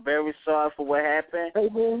fans, I'm very sorry for what happened.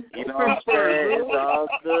 You know what I'm saying? It's all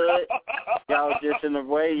good. Y'all just in the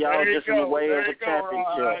way. Y'all just in the way of a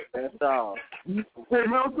championship. That's all. Hey,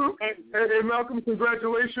 Malcolm. Hey, Malcolm,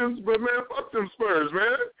 congratulations. But, man, fuck them Spurs,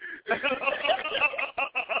 man.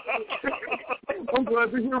 I'm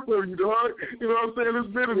glad to hear from you, dog. You know what I'm saying?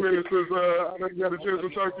 It's been a minute since I got a chance to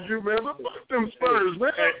talk to you, man. But fuck them Spurs,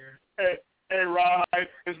 man. Hey, Rawhide,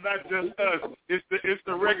 it's not just us. It's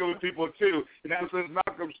the regular people, too. And now since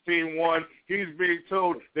Malcolm's team won, he's being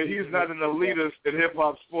told that he's not an elitist in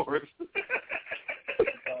hip-hop sports.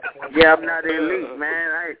 Yeah, I'm not elite,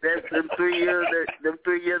 man. Them 3 years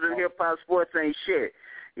of hip-hop sports ain't shit.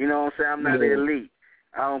 You know what I'm saying? I'm not elite.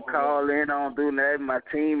 I don't call in, I don't do nothing. My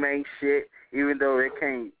team ain't shit, even though it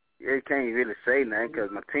can't really say nothing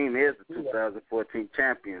because my team is the 2014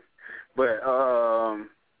 champions. But,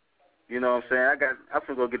 you know what I'm saying? I'm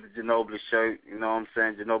finna go get the Ginobili shirt, you know what I'm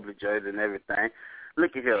saying? Ginobili jersey and everything.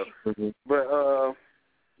 Look at here. But,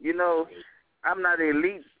 you know, I'm not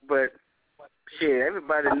elite, but shit,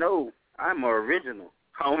 everybody know I'm an original,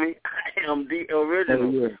 homie. I am the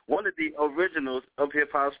original. One of the originals of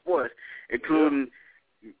hip-hop sports, including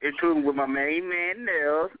with my main man,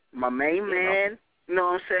 Nels, my main man, you know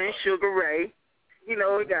what I'm saying, Sugar Ray. You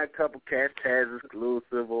know, we got a couple cats, Taz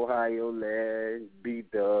Exclusive, Ohio Lad,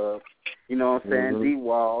 B-Dub, you know what I'm saying,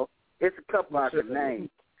 D-Wall. It's a couple I can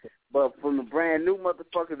name. But from the brand new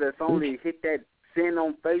motherfuckers that's only hit that send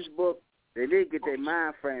on Facebook, they did get their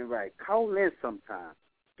mind frame right. Call in sometime.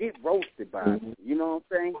 Get roasted by it. You know what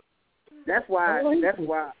I'm saying? That's why I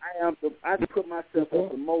put myself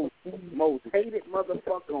as the most hated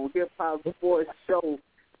motherfucker on hip hop sports show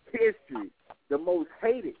history. The most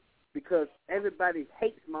hated because everybody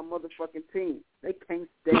hates my motherfucking team. They can't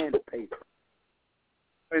stand the paper.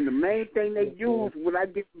 And the main thing they use when I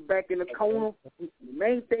get back in the corner, the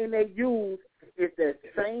main thing they use is that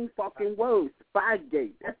same fucking word,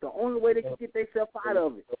 Spygate. That's the only way they can get themselves out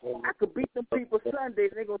of it. I could beat them people Sunday,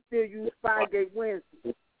 and they're going to still use Spygate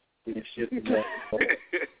Wednesday. Hey,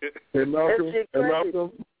 Malcolm,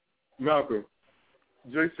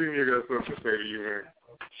 Jay Senior got something to say to you, man.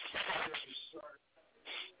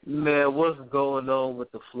 Man, what's going on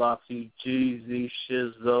with the Floppy Jeezy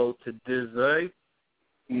Shizzo to Dizzy?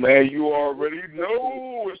 Man, you already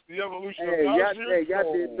know it's the evolution of Nasir.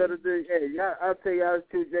 Y'all did better than I'll tell y'all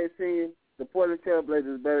too, Jay Senior. The Portland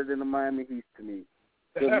Trailblazers is better than the Miami Heat to me.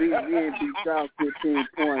 Because we beat South 15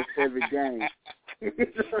 points every game. Yeah,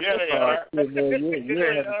 they are. You have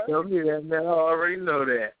to tell me that, man. I already know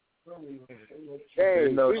that. Hey,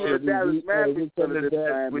 we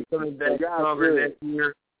coming back stronger next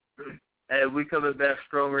year. And we coming back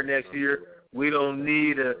stronger next year. We don't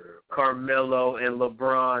need a Carmelo and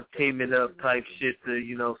LeBron teaming up type shit to,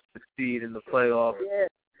 you know, succeed in the playoffs. Yeah.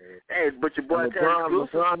 Hey, but your boy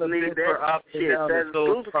LeBron need that shit. That's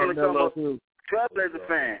exclusive to become a Trailblazer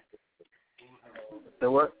fan.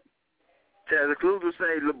 The what? Taz Exclusive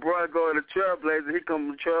say LeBron going to Trailblazer, he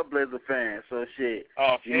come a Trailblazer fan. So shit.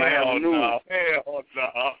 Oh, you might have hell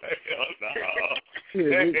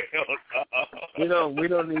no. We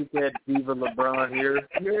don't need that diva LeBron here.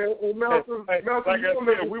 Yeah, Malcolm, like I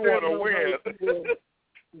said, we want to win.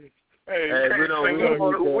 We don't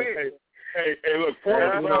want to win. Hey, look,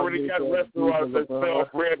 Portland's already got restaurants that sell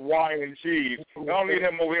bread, wine, and cheese. I don't need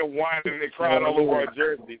him over here whining and crying all over our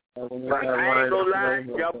jerseys. I ain't gonna lie,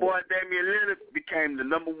 y'all boy Damian Lillard became the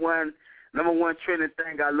number one trending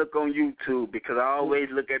thing I look on YouTube because I always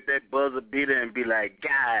look at that buzzer beater and be like,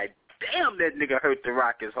 God damn, that nigga hurt the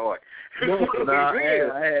Rockets hard.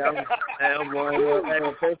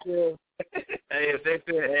 If they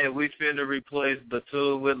say, we finna replace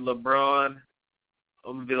Batum with LeBron,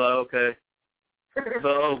 I'm gonna be like, okay.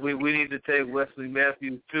 So we need to take Wesley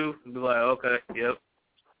Matthews too and be like, okay, yep,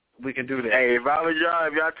 we can do that. Hey, if I was y'all,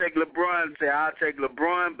 if y'all take LeBron, say I'll take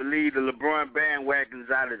LeBron, but leave the LeBron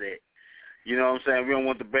bandwagons out of that. You know what I'm saying? We don't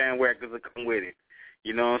want the bandwagons to come with it.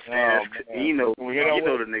 You know what I'm saying? You know the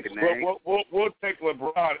nigga name. We'll take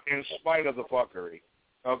LeBron in spite of the fuckery.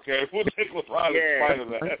 Okay, we'll take LeBron in spite of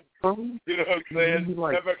that. You know what I'm saying?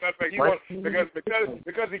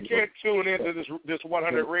 Because he can't tune into this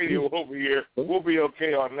 100 radio over here, we'll be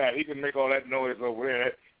okay on that. He can make all that noise over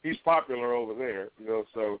there. He's popular over there, you know.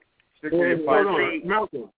 So stick to his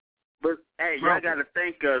Malcolm. But hey, y'all gotta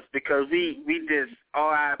thank us because we just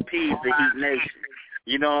RIP the Heat Nation.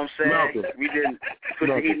 You know what I'm saying? Malcolm. We didn't put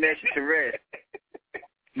the Heat Nation to rest.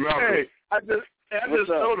 Hey, I just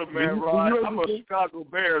told him, man, Rod, I'm a Chicago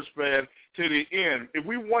Bears fan to the end. If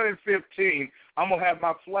we won in 15, I'm going to have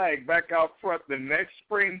my flag back out front the next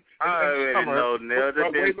spring. I already know, Neil.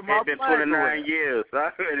 It's been 29 years.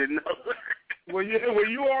 I already know. Well, you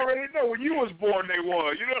already know. When you was born, they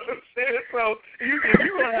won. You know what I'm saying? So if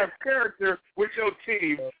you're going to have character with your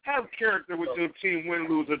team, have character with your team, win,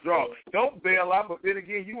 lose, or draw. Don't bail out, but then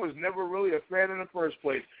again, you was never really a fan in the first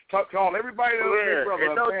place. Call everybody else their brother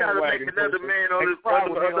and don't try to make another man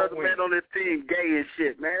on this team gay and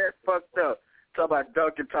shit, man. That's fucked up. Talk about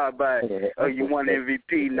Duncan, talk about, oh, you won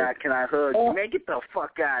MVP, now can I hug you? Man, get the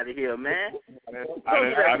fuck out of here, man. I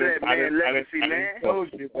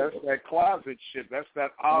told you, that's that closet shit. That's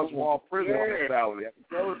that Oswald prison mentality.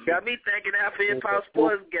 Got me thinking out for hip-hop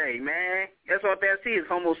sports gay, man. That's all that is,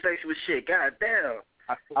 homosexual shit. God damn.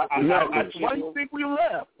 Why do you think we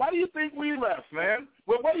left? Why do you think we left, man?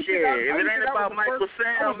 Well, what do you think? If it ain't about Michael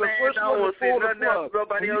Sam, man, I don't want to see nothing else.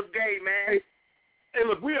 Nobody else gay, man. Hey,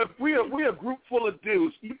 look, we a group full of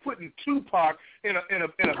dudes. You putting Tupac in a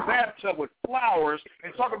bathtub with flowers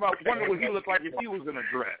and talking about wondering what he looked like if he was in a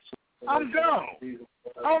dress. I'm down.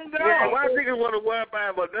 Yeah, why niggas want to worry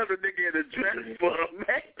about another nigga in a dress for him,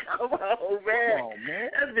 man? Come on, man.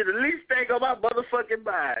 That's been the least thing on my motherfucking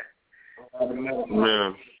mind.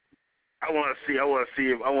 Man. I want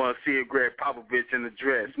to see if Greg Popovich in the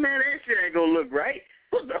dress. Man, that shit ain't gonna look right.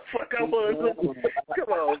 What the fuck I want to look?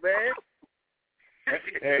 Come on, man.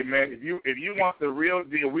 Hey man, if you want the real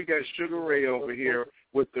deal, we got Sugar Ray over here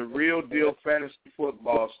with the real deal fantasy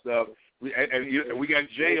football stuff. We got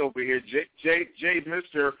Jay over here. Jay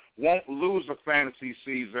Mister won't lose a fantasy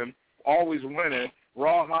season, always winning.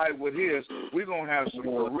 Rawhide with his. We're gonna have some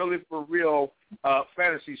for real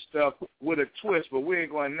fantasy stuff with a twist, but we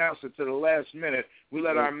ain't gonna announce it to the last minute. We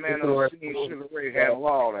let our man on the scene, Sugar Ray, handle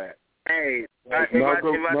all that. Hey, if I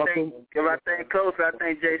think close, I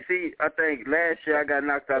think JC. I think last year I got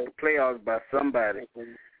knocked out the playoffs by somebody.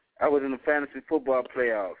 I was in the fantasy football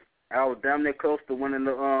playoffs. I was damn near close to winning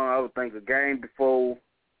the. I would think a game before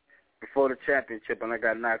the championship, and I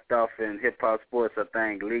got knocked off in hip hop sports. I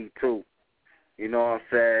think League 2. You know what I'm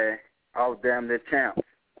saying? I was damn near champs.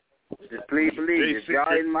 Just please believe it.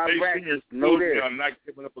 Y'all in my bracket, know this. I'm not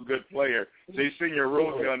giving up a good player. Jay Senior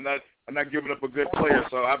rules me. I'm not giving up a good player.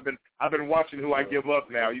 So I've been watching who I give up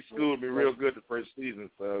now. You schooled me real good the first season.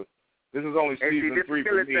 So this is only season 3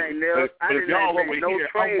 for me. But if y'all over here,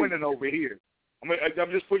 I'm winning over here.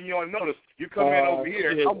 I'm just putting you on notice. You come in over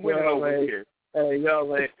here, I'm winning over here. Hey,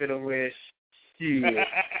 y'all ain't finna win shit.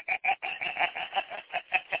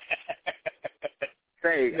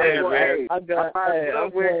 I'm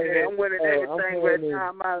winning everything right now.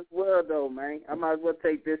 I might as well, though, man. I might as well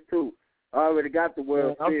take this, too. I already got the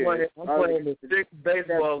World Series. I'm playing the 6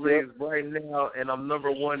 baseball leagues right now, and I'm number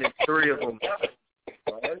 1 in 3 of them.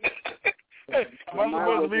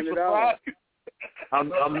 I'm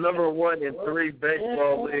number 1 in 3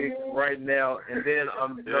 baseball leagues right now, and then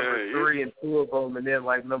I'm number 3 in 2 of them, and then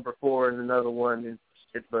like number 4 in another one. And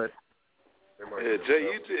shit, but yeah,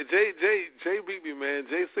 Jay beat me, man.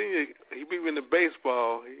 Jay Senior, he beat me in the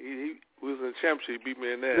baseball. He was in the championship. He beat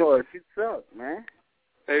me in that. Sure, it sucks, man.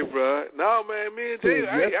 Hey, bro. No, man, me and Jay,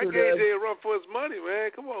 I gave Jay a run for his money,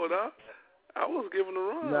 man. Come on, dog. I was giving a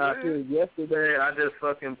run, man. Dude, yesterday I just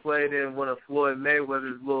fucking played in one of Floyd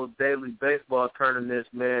Mayweather's little daily baseball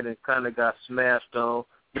tournaments, man, and kind of got smashed on.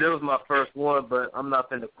 But it was my first one, but I'm not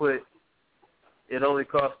going to quit. It only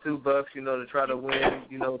costs $2, to try to win,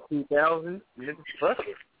 $2,000. Fuck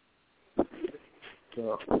it.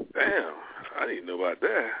 So. Damn, I didn't know about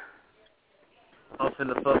that. I'm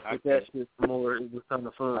finna fuck with that shit some more. It was kind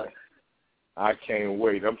of fun. I can't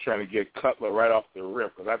wait. I'm trying to get Cutler right off the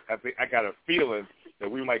rip because I think I got a feeling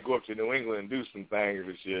that we might go up to New England and do some things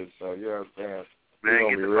and shit. So you know what I'm saying? Man,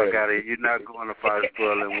 get the fuck out of here. You're not going to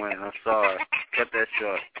Foxborough and win. I'm sorry. Cut that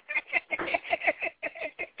short.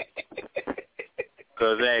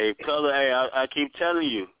 Cause hey, color. Hey, I keep telling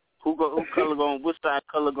you, who color going? What side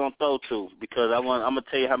color gonna throw to? Because I'm gonna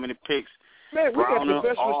tell you how many picks. Man, we got the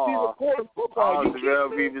best receiver core in football. You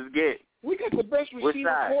kidding me? Get. We got the best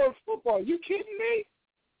receiver core in football. You kidding me?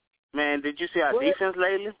 Man, did you see our defense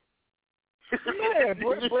lately? Man,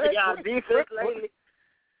 did you see our defense lately?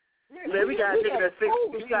 Man, we got niggas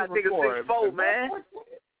 6'4", man.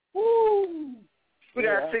 Woo! We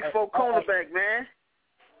got a 6'4" cornerback, man.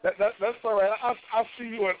 That's all right. I'll see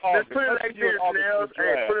you in August. Let's put it like this, Nels.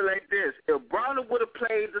 Hey, put it like this. If Browner would have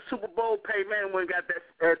played the Super Bowl, man would have got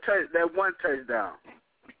that one touchdown.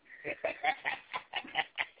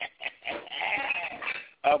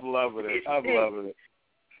 I'm loving it.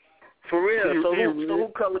 For real. So who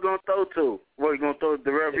color gonna throw to? What, you gonna throw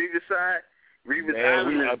the Reeves side? Reeves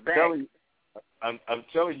Island is back. I'm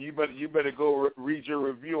telling you, you better go read your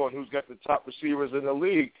review on who's got the top receivers in the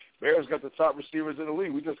league. Bears got the top receivers in the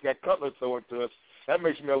league. We just got Cutler throwing to us. That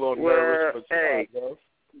makes me a little nervous.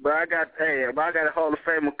 But I got a Hall of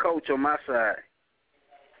Famer coach on my side.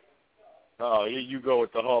 Oh, here you go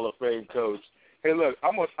with the Hall of Fame coach. Hey, look,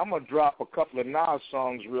 I'm gonna drop a couple of Nas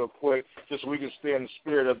songs real quick, just so we can stay in the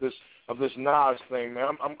spirit of this Nas thing,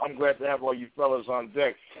 man. I'm glad to have all you fellas on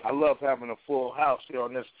deck. I love having a full house here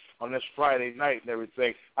on this Friday night and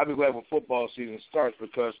everything. I'll be glad when football season starts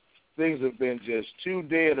because things have been just too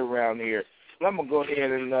dead around here. But I'm gonna go ahead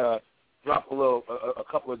and drop a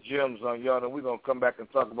couple of gems on y'all, and we're gonna come back and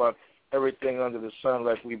talk about everything under the sun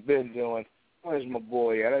like we've been doing. Where's my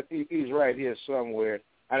boy at? He's right here somewhere.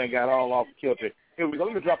 I done got all off kilter. Here we go.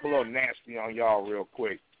 Let me drop a little nasty on y'all real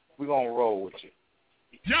quick. We're going to roll with you.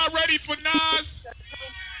 Y'all ready for Nas?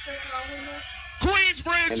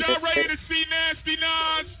 Queensbridge, y'all ready to see Nasty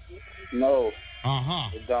Nas? No.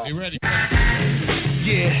 Uh-huh. You ready?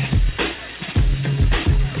 Yeah.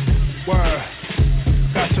 Word.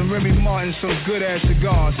 Got some Remy Martin, some good-ass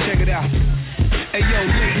cigars. Check it out. Hey yo,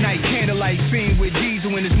 late night candlelight fiend with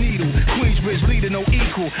diesel in his needle. Queensbridge leader, no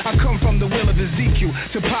equal. I come from the will of Ezekiel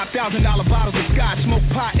to pop $1,000 bottles of scotch, smoke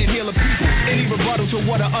pot and heal a people. Any rebuttal to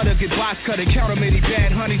what I utter, get box cut and counter many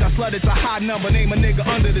bad honeys. I flood it's a high number, name a nigga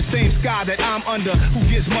under the same sky that I'm under. Who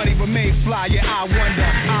gets money remain fly, yeah I wonder.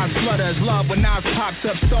 Eyes flutter as love when Nas pops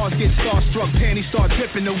up, stars get starstruck, panties start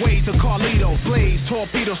dripping the waves of Carlito. Blaze,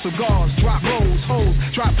 torpedo, cigars, drop rolls, hoes,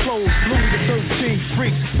 drop clothes, Louis the 13th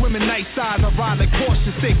freaks, women night size, I ride like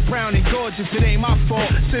Porsche, thick, brown, and gorgeous. It ain't my fault.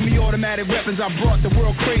 Semi-automatic weapons, I brought the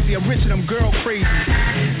world crazy. I'm rich and I'm girl crazy.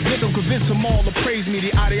 Let them convince them all to praise me.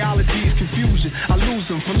 The ideology is confusion. I lose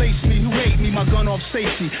them. Fillets me, who hate me, my gun off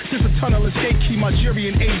safety. Since a tunnel escape key, my jury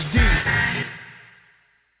in HD.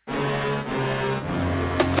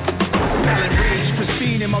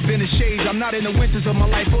 In my vintage shades, I'm not in the winters of my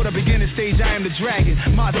life or the beginning stage. I am the dragon,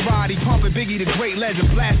 Maserati pumping, Biggie the great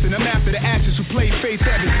legend blasting. I'm after the actors who played Faith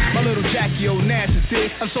Evans. My little Jackie Onassis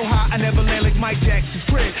did. I'm so high I never land like Mike Jackson's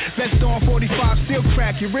crib. Vest on 45, still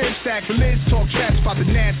crack your ribs, stack the lids, talk trash about the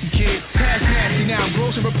nasty kid. Past nasty now, I'm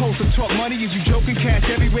gross and repulsive. Talk money, is you joking? Cash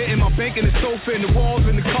everywhere in my bank, in the sofa, in the walls,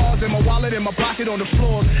 in the cars, in my wallet, in my pocket, on the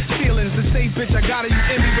floor. Ceilings, the safe bitch, I got it, you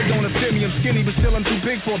envy, but don't offend me. I'm skinny, but still I'm too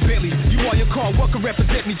big for a Bentley. You are your car, what can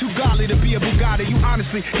represent me? Too godly to be a Bugatti. You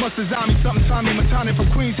honestly must design me something Tommy Matani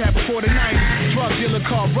from Queens had before the 90s. Drug dealer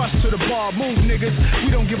car, rush to the bar, move niggas.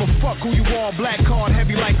 We don't give a fuck who you are. Black card,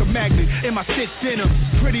 heavy like a magnet. In my stitch dinner,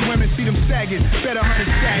 pretty women see them sagging. Better 100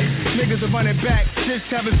 stacks. Niggas are running back, just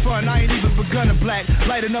having fun. I ain't even begun to black.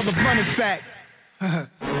 Light another blunt in fact.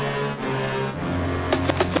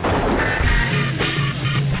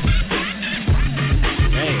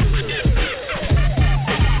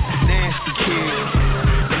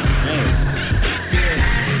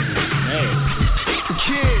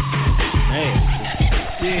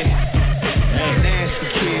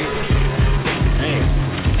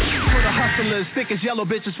 Thick as yellow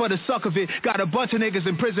bitches for the suck of it. Got a bunch of niggas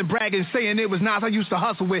in prison bragging, saying it was Nas I used to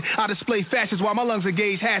hustle with. I display fashions while my lungs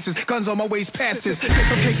engage hashes. Guns on my waist passes. Guess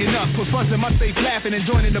I'm kicking up, put funds in my safe laughing and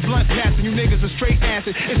joining the blunt passing. You niggas are straight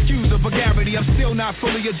acid. Excuse the vulgarity, I'm still not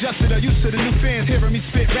fully adjusted. I'm used to the new fans hearing me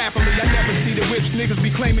spit rapidly. I never see the whips niggas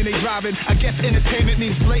be claiming they driving. I guess entertainment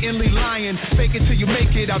means blatantly lying. Fake it till you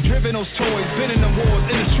make it. I've driven those toys, been in them wars.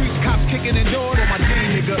 In the streets, cops kicking in doors on my D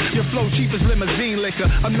nigga. Your flow cheap as limousine liquor.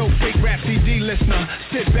 I'm no fake rap CD listener.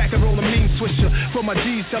 Sit back and roll a mean swisher. For my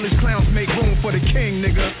G's, tell his clowns make room for the king,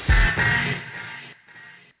 nigga.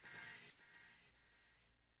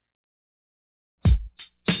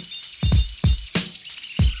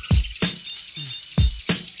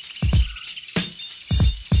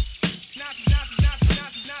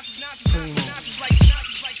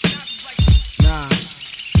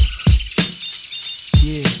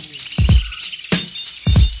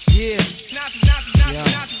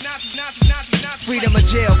 Freedom of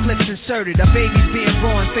jail, clips inserted. A baby's being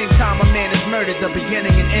born, same time a man is murdered. The beginning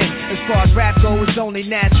and end. As far as rap goes, it's only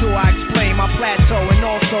natural. I explain my plateau and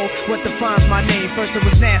also what defines my name. First it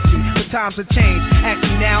was nasty, but times have changed.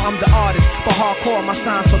 Actually now I'm the artist, but hardcore my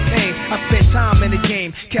signs for pain. I spent time in the game,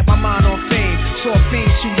 kept my mind on fame. Saw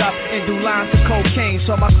fiends shoot up and do lines of cocaine.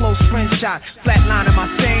 Saw my close friend shot, flatlining my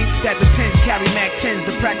sane. That depends, carry Mac 10s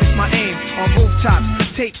to practice my aim. On rooftops,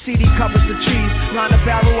 tape CD covers the trees. Line a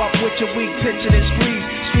barrel up with your weak picture and squeeze.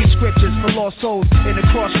 Street scriptures for lost souls in the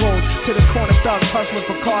crossroads. To the corner thugs hustling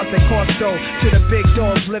for cars that cost dough. To the big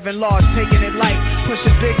dogs living large, taking it light.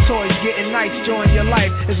 Pushing big toys, getting nice, join your life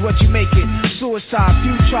is what you make it. Suicide,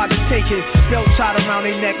 few tried to take it. Belt tied around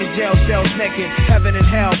their neck and jail cells naked. Heaven and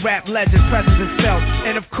hell, rap legend, presence is felt.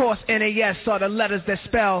 And of course NAS are the letters that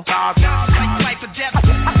spell life or death,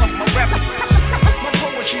 my rap. My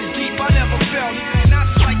poetry's deep, I never felt. Not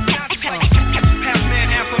like half man,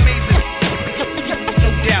 half amazing. No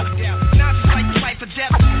doubt. Not like life or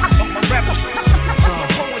death, my rap. My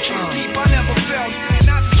poetry's deep, I never felt.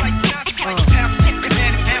 Not like half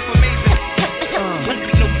man, half amazing.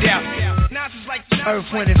 No doubt. Earth,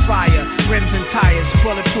 wind, and fire, rims and tires,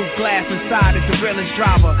 bulletproof glass inside is the realest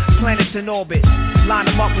driver. Planets in orbit, line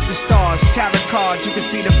them up with the stars. Tarot cards, you can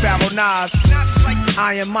see the Pharaoh Nas.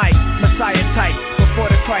 Iron Mike, Messiah type. Before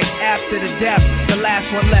the Christ, after the death, the last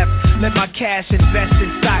one left. Let my cash invest in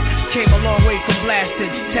stock. Came a long way from blasting.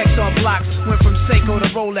 Text on blocks, went from Seiko to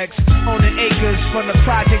Rolex. Owning acres from the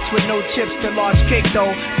projects with no chips to large cake though.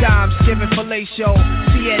 Dimes giving fellatio,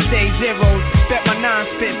 CSA zeros. Bet my nine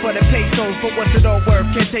spit for the pesos, but what's it all worth?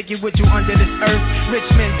 Can't take it with you under this earth. Rich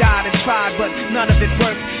men died and tried, but none of it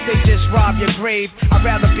worked. They just rob your grave. I'd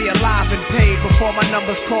rather be alive and paid before my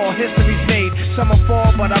numbers call. History's made. Some will fall,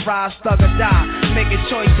 but I rise, thug or die. Making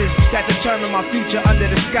choices that determine my future under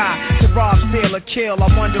the sky. To rob, steal, or kill,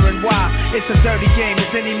 I'm wondering why. It's a dirty game. Is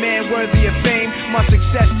any man worthy of fame? Much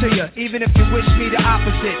success to you, even if you wish me the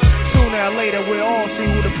opposite. Sooner or later, we'll all see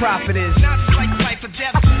who the prophet is. Not like life or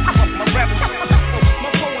death, my rebel.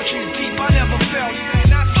 My poetry's deep, I never felt.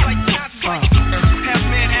 Not like half man,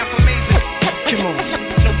 half amazing. Come on,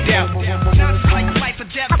 no doubt. Not like life or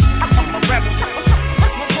death, my rebel.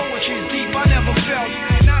 My poetry's deep, I never felt.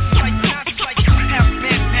 Not like half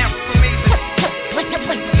man, half amazing.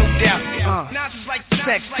 No doubt.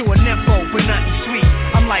 Sex to a nympho, but nothing sweet.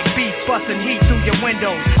 I'm like beef busting heat through your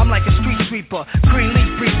windows. I'm like a street sweeper, green leaf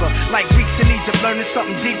breather. Like Greeks in Egypt, learning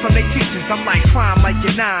something deep from their teachers. I'm like crime, like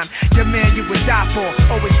your nine. Your man you would die for,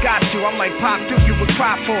 always got you. I'm like Pop Duke, you would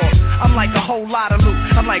cry for. I'm like a whole lot of loot.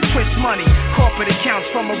 I'm like Chris Money, corporate accounts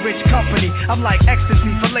from a rich company. I'm like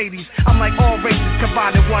ecstasy for ladies. I'm like all races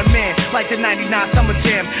combined in one man. Like the 99 Summer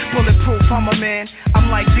Jam, bulletproof, I'm a man. I'm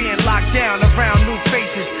like being locked down around new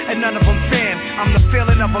faces, and none of them fan. I'm the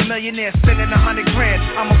feeling of a millionaire spending 100 grand.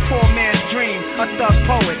 I'm a poor man's dream, a thug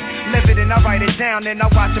poet. Live it and I write it down and I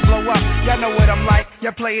watch it blow up. Y'all know what I'm like,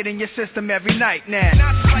 y'all play it in your system every night now.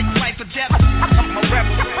 Not like life or death, I'm a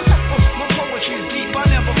rebel. My poetry's deep, I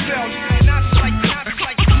never felt. Not like half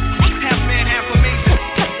man, half amazing.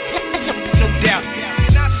 No doubt.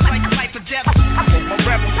 Not like life or death, I'm a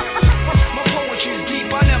rebel. My poetry's deep,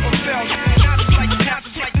 I never felt. Not like half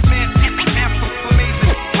man, half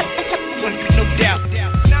amazing. No doubt.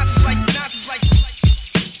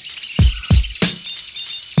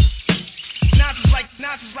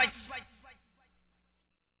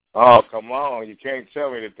 Oh, come on. You can't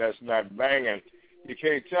tell me that that's not banging. You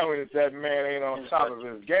can't tell me that that man ain't on top of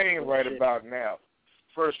his game right about now.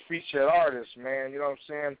 First featured artist, man, you know what I'm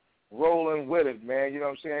saying? Rolling with it, man, you know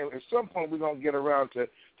what I'm saying? At some point we're going to get around to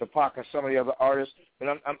pocket some of the other artists. And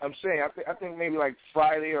I'm saying, I think maybe like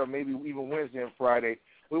Friday or maybe even Wednesday and Friday,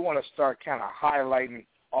 we want to start kind of highlighting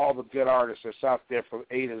all the good artists that's out there from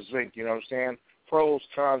A to Z, you know what I'm saying? Pros,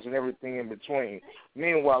 cons, and everything in between.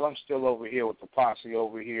 Meanwhile, I'm still over here with the posse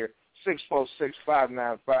over here,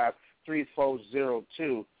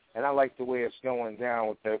 646-595-3402, and I like the way it's going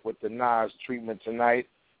down with the Nas treatment tonight.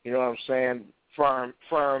 You know what I'm saying? Firm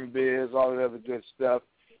biz, all that other good stuff.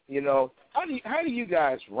 You know, how do you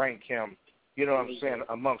guys rank him? You know what I'm saying?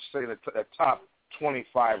 Amongst say the top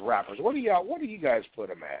 25 rappers, what do you guys put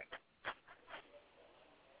him at?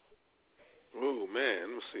 Oh man, let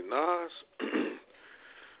me see, Nas.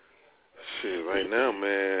 Shit, right now,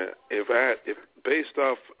 man. If I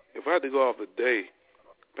had to go off the day,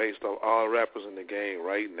 based off all rappers in the game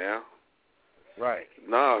right now, right?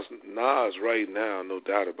 Nas right now, no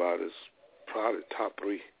doubt about it, is probably top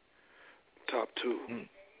 3, top 2.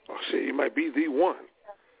 Oh shit, he might be the one.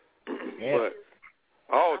 Yeah. But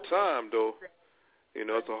all time though, you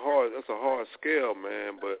know, that's a hard scale,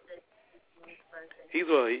 man. But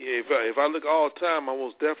If I look all the time, I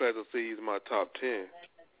most definitely have to say he's in my top 10.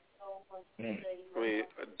 I mean,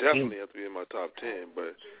 definitely have to be in my top 10.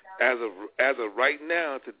 But as of right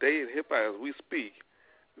now, today in hip hop, as we speak,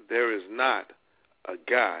 there is not a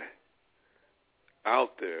guy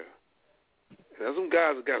out there. There's some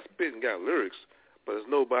guys that got spit and got lyrics, but there's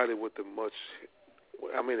nobody with the much.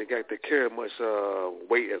 I mean, they carry much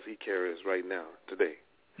weight as he carries right now today.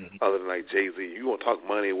 Other than like Jay-Z, you gonna talk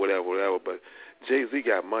money, whatever, but Jay-Z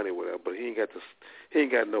got money, whatever, but he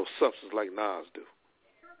ain't got no substance like Nas do.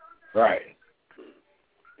 Right.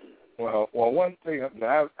 Well, one thing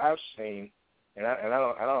that I've seen, and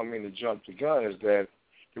I don't mean to jump the gun, is that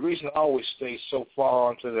the reason I always stay so far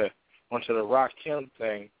onto the Rakim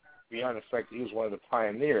thing, beyond the fact that he was one of the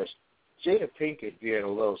pioneers, Jada Pinkett did a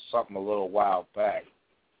little while back,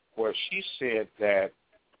 where she said that,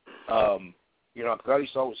 because I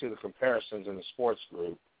used to always see the comparisons in the sports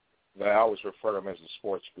group, that I always refer to them as the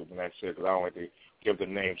sports group, and that's it, because I don't like to give the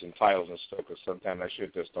names and titles and stuff, because sometimes that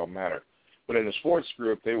shit just don't matter. But in the sports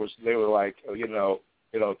group, they were like,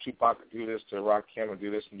 Tupac could do this to Rakim and do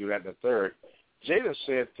this and do that and the third. Jada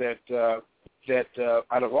said that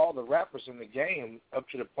out of all the rappers in the game, up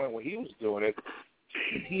to the point where he was doing it,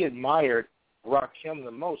 he admired Rakim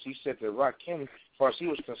the most. He said that Rakim, as far as he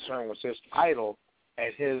was concerned, was his idol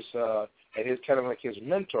and his kind of like his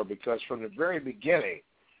mentor, because from the very beginning,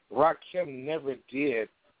 Rakim never did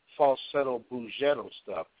falsetto bugetto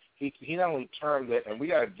stuff. He not only termed it, and we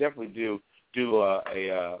got to definitely do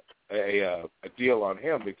a deal on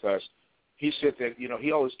him, because he said that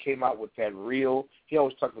he always came out with that real. He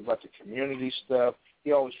always talked about the community stuff.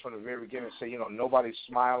 He always from the very beginning said, nobody's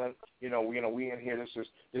smiling. We in here.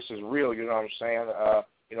 This is real. You know what I'm saying?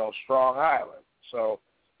 Strong Island. So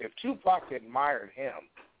if Tupac admired him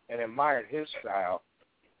and admired his style,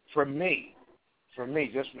 for me,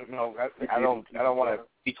 just I don't want to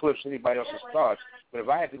eclipse anybody else's thoughts. But if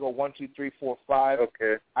I had to go 1, 2, 3, 4, 5,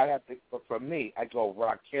 okay, I have to. But for me, I go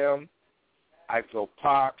Rakim, I go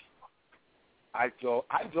Pac, I go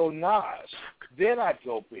Nas, then I'd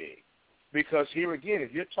go Big, because here again,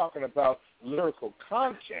 if you're talking about lyrical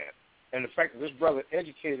content and the fact that this brother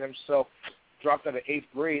educated himself, dropped out of 8th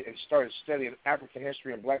grade and started studying African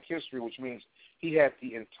history and Black history, which means he had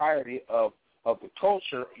the entirety of the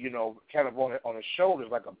culture, kind of on his shoulders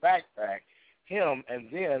like a backpack. Him, and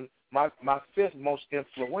then my 5th most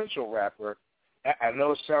influential rapper. I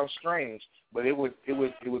know it sounds strange, but it would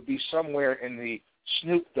be somewhere in the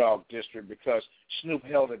Snoop Dogg district, because Snoop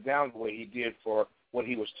held it down the way he did for what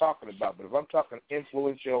he was talking about. But if I'm talking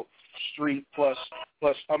influential street plus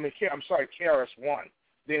KRS-One,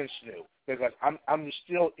 then Snoop, because I'm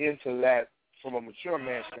still into that from a mature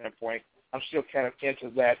man standpoint. I'm still kind of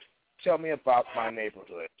into that. Tell me about my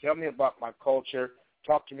neighborhood. Tell me about my culture.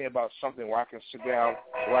 Talk to me about something where I can sit down,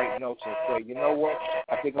 write notes, and say, you know what?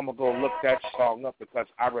 I think I'm going to go look that song up because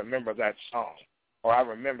I remember that song, or I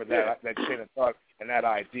remember that chain of thought and that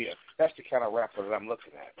idea. That's the kind of rapper that I'm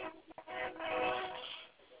looking at.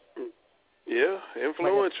 Yeah,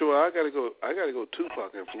 influential. I gotta go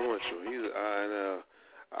Tupac influential.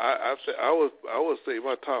 I would say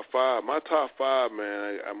my top 5. My top 5,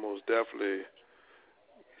 man. I most definitely.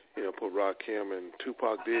 Put Rakim, and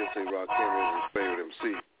Tupac did say Rakim is his favorite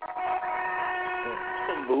MC.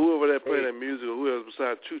 But whoever that playing that music, or whoever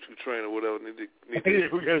besides Choo Choo Train or whatever, need to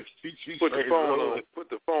put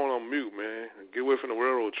the phone on mute, man, and get away from the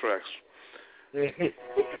railroad tracks.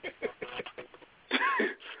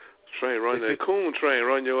 That coon train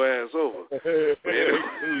run your ass over. You're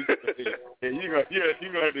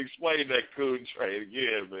gonna have to explain that coon train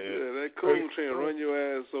again, man. Yeah, that coon train run your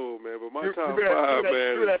ass over, man. But my top 5,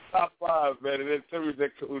 man. Do that top 5, man, and then tell me what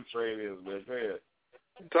that coon train is, man. Go ahead.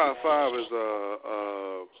 Top 5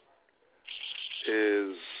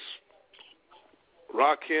 is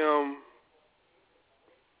Rakim,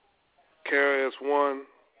 KRS-One,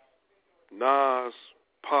 Nas,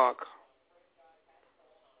 Pac.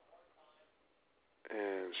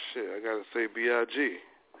 And shit, I gotta say B.I.G.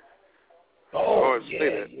 Oh,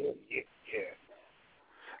 yeah.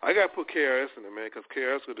 I gotta put KRS in there, man, because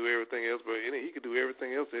KRS could do everything else, but he could do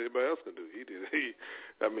everything else anybody else can do.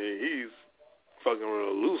 He's fucking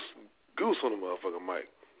real loose goose on the motherfucking mic.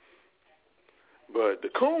 But the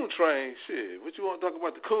Coon Train, shit, what you want to talk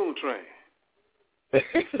about the Coon Train?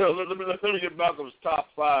 Let me get Malcolm's top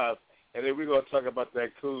 5, and then we're gonna talk about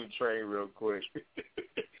that Coon Train real quick.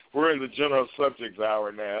 We're in the general subjects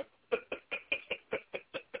hour now.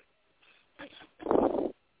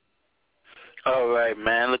 All right,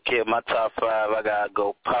 man. Look here, my top 5. I gotta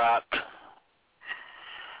go Pac.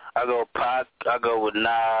 I go with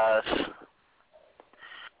Nas.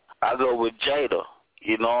 I go with Jada.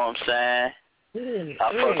 You know what I'm saying?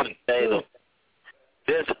 I fuck with Jada.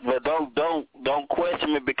 But don't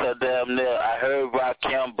question me because damn near I heard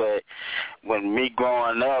Rakim, but when me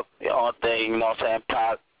growing up, the only thing, you know what I'm saying,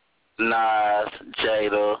 Pac, Nas,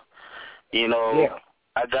 Jada, you know,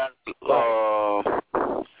 I got,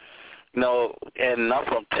 you know, and I'm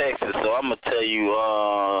from Texas, so I'm gonna tell you,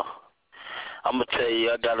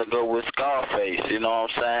 I gotta go with Scarface. You know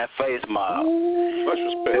what I'm saying? Face Mob.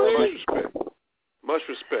 Much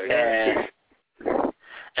respect.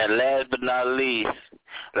 And last but not least,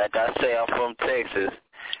 like I say, I'm from Texas,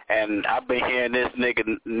 and I've been hearing this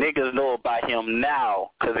niggas know about him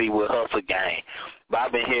now because he with Hustle Gang. But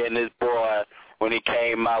I've been hearing this boy when he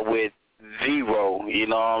came out with Zero, you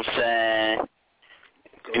know what I'm saying?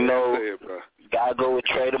 You know, gotta go with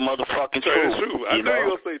Trey the motherfucking Truth. I knew you were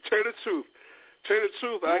going to say Trey the Truth. Trey the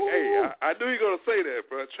Truth, I knew you were going to say that,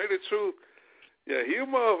 bro. Trey the Truth, yeah, he a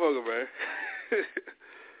motherfucker, man.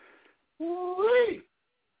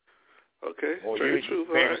 Okay, Trey the Truth,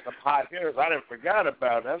 all right. The hot hitters, I didn't forgot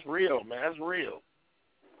about it. That's real, man. That's real.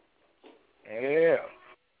 Yeah.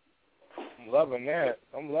 I'm loving that,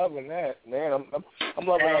 man. I'm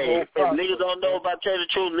loving the whole process. If niggas don't know about Trey the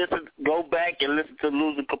Truth, go back and listen to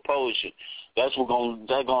Losing Composure. That's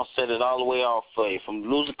gonna set it all the way off for you. From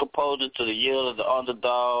Losing Composure to the Year of the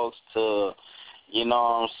Underdogs to, you know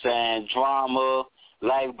what I'm saying, Drama,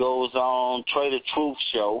 Life Goes On, Trey the Truth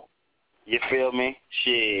Show. You feel me?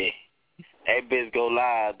 Shit. That bitch go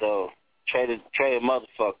live though. Trey the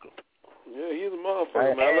motherfucker. Yeah, he's a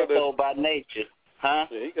motherfucker, man. I love that. By nature. Huh?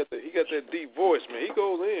 Yeah, he got that deep voice, man. He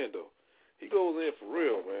goes in though. He goes in for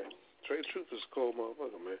real, man. Trey Truth is a cold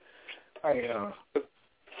motherfucker, man.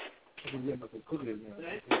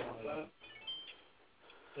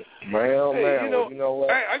 Man, you know what?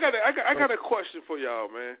 Hey, I got a question for y'all,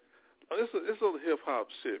 man. It's on hip hop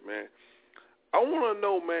shit, man. I want to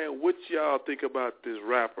know, man, what y'all think about this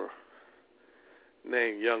rapper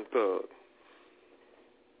named Young Thug.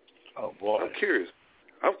 Oh boy, I'm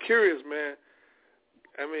curious, man.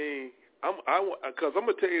 I mean, because I'm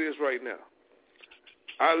gonna tell you this right now.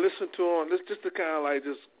 I listen to him. This just to kind of like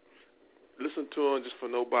just listen to him just for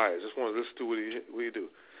no bias. Just want to listen to what he do.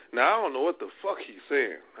 Now I don't know what the fuck he's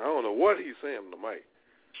saying. I don't know what he's saying on the mic.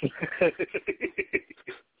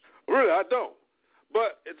 Really, I don't.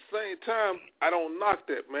 But at the same time, I don't knock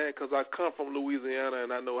that, man, because I come from Louisiana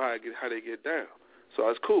and I know how they get down. So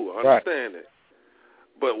it's cool. I understand that.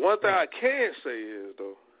 But one thing I can say is,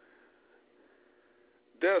 though,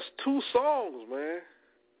 there's 2 songs, man,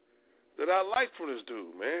 that I like from this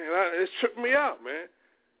dude, man. And it's tripping me out, man.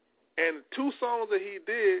 And the 2 songs that he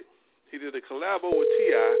did a collabo with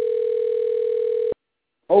T.I.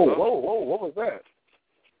 Oh, whoa, what was that?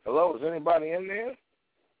 Hello, is anybody in there?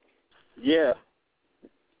 Yeah.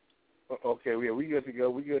 Okay, we good to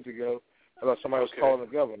go. I thought somebody was calling the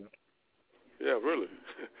governor. Yeah, really.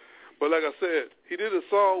 But like I said, he did a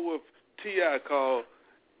song with T.I. called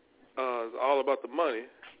All About the Money.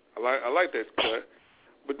 I like that cut.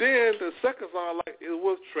 But then the second song I like, it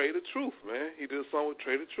was Trey the Truth, man. He did a song with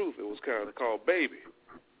Trey the Truth. It was kind of called Baby.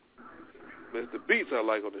 That's the beats I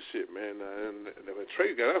like on the shit, man. And when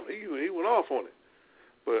Trey got up, he went off on it.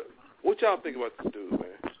 But what y'all think about this dude,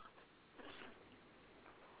 man?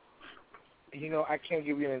 You know, I can't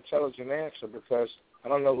give you an intelligent answer because I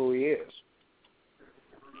don't know who he is.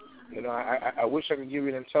 You know, I wish I could give you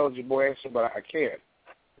an intelligible answer, but I can't.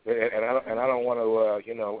 And I don't want to,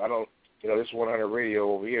 this is 100 Radio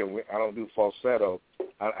over here. I don't do falsetto.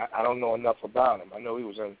 I don't know enough about him. I know he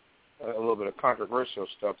was in a little bit of controversial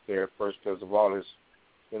stuff there at first because of all this,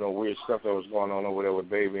 weird stuff that was going on over there with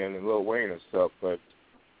Baby and Lil Wayne and stuff. But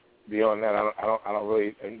beyond that, I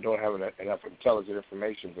don't have enough intelligent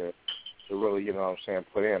information to really,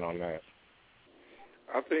 put in on that.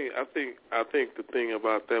 I think the thing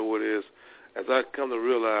about that what is, as I come to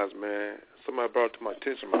realize, man, somebody brought it to my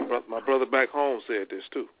attention. My brother back home said this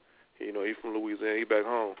too. He's from Louisiana. He back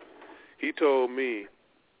home. He told me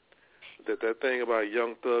that thing about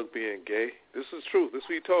Young Thug being gay. This is true. This is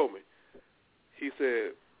what he told me. He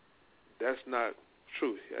said that's not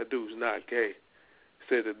true. That dude's not gay. He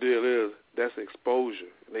said the deal is that's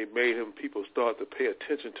exposure, and they made people start to pay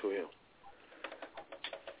attention to him.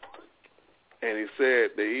 And he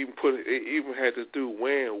said they even had this dude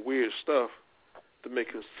wearing weird stuff to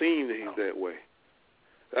make him seem that he's that way.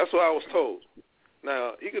 That's what I was told.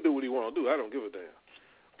 Now, he can do what he want to do. I don't give a damn.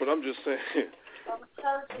 But I'm just saying,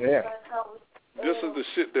 yeah, this is the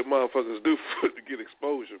shit that motherfuckers do to get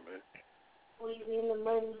exposure, man. You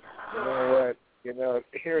know what?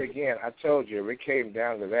 Here again, I told you, if it came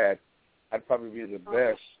down to that, I'd probably be the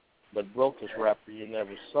best but brokest rapper you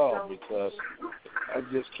never saw because I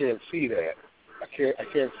just can't see that. I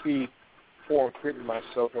can't see form-fitting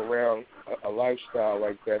myself around a lifestyle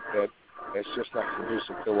like that's just not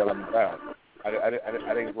conducive to what I'm about. I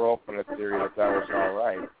didn't grow up on the theory that was all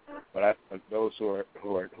right, but those who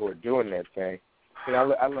are doing that thing, I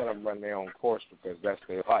let them run their own course because that's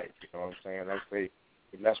their life. You know what I'm saying?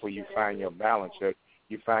 That's where you find your balance.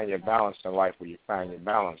 You find your balance in life where you find your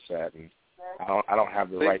balance at, and I don't have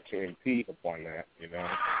the right to impede upon that. You know?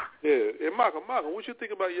 Yeah. Hey, Malcolm, what you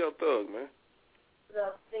think about Young Thug, man?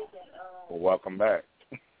 Well, welcome back.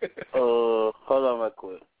 Hold on right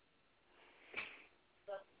quick.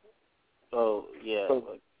 Oh yeah.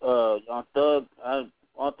 Young Thug.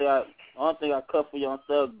 Only thing I cut for Young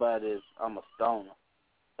Thug about is I'm a stoner.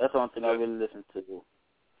 That's the only thing I really listen to.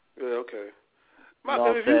 Yeah. Okay. You know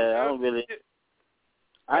what I'm saying?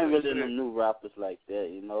 I ain't really into new rappers like that,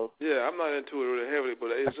 you know. Yeah, I'm not into it really heavily,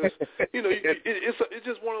 but it's just, it's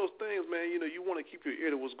just one of those things, man. You want to keep your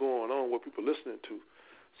ear to what's going on, what people are listening to.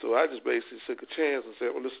 So I just basically took a chance and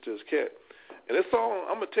said, well, listen to this cat. And this song,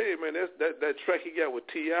 I'm gonna tell you, man, that track he got with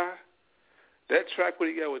T.I., that track what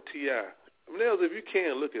he got with T.I. Nels, if you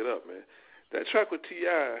can, look it up, man. That track with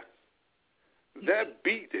T.I., that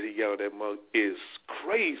beat that he got with that mug is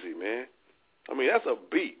crazy, man. I mean, that's a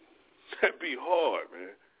beat. That beat hard,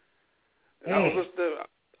 man. And I was listening.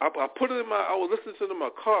 I put it in my. I was listening to it in my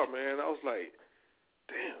car, man. I was like,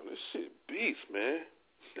 damn, this shit beats, man.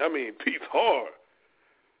 I mean, beats hard.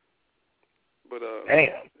 But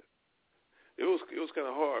damn, it was kind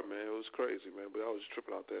of hard, man. It was crazy, man. But I was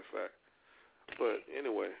tripping out that fact. But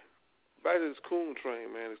anyway, back to this Coon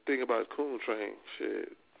Train, man. This thing about Coon Train,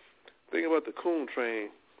 shit. Thing about the Coon Train.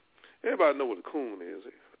 Everybody know what a coon is.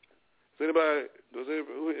 Does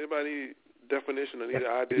anybody need definition or need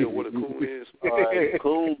an idea of what a coon is?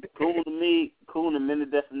 Coon to me, coon in many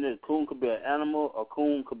definitions. Coon could be an animal, or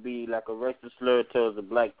coon could be like a racial slur towards a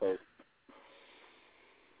black person.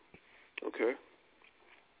 Okay.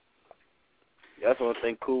 That's what I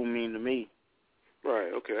think coon mean to me.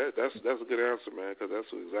 Right. Okay. That's a good answer, man, because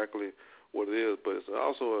that's exactly what it is. But it's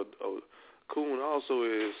also a coon. Also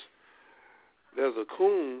is there's a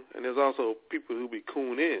coon, and there's also people who be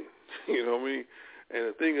coon in. You know what I mean? And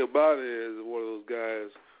the thing about it is one of those guys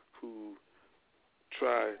who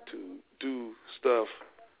try to do stuff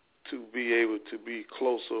to be able to be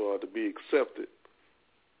closer or to be accepted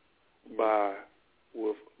by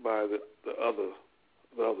the other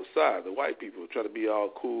side, the white people, try to be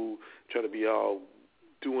all cool, try to be all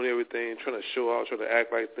doing everything, trying to show off, trying to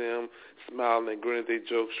act like them, smiling and grinning at their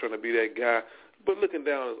jokes, trying to be that guy, but looking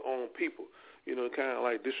down on his own people. Kind of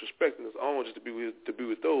like disrespecting his own just to be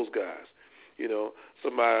with those guys.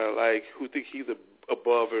 Somebody like who think he's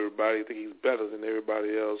above everybody, think he's better than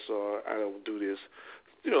everybody else, or I don't do this.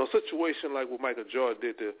 A situation like what Michael Jordan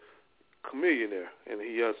did to Chameleonaire, and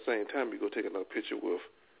he at the same time he go take another picture with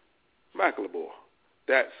McLemore.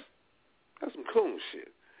 That's some coon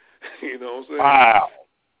shit. You know what I'm saying? Wow.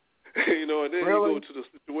 And then you go to the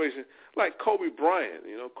situation like Kobe Bryant.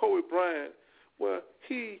 Kobe Bryant. Well,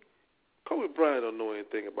 Kobe Bryant don't know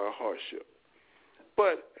anything about hardship.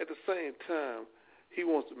 But at the same time, he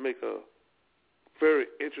wants to make a very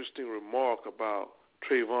interesting remark about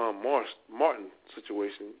Trayvon Martin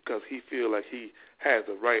situation because he feel like he has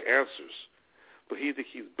the right answers. But he think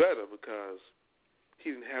he's better because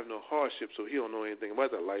he didn't have no hardship, so he don't know anything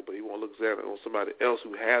about that life, but he want to look at it on somebody else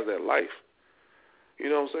who has that life. You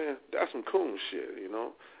know what I'm saying? That's some coon shit,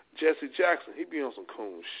 Jesse Jackson, he be on some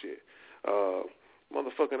coon shit.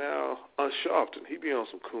 Motherfucking Al Unsharpton, he be on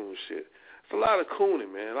some coon shit. It's a lot of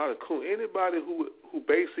cooning, man. A lot of coon. Anybody who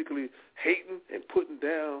basically hating and putting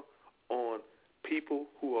down on people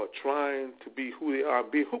who are trying to be who they are,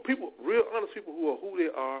 real honest people who are who they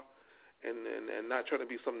are, and not trying to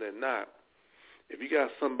be something they're not. If you got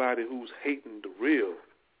somebody who's hating the real,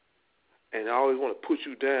 and always want to put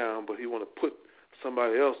you down, but he want to put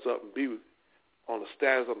somebody else up and be on the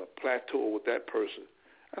status on the plateau with that person,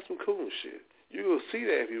 that's some coon shit. You will see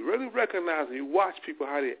that if you really recognize and you watch people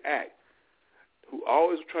how they act, who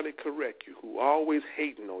always try to correct you, who always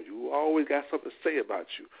hating on you, who always got something to say about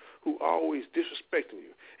you, who always disrespecting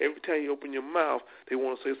you. Every time you open your mouth, they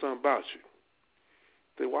want to say something about you.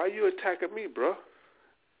 Say, why you attacking me, bro?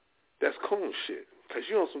 That's coon shit, because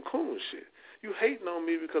you on some coon shit. You hating on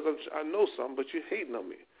me because I know something, but you hating on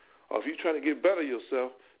me. Or if you trying to get better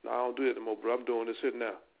yourself, no, I don't do it anymore, bro. I'm doing this here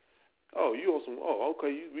now. Oh, you on some? Oh,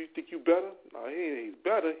 okay. You think you better? No, he's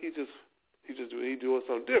better. He doing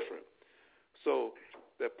something different. So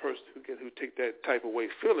that person who take that type of way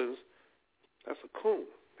feelings, that's a coon.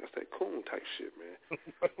 That's that coon type shit, man.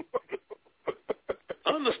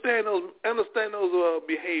 Understand those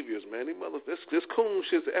behaviors, man. This coon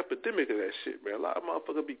shit's an epidemic of that shit, man. A lot of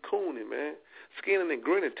motherfuckers be cooning, man, skinning and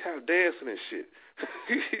grinning, tap dancing and shit.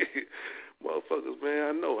 Motherfuckers, man,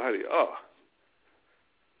 I know how they are.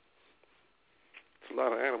 It's a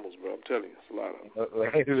lot of animals, bro. I'm telling you, it's a lot of them.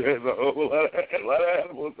 There's a lot of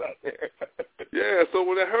animals out there. Yeah. So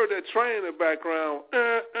when I heard that train in the background,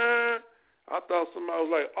 I thought somebody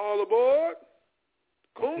was like, "All aboard."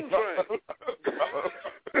 Coon train.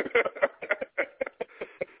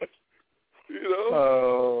 You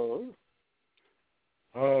know?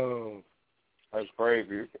 Oh, that's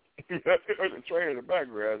crazy. There's a train in the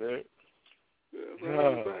background there. Yeah,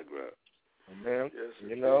 in the background. Man, yes,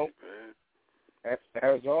 you know, man.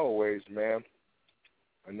 As always, man,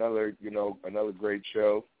 another great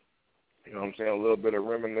show. You know what I'm saying? A little bit of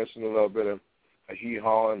reminiscing, a little bit of a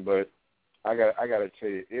hee-hawing, but I got to tell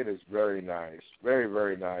you, it is very nice, very,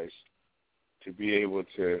 very nice to be able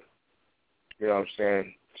to, you know what I'm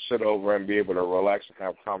saying, sit over and be able to relax and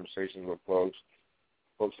have conversations with folks.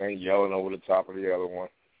 Folks ain't yelling over the top of the other one.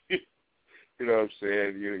 You know what I'm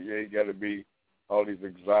saying? You ain't got to be all these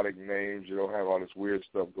exotic names. You don't have all this weird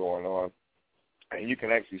stuff going on. And you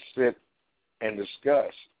can actually sit and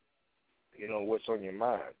discuss, you know, what's on your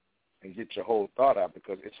mind and get your whole thought out,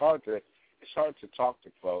 because it's hard to talk to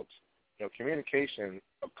folks. You know, communication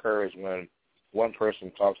occurs when one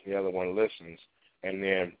person talks and the other one listens, and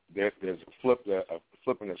then there's a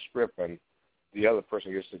flipping the script, and the other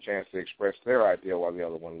person gets the chance to express their idea while the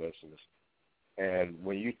other one listens. And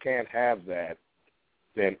when you can't have that,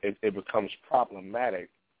 then it becomes problematic.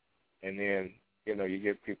 And then, you know, you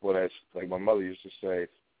get people that's, like my mother used to say,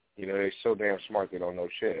 you know, they're so damn smart they don't know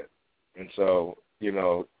shit. And so, you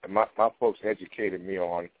know, my folks educated me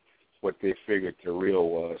on what they figured the real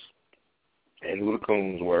was and who the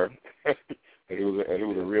coons were and who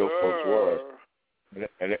the real folks was. And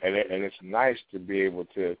it's nice to be able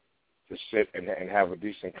to sit and have a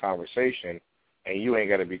decent conversation, and you ain't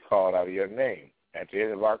got to be called out of your name. At the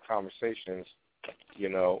end of our conversations, you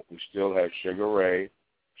know, we still have Sugar Ray,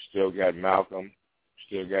 still got Malcolm,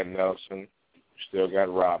 still got Nelson, still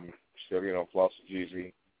got Robin, still, you know, Flossy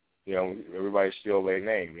Jeezy. You know, everybody still their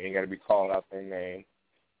name. You ain't got to be called out their name.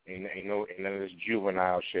 Ain't none of this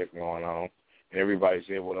juvenile shit going on. And everybody's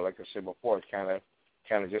able to, like I said before, kind of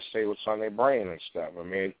just say what's on their brain and stuff. I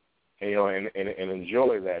mean, and, you know, and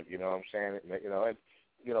enjoy that. You know what I'm saying? And,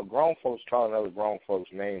 you know, grown folks calling other grown folks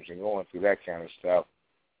names and going through that kind of stuff.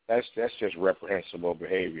 That's just reprehensible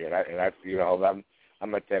behavior. And I you know,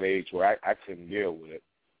 I'm at that age where I couldn't deal with it.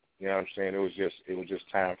 You know what I'm saying? It was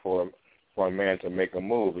just time for a man to make a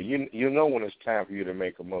move. And you know when it's time for you to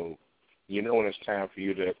make a move. You know when it's time for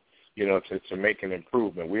you to, you know, to make an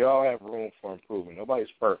improvement. We all have room for improvement.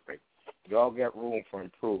 Nobody's perfect. We all got room for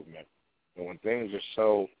improvement. And when things are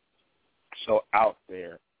so out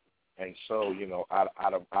there and so, you know,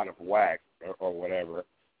 out of whack or whatever,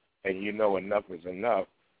 and you know enough is enough,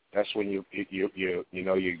 that's when you get your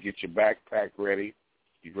backpack ready.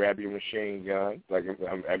 You grab your machine gun. Like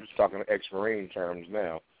I'm just talking ex-Marine terms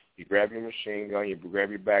now. You grab your machine gun. You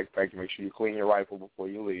grab your backpack. You make sure you clean your rifle before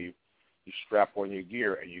you leave. You strap on your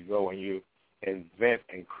gear, and you go and you invent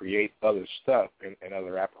and create other stuff and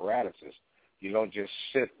other apparatuses. You don't just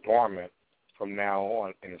sit dormant from now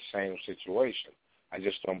on in the same situation. I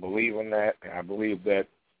just don't believe in that, and I believe that,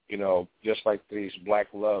 you know, just like these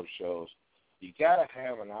Black Love shows, you got to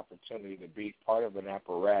have an opportunity to be part of an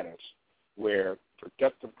apparatus where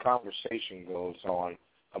productive conversation goes on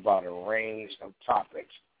about a range of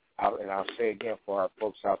topics. And I'll say again for our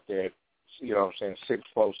folks out there, you know what I'm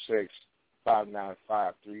saying,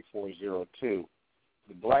 646-595-3402. The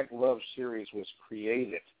Black Love series was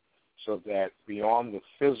created so that beyond the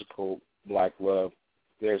physical Black love,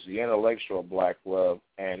 there's the intellectual Black love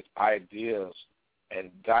and ideas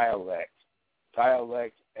and dialect.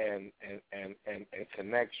 Dialect and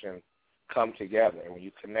connection come together. And when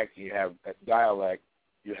you connect, you have a dialect,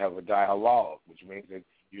 you have a dialogue, which means that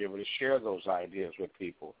you're able to share those ideas with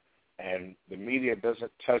people. And the media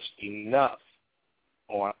doesn't touch enough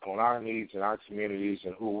on our needs and our communities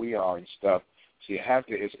and who we are and stuff. So you have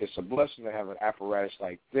to. It's a blessing to have an apparatus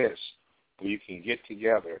like this where you can get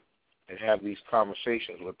together and have these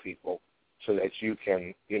conversations with people so that you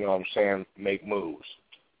can, you know what I'm saying, make moves.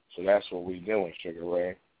 So that's what we're doing, Sugar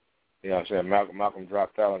Ray. You know what I'm saying? Malcolm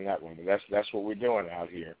dropped out on that one, but that's what we're doing out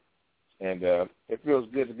here. And it feels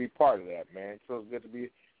good to be part of that, man. It feels good to be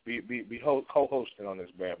co-hosting on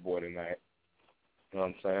this bad boy tonight. You know what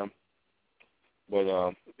I'm saying? But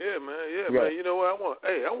yeah, man. You know what I want?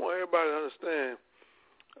 Hey, I want everybody to understand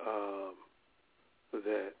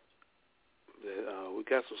that we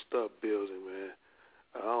got some stuff building, man.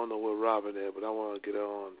 I don't know where Robin is, but I want to get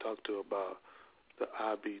on and talk to her about the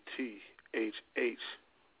IBTHH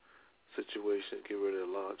situation, get rid of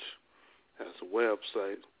lunch. That's a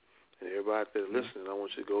website, and everybody that's listening, I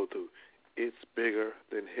want you to go to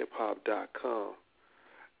itsbiggerthanhiphop.com,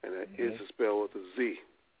 and that is spelled with a Z.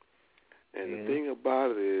 And the thing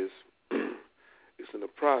about it is, it's in the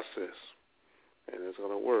process, and it's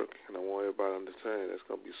going to work, and I want everybody to understand it's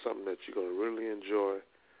going to be something that you're going to really enjoy.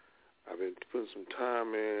 I've been putting some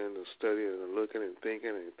time in and studying and looking and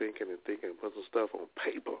thinking and putting some stuff on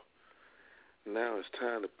paper. Now it's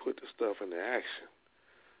time to put the stuff into action,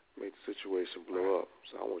 make the situation blow up.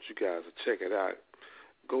 So I want you guys to check it out.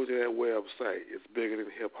 Go to that website. It's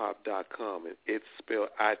biggerthanhiphop.com, and it's spelled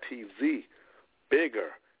ITZ,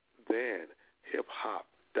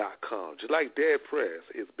 biggerthanhiphop.com. Just like Dead Press,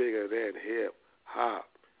 it's bigger than hip-hop,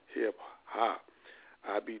 hip-hop,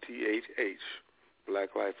 IBTHH,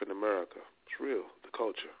 Black Life in America. It's real, the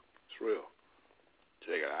culture. It's real.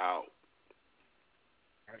 Check it out.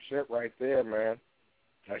 That's it right there, man.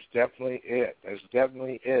 That's definitely it. That's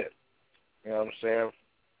definitely it. You know what I'm saying?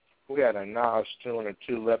 We got a Nas tune or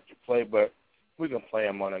two left to play, but we can play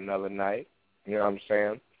them on another night. You know what I'm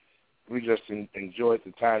saying? We just enjoyed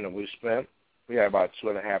the time that we spent. We had about a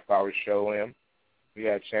 2.5-hour show in. We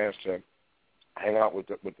had a chance to hang out with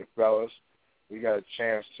the fellas. We got a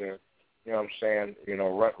chance to, you know what I'm saying,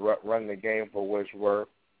 run the game for what it's worth.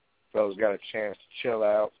 Fellas got a chance to chill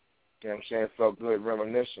out. You know what I'm saying? Felt good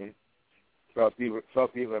reminiscing. Felt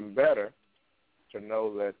even better to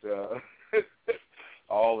know that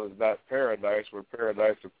all is not paradise where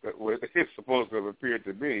paradise is supposed to have appeared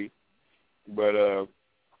to be. But, you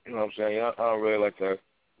know what I'm saying? I don't really like to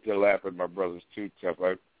laugh at my brothers too tough.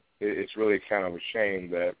 It's really kind of a shame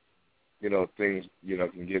that, things,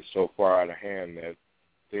 can get so far out of hand that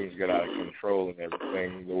things get out of control and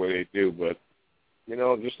everything the way they do. But,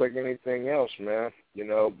 just like anything else, man,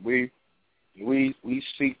 we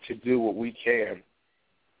seek to do what we can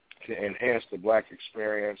to enhance the black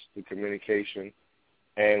experience, the communication,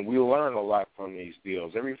 and we learn a lot from these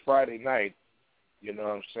deals. Every Friday night, you know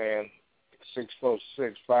what I'm saying,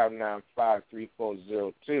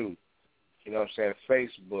 646-595-3402, you know what I'm saying,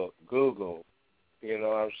 Facebook, Google, you know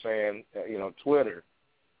what I'm saying, Twitter.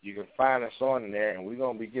 You can find us on there, and we're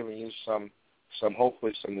going to be giving you some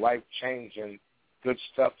hopefully some life-changing good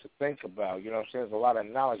stuff to think about. You know what I'm saying? There's a lot of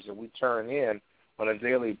knowledge that we turn in on a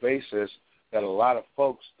daily basis that a lot of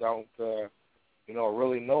folks don't,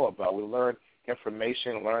 really know about. We learn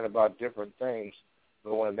information, learn about different things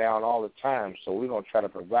going down all the time. So we're going to try to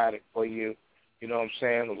provide it for you, you know what I'm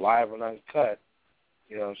saying, live and uncut,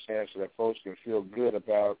 you know what I'm saying, so that folks can feel good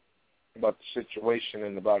about the situation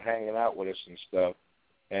and about hanging out with us and stuff.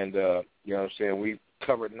 And, you know what I'm saying, we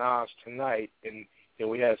covered Nas tonight, and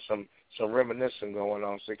we had some reminiscing going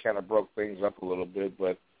on, so it kind of broke things up a little bit.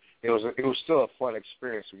 But it was still a fun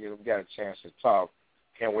experience. We got a chance to talk.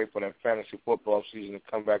 Can't wait for that fantasy football season to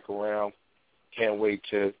come back around. Can't wait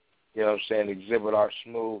to, you know what I'm saying, exhibit our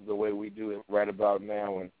smooth the way we do it right about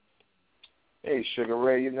now. And, hey, Sugar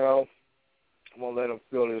Ray, I'm going to let them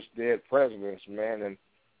feel this dead presidents, man. And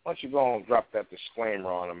why don't you go and drop that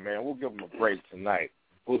disclaimer on them, man. We'll give them a break tonight.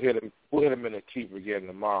 We'll hit them in the teeth again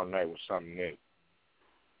tomorrow night with something new.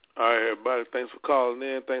 All right, everybody. Thanks for calling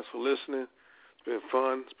in. Thanks for listening. It's been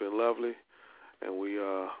fun. It's been lovely. And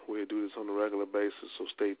we'll do this on a regular basis, so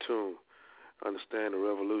stay tuned. Understand the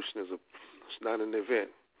revolution it's not an event.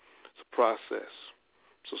 It's a process.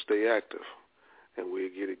 So stay active, and we'll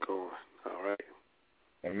get it going. All right?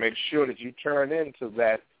 And make sure that you turn into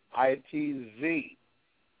that ITZ.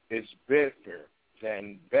 It's bigger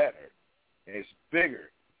than better. It's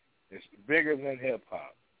bigger. It's bigger than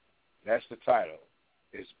hip-hop. That's the title.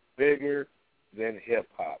 It's bigger than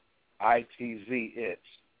hip-hop. ITZ, it's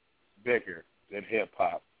bigger than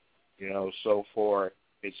hip-hop. So for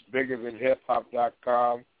it's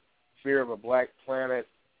biggerthanhiphop.com, Fear of a Black Planet,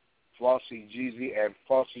 Flossie Jeezy, and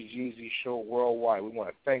Flossie Jeezy Show Worldwide. We want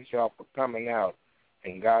to thank y'all for coming out,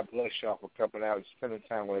 and God bless y'all for coming out and spending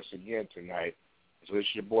time with us again tonight. So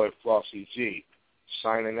it's your boy Flossie G,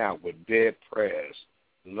 signing out with Dead Prez,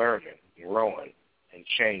 learning, growing, and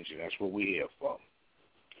changing. That's what we're here for.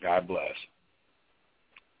 God bless.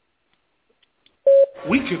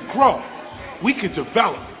 We could grow. We could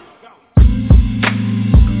develop.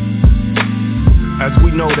 As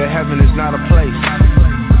we know that heaven is not a place,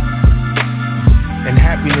 and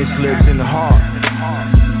happiness lives in the heart.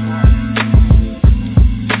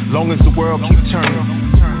 Long as the world keeps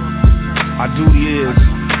turning, our duty is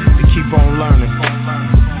to keep on learning.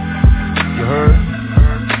 You heard?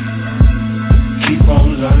 Keep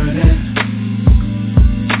on learning.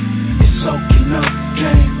 It's soaking up.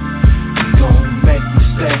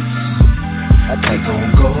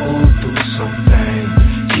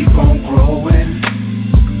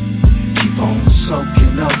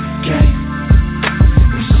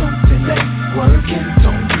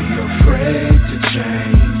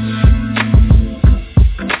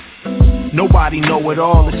 Nobody know it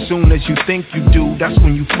all. As soon as you think you do, that's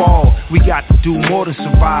when you fall. We got to do more to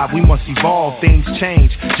survive. We must evolve. Things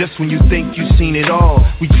change just when you think you've seen it all.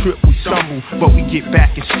 We trip, we stumble, but we get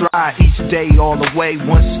back in stride. Each day all the way,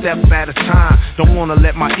 one step at a time. Don't wanna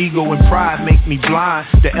let my ego and pride make me blind.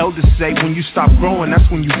 The elders say when you stop growing, that's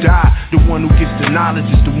when you die. The one who gets the knowledge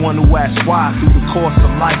is the one who asks why. Through the course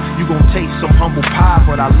of life, you gon' taste some humble pie,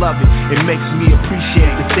 but I love it. It makes me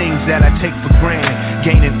appreciate the things that I take for granted.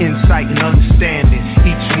 Gaining insight and understanding.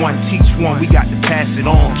 Each one teach one, we got to pass it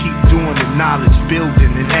on. Keep doing the knowledge,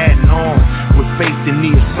 building and adding on. With faith in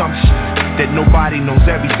the assumption that nobody knows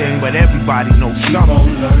everything, but everybody knows something. Keep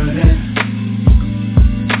on learning.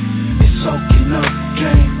 It's soaking up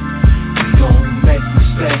game. We gon' make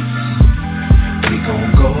mistakes. We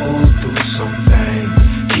gon' go through some things.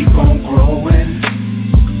 Keep on growing.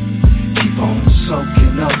 Keep on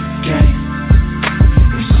soaking up game.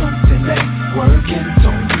 If something ain't working,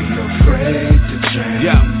 don't be afraid to change.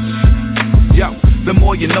 Yo, the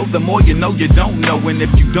more you know you don't know. And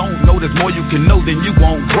if you don't know, there's more you can know, then you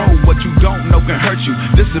won't grow. What you don't know can hurt you.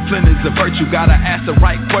 Discipline is a virtue. Gotta ask the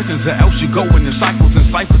right questions or else you go in the cycles and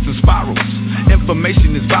ciphers and spirals.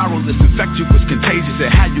 Information is viral, it's infectious, contagious.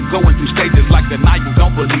 And how you going through stages like the night, you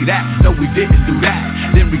don't believe that. No, we didn't do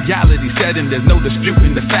that. Then reality set in, there's no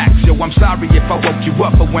disputing the facts. Yo, I'm sorry if I woke you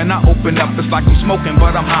up, but when I open up, it's like I'm smoking,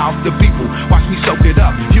 but I'm high off the people. Watch me soak it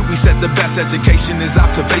up. Huey said the best education is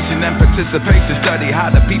observation and participation. Study how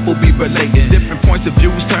the people be relating. Different points of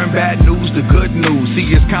views turn bad news to good news.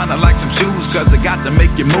 See, it's kinda like some shoes, cause it got to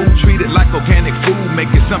make you move. Treat it like organic food,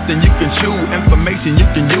 make it something you can chew. Information you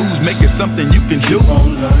can use, make it something you can do. Keep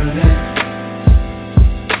on learning.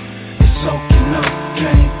 It's soaking up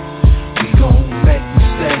game. We gon' make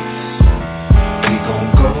mistakes. We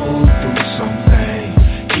gon' go through something.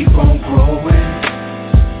 Keep on growing.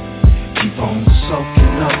 Keep on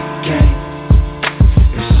soaking up game.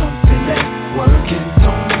 If something ain't working,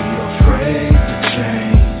 don't be afraid to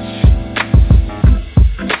change.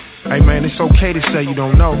 Hey man, it's okay to say you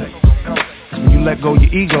don't know. When you let go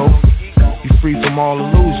your ego, you're free from all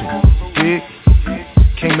illusion. Dig?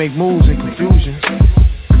 Can't make moves in confusion.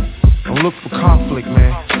 Don't look for conflict,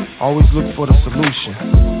 man. Always look for the solution.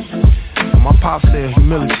 My pop said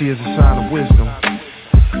humility is a sign of wisdom.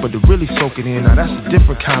 But to really soak it in, now that's a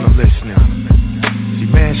different kind of listening. See,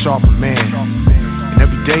 man sharpen man. And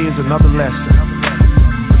every day is another lesson.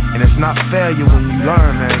 And it's not failure when you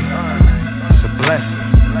learn, man. It's a blessing.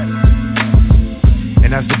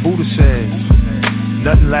 And as the Buddha says,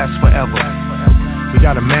 nothing lasts forever. We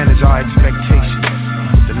gotta manage our expectations.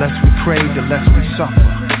 The less we crave, the less we suffer.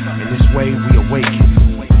 In this way we awaken.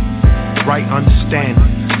 Right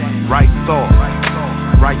understanding, right thought,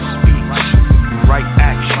 right speech, right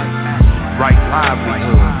action, right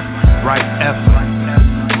livelihood, right effort,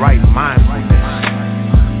 right mindfulness,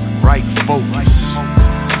 right focus.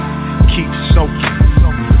 Keep soaking.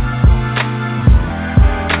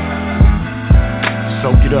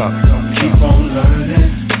 Soak it up. Keep on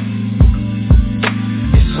learning.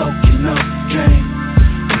 It's soaking up game.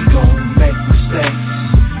 We gon' make mistakes.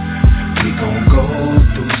 We gon' go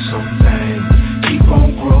through something. Keep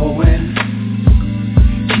on growing.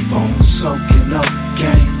 Keep on soaking up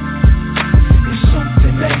game. If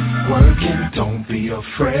something ain't working, don't be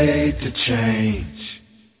afraid to change.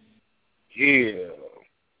 Yeah.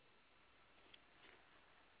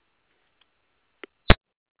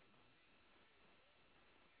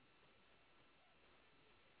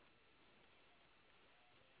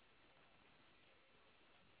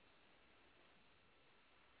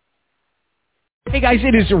 Hey guys,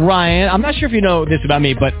 it is Ryan. I'm not sure if you know this about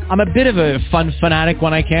me, but I'm a bit of a fun fanatic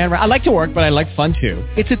when I can. I like to work, but I like fun too.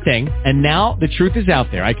 It's a thing. And now the truth is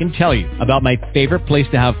out there. I can tell you about my favorite place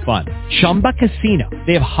to have fun. Chumba Casino.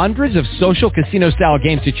 They have hundreds of social casino style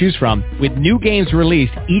games to choose from with new games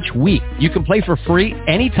released each week. You can play for free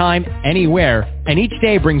anytime, anywhere. And each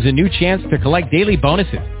day brings a new chance to collect daily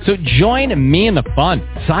bonuses. So join me in the fun.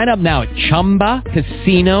 Sign up now at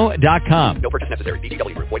ChumbaCasino.com. No purchase necessary.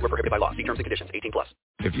 VGW Group. Void where prohibited by law. See terms and conditions. 18+.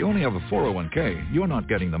 If you only have a 401k, you're not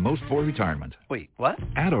getting the most for retirement. Wait, what?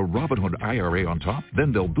 Add a Robinhood IRA on top,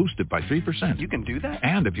 then they'll boost it by 3%. You can do that?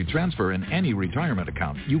 And if you transfer in any retirement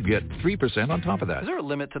account, you get 3% on top of that. Is there a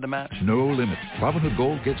limit to the match? No limit. Robinhood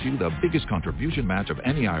Gold gets you the biggest contribution match of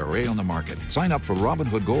any IRA on the market. Sign up for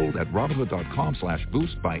Robinhood Gold at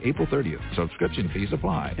Robinhood.com/boost by April 30th. Subscription fees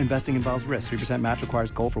apply. Investing involves risk. 3% match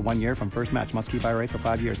requires gold for 1 year from first match. Must keep IRA for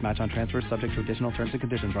 5 years. Match on transfers subject to additional terms and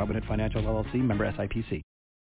conditions. Robinhood Financial LLC. Member SIPC.